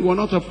afraid. We're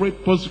not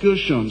afraid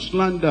persecution,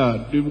 slander,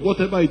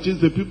 whatever it is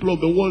the people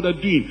of the world are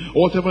doing,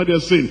 or whatever they're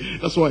saying.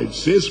 That's why it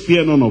says,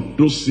 fear none of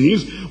those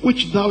things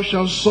which thou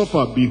shalt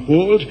suffer.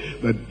 Behold,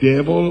 the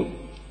devil,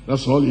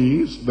 that's all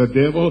he is, the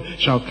devil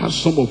shall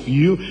cast some of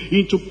you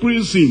into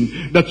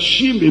prison, that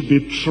she may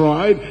be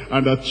tried,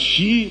 and that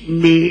she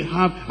may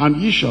have, and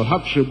ye shall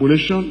have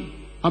tribulation.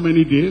 How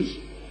many days?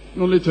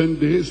 Only 10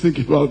 days. Think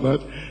about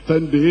that.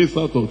 10 days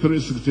out of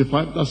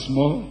 365, that's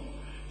small.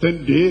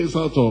 10 days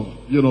out of,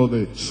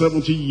 the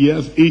 70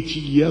 years, 80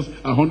 years,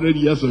 100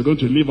 years we're going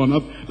to live on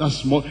earth, that's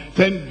small.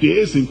 10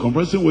 days in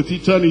comparison with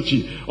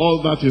eternity,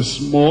 all that is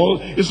small.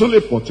 It's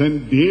only for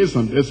 10 days,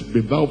 and let's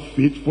be thou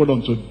faithful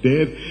unto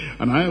death,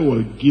 and I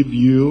will give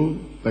you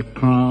the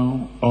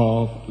crown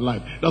of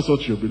life. That's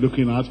what you'll be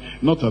looking at,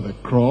 not at the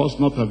cross,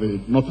 not at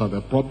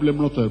the problem,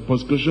 not at the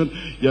persecution.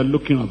 You're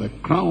looking at the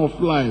crown of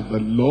life the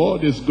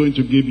Lord is going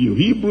to give you.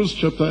 Hebrews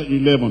chapter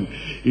 11.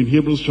 In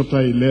Hebrews chapter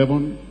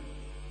 11,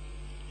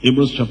 and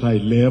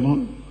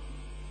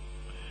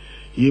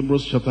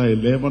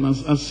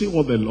see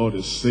what the Lord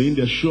is saying,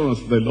 the assurance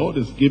the Lord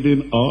is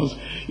giving us.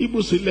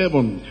 Hebrews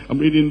 11, I'm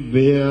reading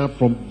there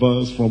from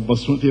verse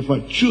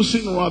 25.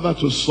 Choosing rather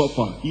to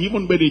suffer. He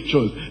even made a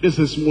choice. This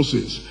is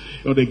Moses.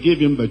 They gave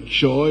him the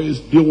choice.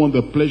 Do you want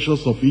the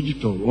pleasures of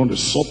Egypt or want the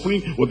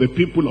suffering with the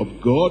people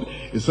of God?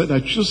 He said, I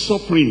choose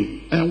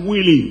suffering. I am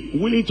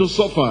willing to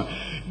suffer.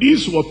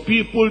 These were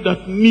people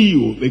that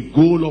knew the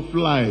goal of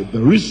life, the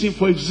reason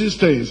for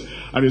existence.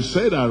 And he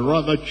said, I'd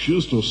rather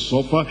choose to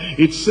suffer.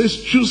 It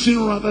says,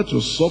 choosing rather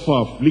to suffer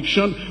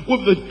affliction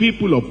with the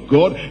people of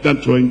God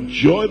than to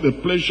enjoy the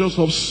pleasures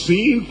of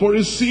sin for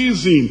a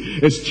season,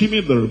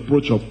 esteeming the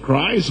reproach of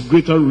Christ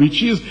greater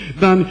riches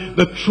than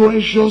the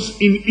treasures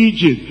in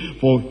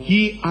Egypt. For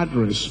he had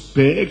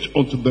respect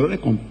unto the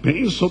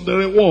recompense of the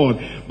reward.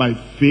 By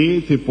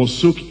faith he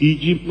forsook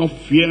Egypt, not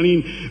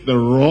fearing the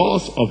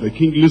wrath of the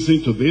king.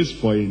 Listen to this,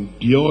 for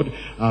endured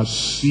has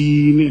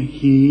seen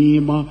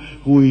him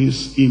who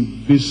is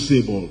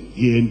invisible.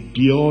 He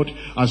endured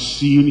has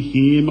seen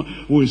him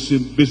who is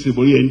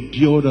invisible. He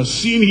endured has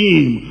seen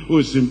him who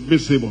is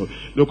invisible.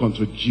 Look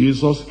unto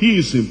Jesus. He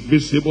is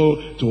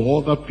invisible to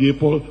other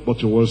people,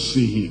 but you will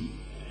see him.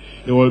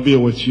 He will be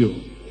with you.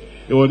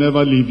 He will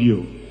never leave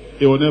you.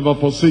 He will never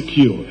forsake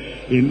you.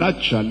 In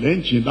that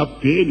challenge, in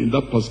that pain, in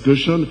that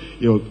persecution,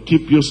 he will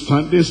keep you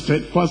standing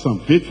steadfast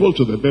and faithful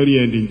to the very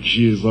end in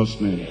Jesus'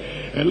 name.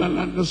 And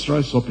let's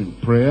rise up in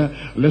prayer.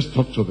 Let's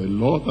talk to the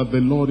Lord, that the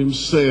Lord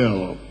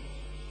himself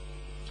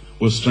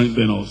will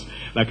strengthen us.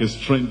 Like he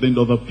strengthened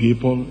other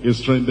people, he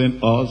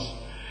strengthened us.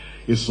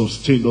 He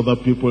sustained other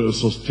people, he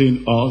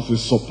sustained us. He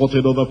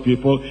supported other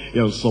people,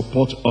 he'll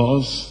support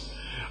us.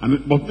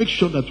 But make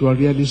sure that you are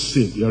really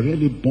saved, you are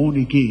really born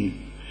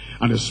again.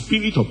 And the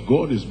Spirit of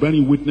God is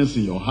bearing witness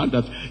in your heart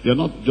that you're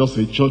not just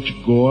a church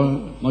goer,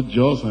 not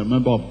just a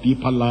member of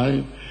Deeper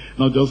Life,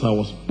 not just I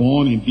was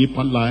born in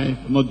Deeper Life,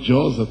 not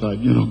just that I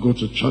go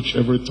to church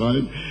every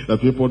time. The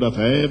people that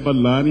are ever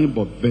learning,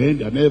 but then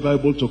they're never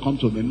able to come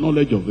to the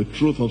knowledge of the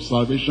truth of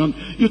salvation.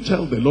 You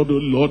tell the Lord, oh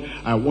Lord,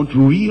 I want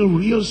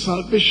real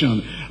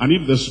salvation. And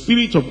if the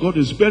Spirit of God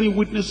is bearing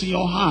witness in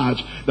your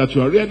heart that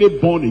you are really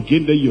born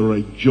again, then you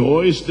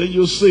rejoice, then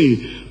you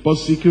say,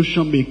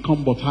 persecution may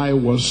come, but I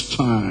will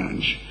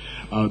stand.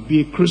 I'll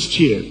be a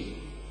Christian.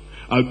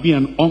 I'll be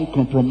an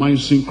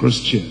uncompromising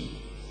Christian.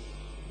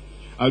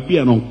 I'll be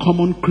an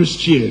uncommon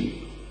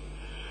Christian.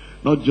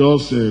 Not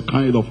just a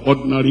kind of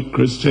ordinary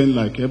Christian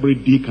like every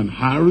Dick and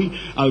Harry.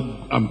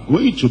 I'm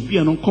going to be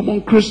an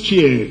uncommon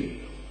Christian.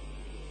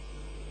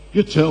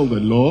 You tell the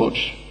Lord,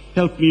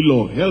 help me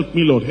Lord, help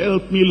me Lord,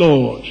 help me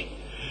Lord.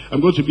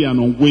 I'm going to be an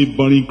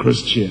unwavering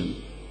Christian.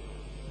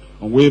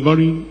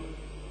 Unwavering,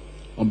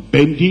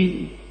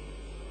 unbending,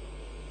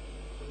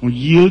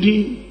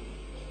 unyielding.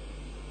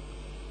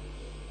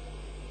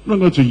 I'm not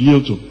going to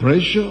yield to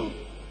pressure.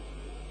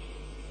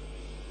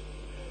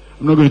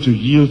 I'm not going to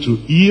yield to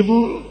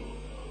evil.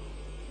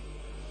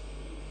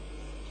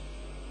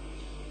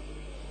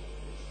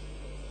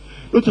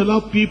 Don't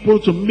allow people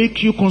to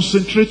make you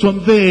concentrate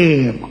on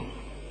them.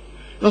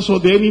 That's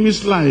what the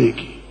enemies like.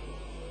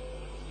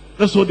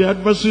 That's what the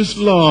adversaries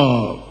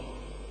love.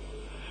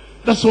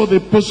 That's what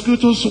the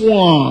persecutors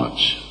want.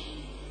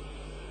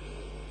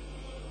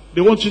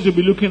 They want you to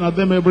be looking at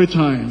them every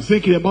time,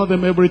 thinking about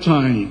them every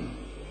time.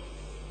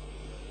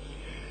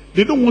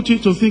 They don't want you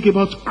to think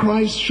about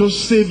Christ your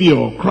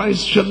Savior,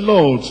 Christ your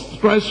Lord,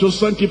 Christ your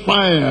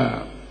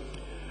Sanctifier.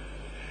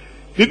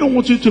 They don't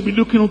want you to be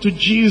looking unto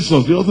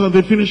Jesus, the author and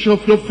the finisher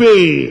of your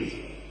faith.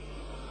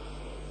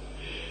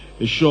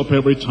 They show up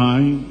every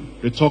time,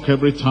 they talk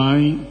every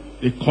time,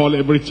 they call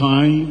every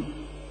time.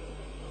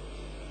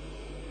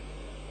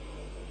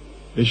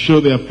 They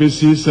show their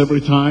faces every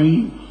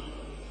time.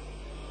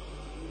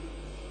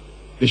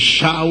 They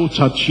shout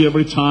at you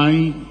every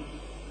time.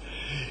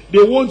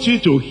 They want you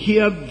to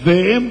hear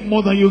them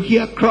more than you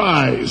hear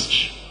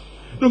Christ.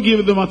 Don't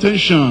give them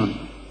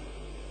attention.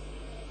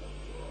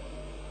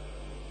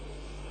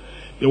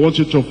 They want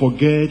you to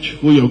forget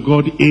who your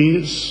God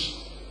is.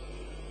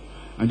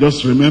 And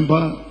just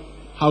remember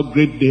how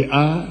great they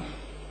are.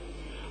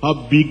 How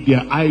big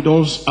their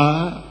idols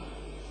are.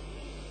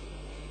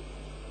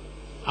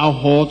 How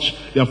hot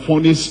their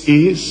furnace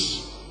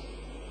is.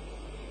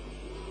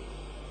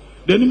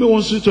 The enemy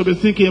wants you to be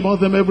thinking about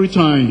them every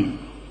time.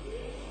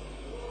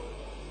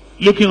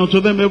 Looking unto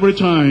them every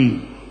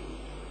time.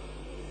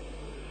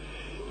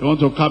 They want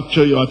to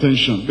capture your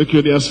attention, make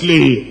you their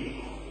slave.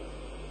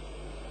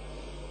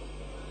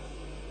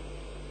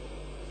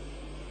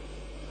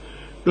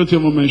 Don't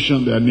even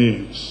mention their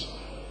names.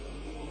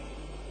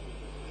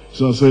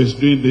 So-and-so is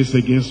doing this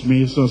against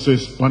me, so-and-so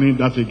is planning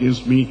that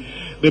against me.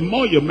 The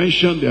more you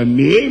mention their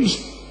names,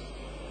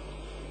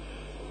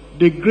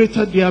 the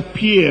greater they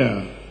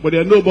appear, but they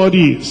are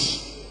nobodies.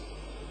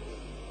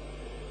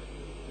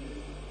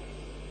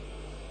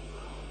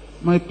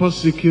 My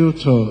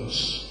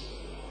persecutors,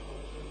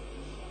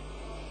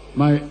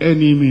 my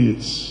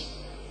enemies,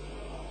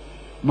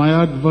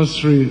 my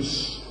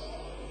adversaries,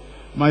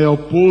 my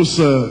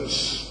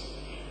opposers.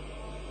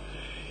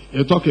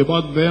 You talk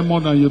about them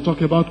more than you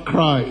talk about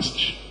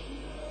Christ.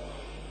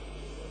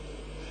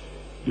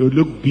 You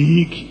look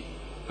big,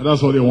 and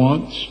that's what they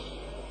want.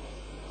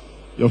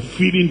 You're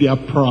feeding their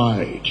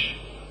pride.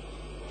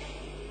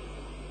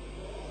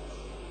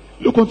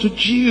 Look unto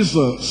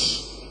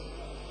Jesus,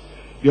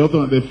 the author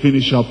and the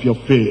finisher of your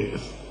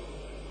faith.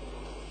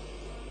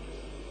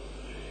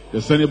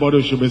 There's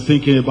anybody who should be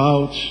thinking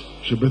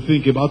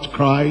about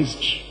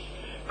Christ.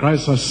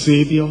 Christ as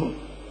Savior.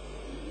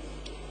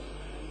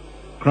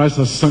 Christ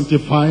as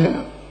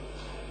Sanctifier.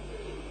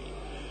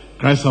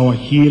 Christ our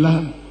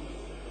Healer.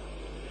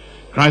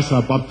 Christ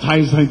our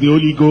Baptizer in the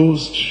Holy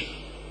Ghost.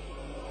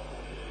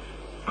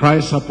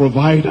 Christ our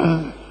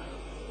Provider.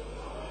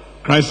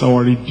 Christ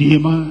our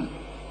Redeemer.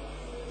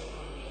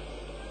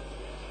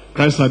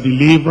 Christ our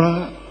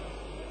Deliverer.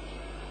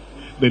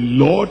 The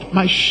Lord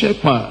my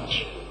Shepherd.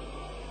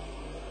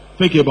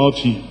 Think about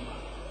Him.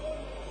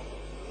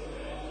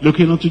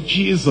 Looking unto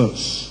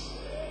Jesus.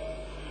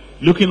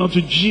 Looking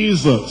unto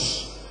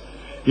Jesus.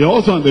 The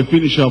author and the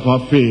finisher of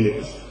our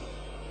faith.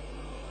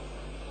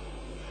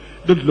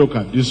 Don't look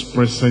at these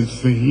present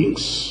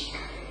things.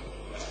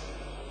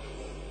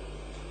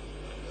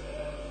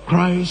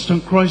 Christ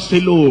and Christ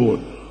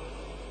alone.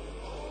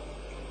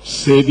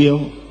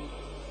 Savior,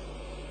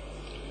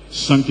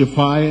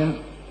 sanctifier,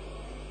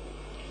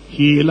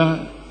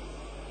 healer,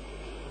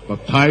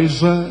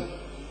 baptizer,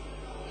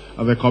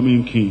 and the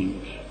coming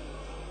King.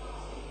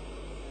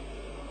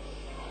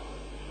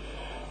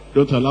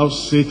 Don't allow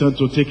Satan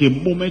to take a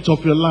moment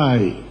of your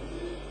life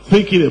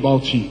thinking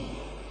about him.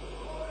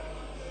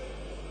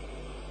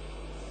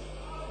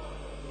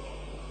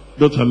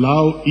 Don't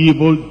allow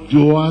evil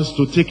doers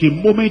to take a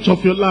moment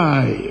of your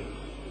life.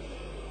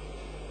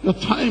 Your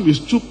time is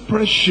too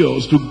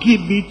precious to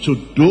give it to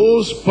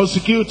those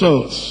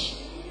persecutors.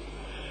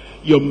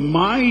 Your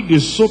mind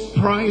is so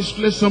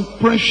priceless and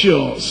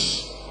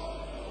precious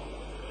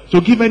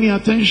to give any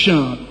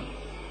attention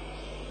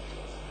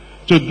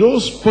to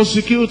those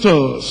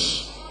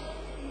persecutors.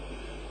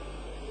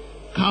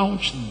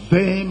 Count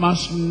them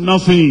as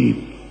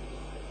nothing.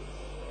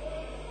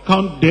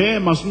 Count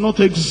them as not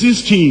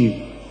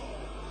existing.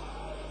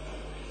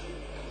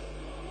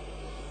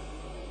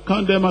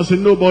 Count them as a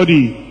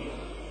nobody.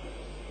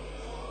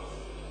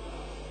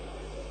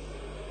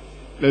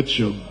 Let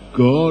your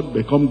God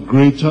become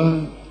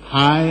greater,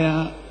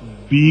 higher,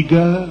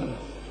 bigger,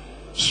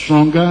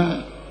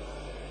 stronger.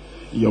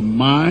 Your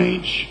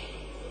mind,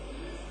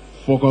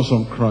 focus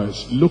on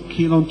Christ.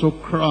 Looking unto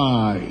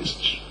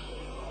Christ.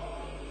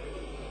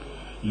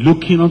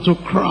 Looking unto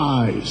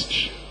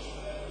Christ.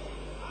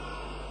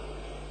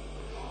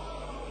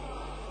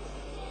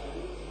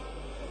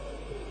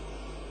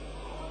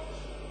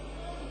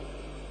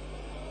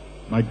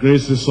 My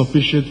grace is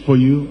sufficient for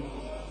you.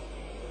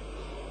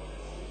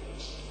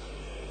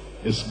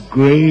 His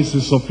grace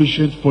is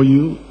sufficient for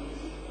you.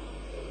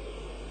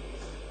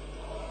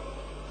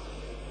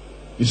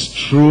 His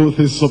truth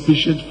is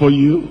sufficient for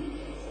you.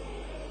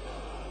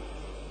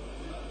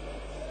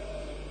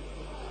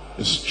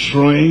 His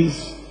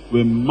strength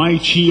will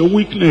mighty your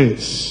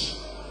weakness.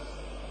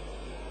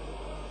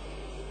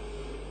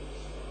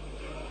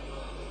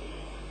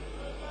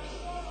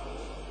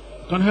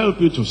 Can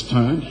help you to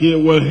stand. Here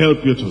will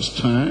help you to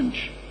stand.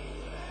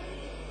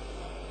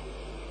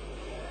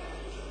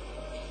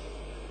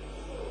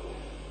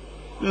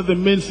 Let the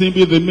main thing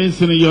be the main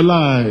thing in your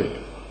life.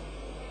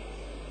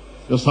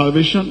 Your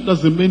salvation,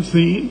 that's the main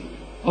thing.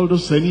 All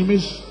those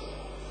enemies,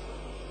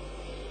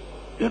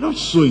 they're not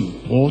so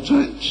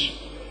important.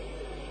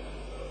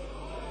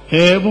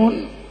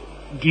 Heaven,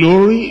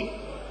 glory,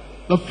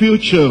 the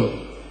future,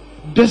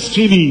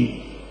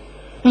 destiny,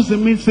 that's the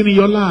main thing in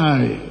your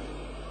life.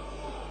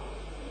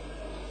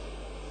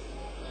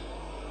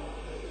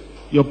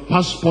 Your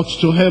passport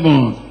to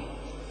heaven,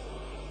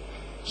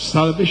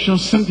 salvation,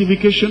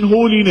 sanctification,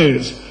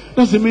 holiness,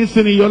 that's the main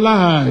thing in your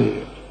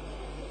life.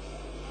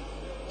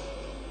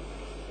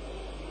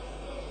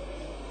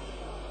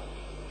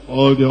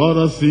 All the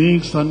other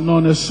things are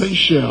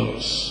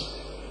non-essentials.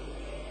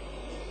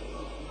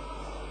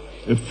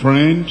 A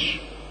friend,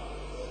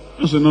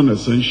 that's a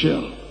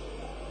non-essential.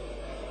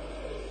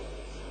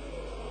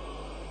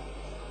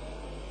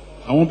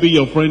 I won't be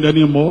your friend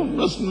anymore.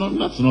 That's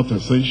not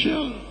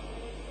essential.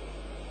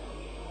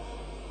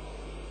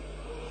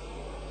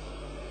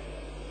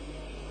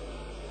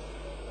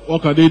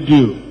 What can they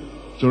do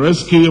to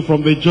rescue you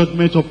from the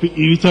judgment of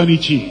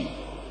eternity?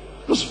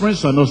 Those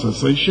friends are not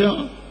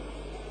essential.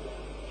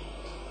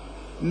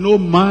 No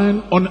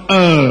man on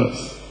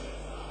earth,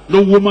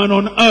 no woman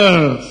on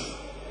earth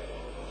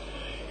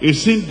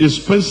is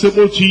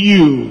indispensable to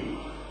you.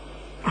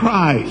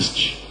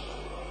 Christ.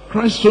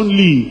 Christ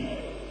only.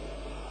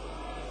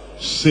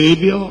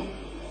 Savior.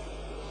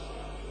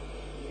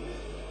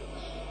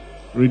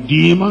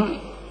 Redeemer.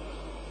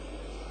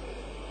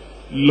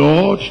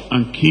 Lord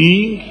and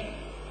King,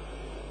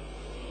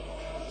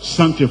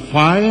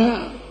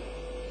 Sanctifier,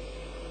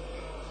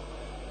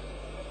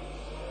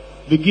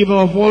 the giver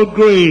of all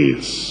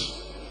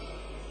grace.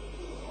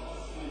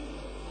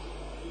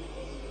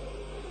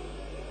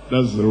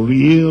 That's the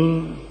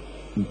real,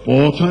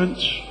 important,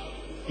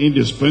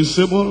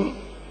 indispensable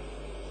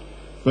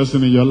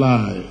person in your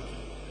life.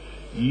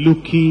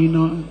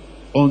 Looking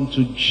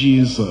unto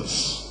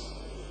Jesus,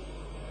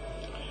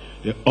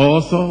 the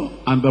author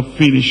and the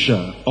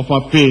finisher of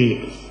our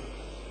faith.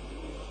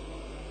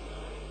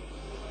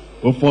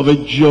 But for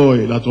the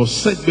joy that was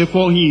set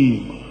before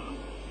him,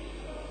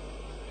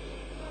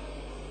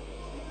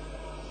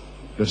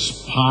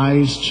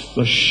 despised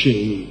the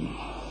shame,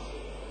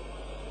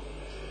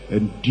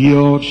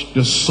 endured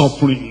the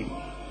suffering.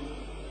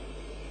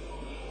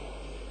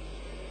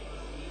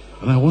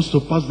 And I want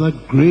to pass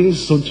that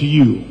grace unto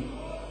you.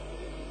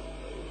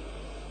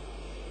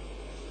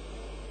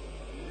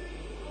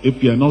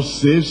 If you are not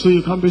saved, so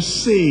you can be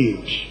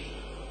saved.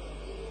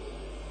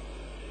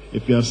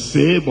 If you are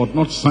saved but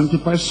not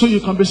sanctified, so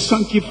you can be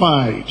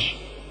sanctified.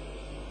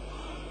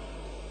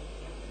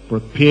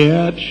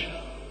 Prepared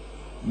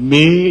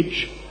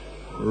made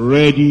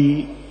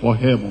ready for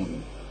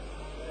heaven.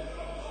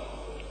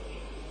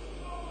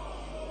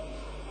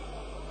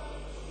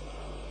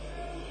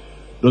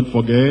 Don't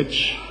forget,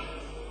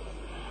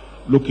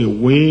 look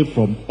away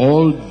from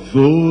all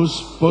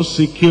those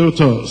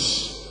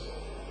persecutors.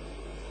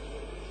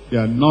 They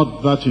are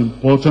not that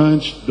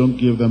important. Don't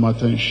give them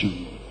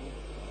attention.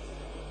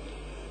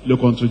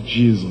 Look unto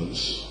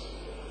Jesus.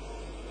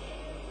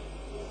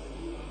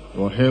 He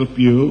will help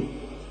you.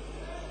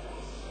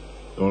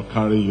 He will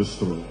carry you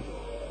through.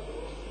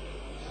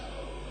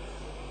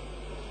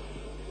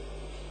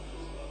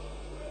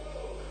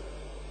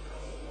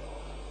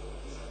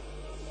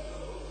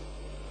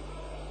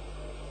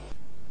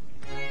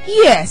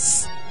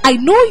 Yes, I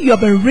know you have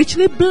been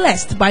richly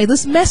blessed by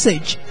this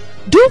message.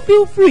 Do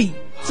feel free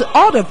to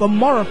order for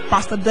more of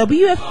Pastor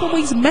W.F.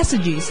 Kumuyi's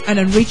messages and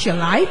enrich your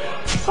life,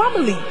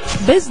 family,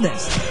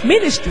 business,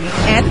 ministry,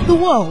 and the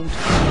world.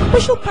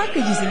 Special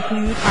packages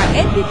include our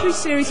MP3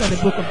 series on the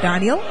book of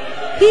Daniel,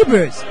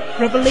 Hebrews,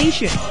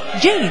 Revelation,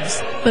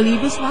 James,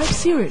 Believer's Life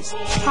series,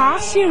 Power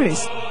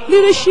series,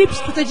 Leadership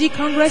Strategy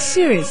Congress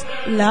series,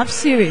 Love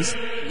series,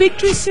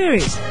 Victory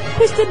series,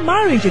 Christian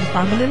Marriage and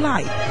Family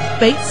Life,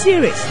 Faith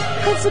series,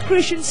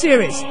 Consecration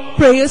series,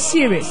 Prayer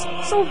series,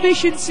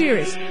 Salvation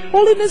series,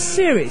 Holiness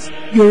series,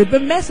 Yoruba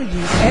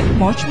messages, and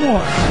much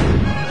more.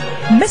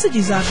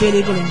 Messages are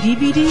available in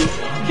DVD,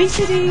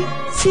 VCD,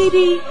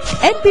 CD,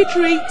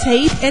 MP3,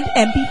 tape, and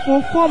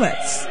MP4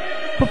 formats.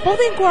 For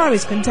further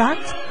inquiries,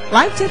 contact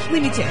Life Tapes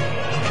Limited,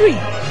 3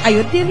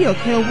 Ayodele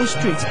Okelwo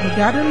Street,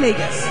 Magada,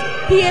 Lagos,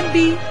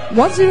 PMB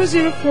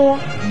 1004,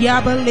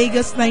 Yaba,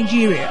 Lagos,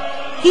 Nigeria.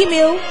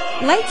 Email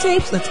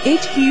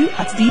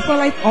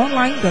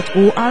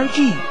lighttapes.hq@deeperlifeonline.org.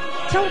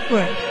 Tell a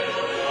friend.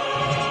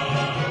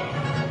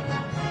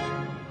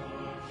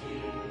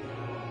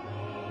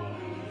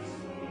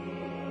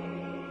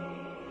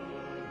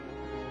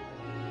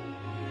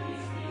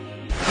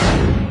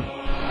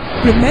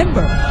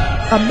 Remember,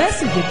 a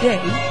message a day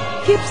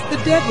keeps the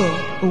devil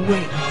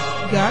away.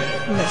 God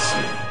bless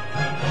you.